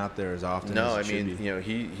thrown out there as often. As it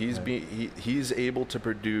should be. He's able to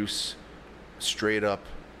produce straight-up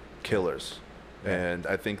killers. And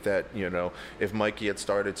I think that, if Mikey had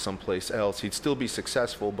started someplace else, he'd still be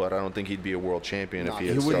successful, but I don't think he'd be a world champion if he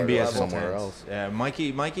had started somewhere else. Yeah,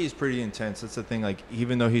 Mikey is pretty intense. That's the thing. Like,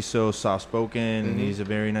 even though he's so soft-spoken and he's a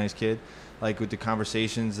very nice kid, like, with the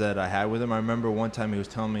conversations that I had with him, I remember one time he was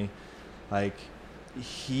telling me, like,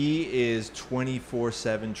 he is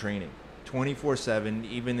 24/7 training. 24/7,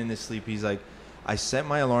 even in his sleep. He's like, I set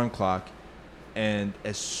my alarm clock And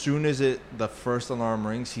as soon as the first alarm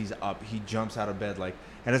rings, he's up. He jumps out of bed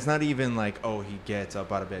and it's not even like, oh, he gets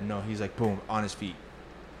up out of bed. No, he's like, boom, on his feet.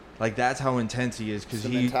 Like, that's how intense he is. Because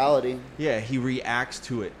mentality. Yeah, he reacts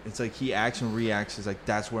to it. It's like he acts and reacts. It's like,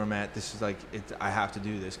 that's where I'm at. This is like, I have to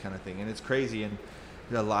do this kind of thing. And it's crazy. And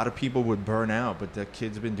a lot of people would burn out, but the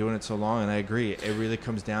kid's been doing it so long, and I agree. It really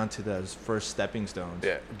comes down to those first stepping stones.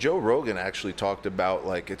 Yeah, Joe Rogan actually talked about,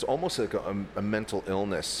 like, it's almost like a mental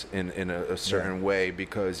illness in a certain way,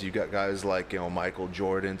 because you got guys like, Michael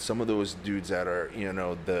Jordan, some of those dudes that are,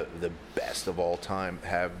 the best of all time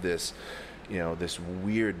have this, this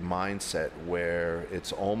weird mindset where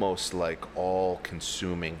it's almost like all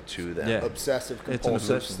consuming to them. Yeah. Obsessive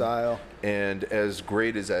compulsive style. And as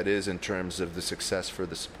great as that is in terms of the success for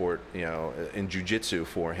the sport, in jiu-jitsu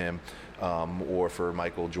for him, or for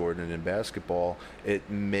Michael Jordan in basketball, it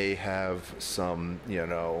may have some,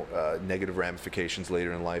 negative ramifications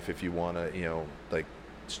later in life if you want to,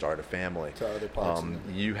 start a family. To other parts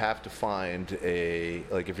you have to find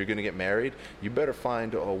if you're going to get married, you better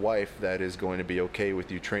find a wife that is going to be okay with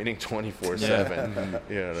you training 24/7.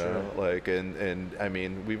 Sure. And I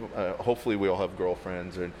mean, we hopefully we all have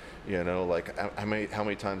girlfriends, and how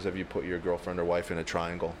many times have you put your girlfriend or wife in a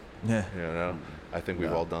triangle? Yeah. I think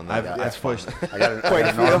we've all done that. I've pushed. I got an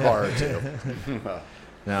arm bar or two.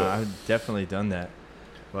 No, I've definitely done that.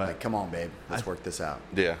 But come on, babe, let's work this out.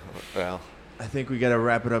 Yeah. Well, I think we got to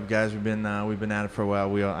wrap it up, guys. We've been at it for a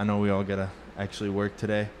while. I know we all got to actually work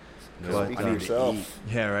today. Speak for yourself.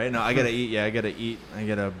 Yeah, right. No, I got to eat. Yeah, I got to eat. I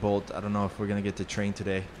got to bolt. I don't know if we're going to get to train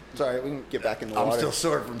today. It's all right. We can get back in the water. I'm still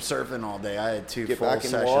sore from surfing all day. I had two full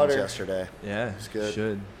sessions yesterday. Yeah, it's good.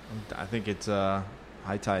 Should. I think it's high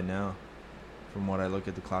tide now from what I look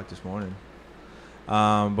at the clock this morning.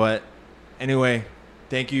 But anyway,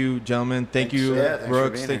 thank you, gentlemen. Thank you,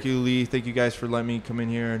 Brooks. Thank you, Lee. Thank you guys for letting me come in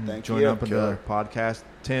here and join up on the podcast.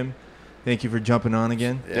 Tim, thank you for jumping on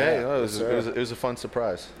again. Yeah, it was a fun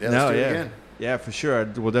surprise. Yeah, let's do it again. Yeah, for sure.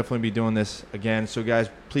 We'll definitely be doing this again. So, guys,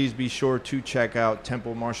 please be sure to check out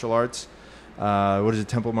Temple Martial Arts. What is it?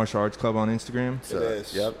 Temple Martial Arts Club on Instagram? It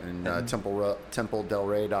is. Yep, and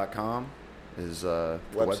templedelray.com is the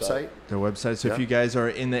website. Their website. So if you guys are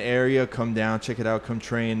in the area, come down, check it out. Come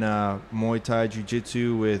train Muay Thai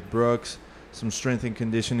Jiu-Jitsu with Brooks. Some strength and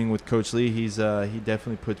conditioning with Coach Lee. He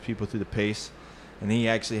definitely puts people through the pace, and he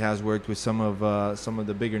actually has worked with some of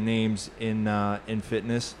the bigger names in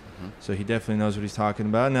fitness. Mm-hmm. So he definitely knows what he's talking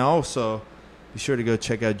about. Now also, be sure to go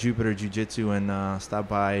check out Jupiter Jiu-Jitsu and stop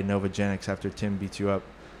by Novogenics after Tim beats you up.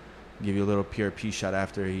 Give you a little PRP shot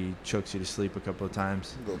after he chokes you to sleep a couple of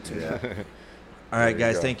times. All right,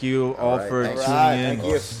 guys. Thank you all for tuning in. Thank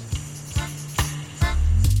you.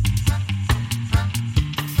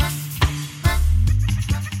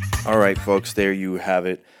 All right, folks. There you have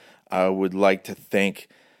it. I would like to thank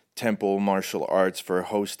Temple Martial Arts for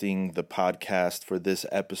hosting the podcast for this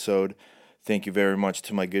episode. Thank you very much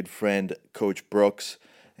to my good friend, Coach Brooks,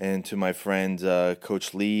 and to my friend,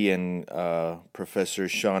 Coach Lee and Professor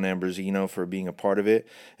Sean Ambrosino for being a part of it.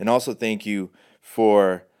 And also thank you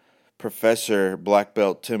for Professor Black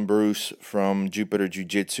Belt Tim Bruce from Jupiter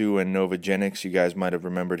Jiu-Jitsu and Novogenics. You guys might have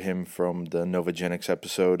remembered him from the Novogenics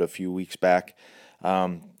episode a few weeks back.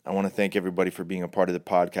 I want to thank everybody for being a part of the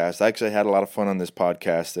podcast. I actually had a lot of fun on this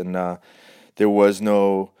podcast, and there was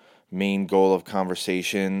no main goal of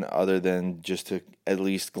conversation other than just to at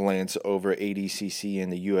least glance over ADCC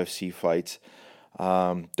and the UFC fights.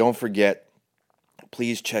 Don't forget,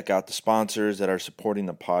 please check out the sponsors that are supporting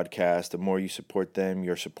the podcast. The more you support them,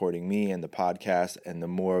 you're supporting me and the podcast, and the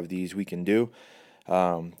more of these we can do.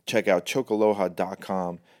 Check out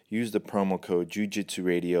chokealoha.com. Use the promo code Jiu-Jitsu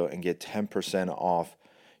Radio and get 10% off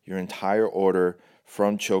your entire order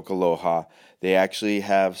from Choke Aloha. They actually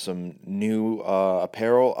have some new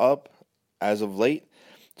apparel up as of late,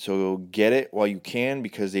 so get it while you can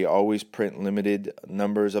because they always print limited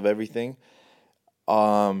numbers of everything.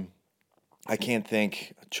 I can't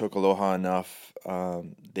thank Choke Aloha enough.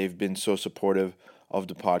 They've been so supportive of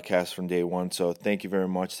the podcast from day one, so thank you very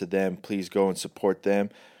much to them. Please go and support them.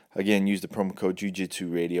 Again, use the promo code Jiu-Jitsu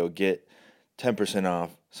Radio. Get 10%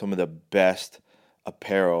 off some of the best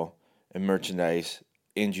apparel and merchandise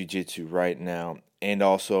in Jiu-Jitsu right now. And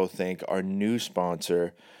also thank our new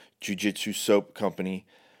sponsor, Jiu-Jitsu Soap Company.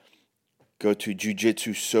 Go to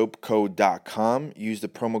jujitsusoapco.com. Use the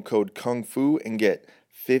promo code Kung Fu and get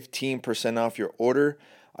 15% off your order.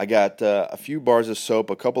 I got a few bars of soap.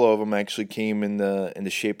 A couple of them actually came in the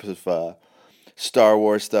shape of Star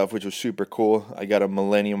Wars stuff, which was super cool. I got a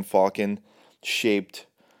Millennium Falcon shaped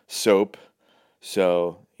soap.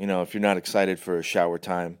 So, if you're not excited for a shower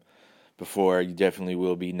time before, you definitely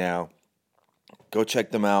will be now. Go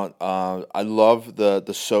check them out. I love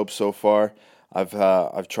the soap so far.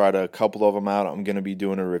 I've tried a couple of them out. I'm going to be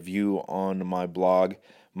doing a review on my blog,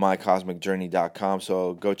 mycosmicjourney.com.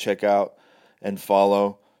 So go check out and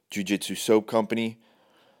follow Jiu-Jitsu Soap Company.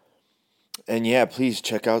 And yeah, please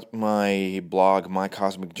check out my blog,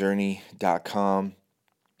 mycosmicjourney.com.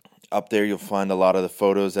 Up there you'll find a lot of the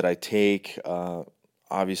photos that I take.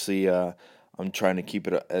 Obviously, I'm trying to keep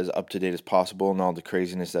it as up-to-date as possible and all the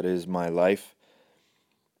craziness that is my life.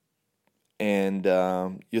 And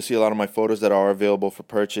you'll see a lot of my photos that are available for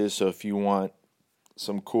purchase. So if you want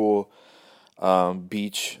some cool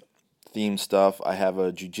beach-themed stuff, I have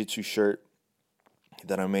a jiu-jitsu shirt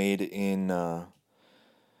that I made in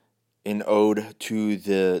ode to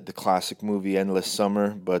the classic movie Endless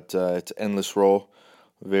Summer, but it's Endless Roll,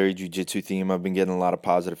 very jiu-jitsu theme. I've been getting a lot of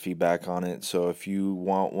positive feedback on it. So if you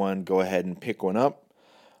want one, go ahead and pick one up.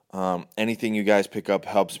 Anything you guys pick up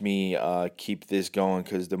helps me keep this going,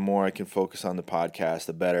 because the more I can focus on the podcast,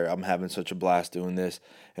 the better. I'm having such a blast doing this,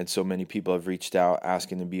 and so many people have reached out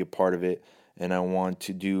asking to be a part of it, and I want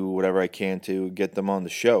to do whatever I can to get them on the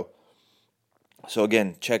show. So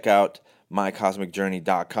again, check out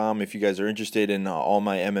mycosmicjourney.com if you guys are interested in all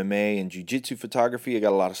my MMA and jiu-jitsu photography. I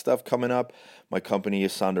got a lot of stuff coming up. My company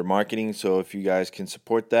is Sonder Marketing, so if you guys can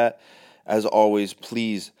support that, as always,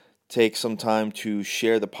 please take some time to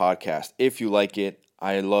share the podcast. If you like it,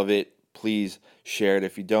 I love it. Please share it.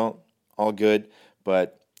 If you don't, all good.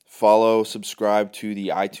 But follow, subscribe to the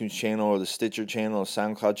iTunes channel or the Stitcher channel or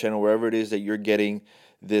SoundCloud channel, wherever it is that you're getting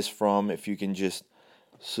this from. If you can just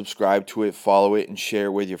subscribe to it, follow it, and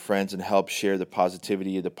share with your friends and help share the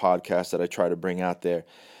positivity of the podcast that I try to bring out there.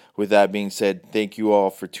 With that being said, thank you all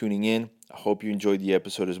for tuning in. I hope you enjoyed the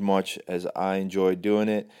episode as much as I enjoyed doing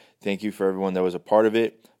it. Thank you for everyone that was a part of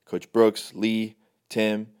it. Coach Brooks, Lee,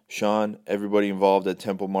 Tim, Sean, everybody involved at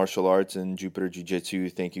Temple Martial Arts and Jupiter Jiu-Jitsu.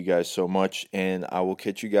 Thank you guys so much, and I will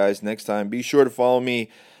catch you guys next time. Be sure to follow me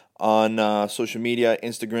on social media.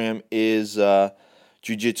 Instagram is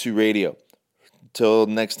Jiu-Jitsu Radio. Till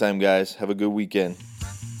next time, guys. Have a good weekend.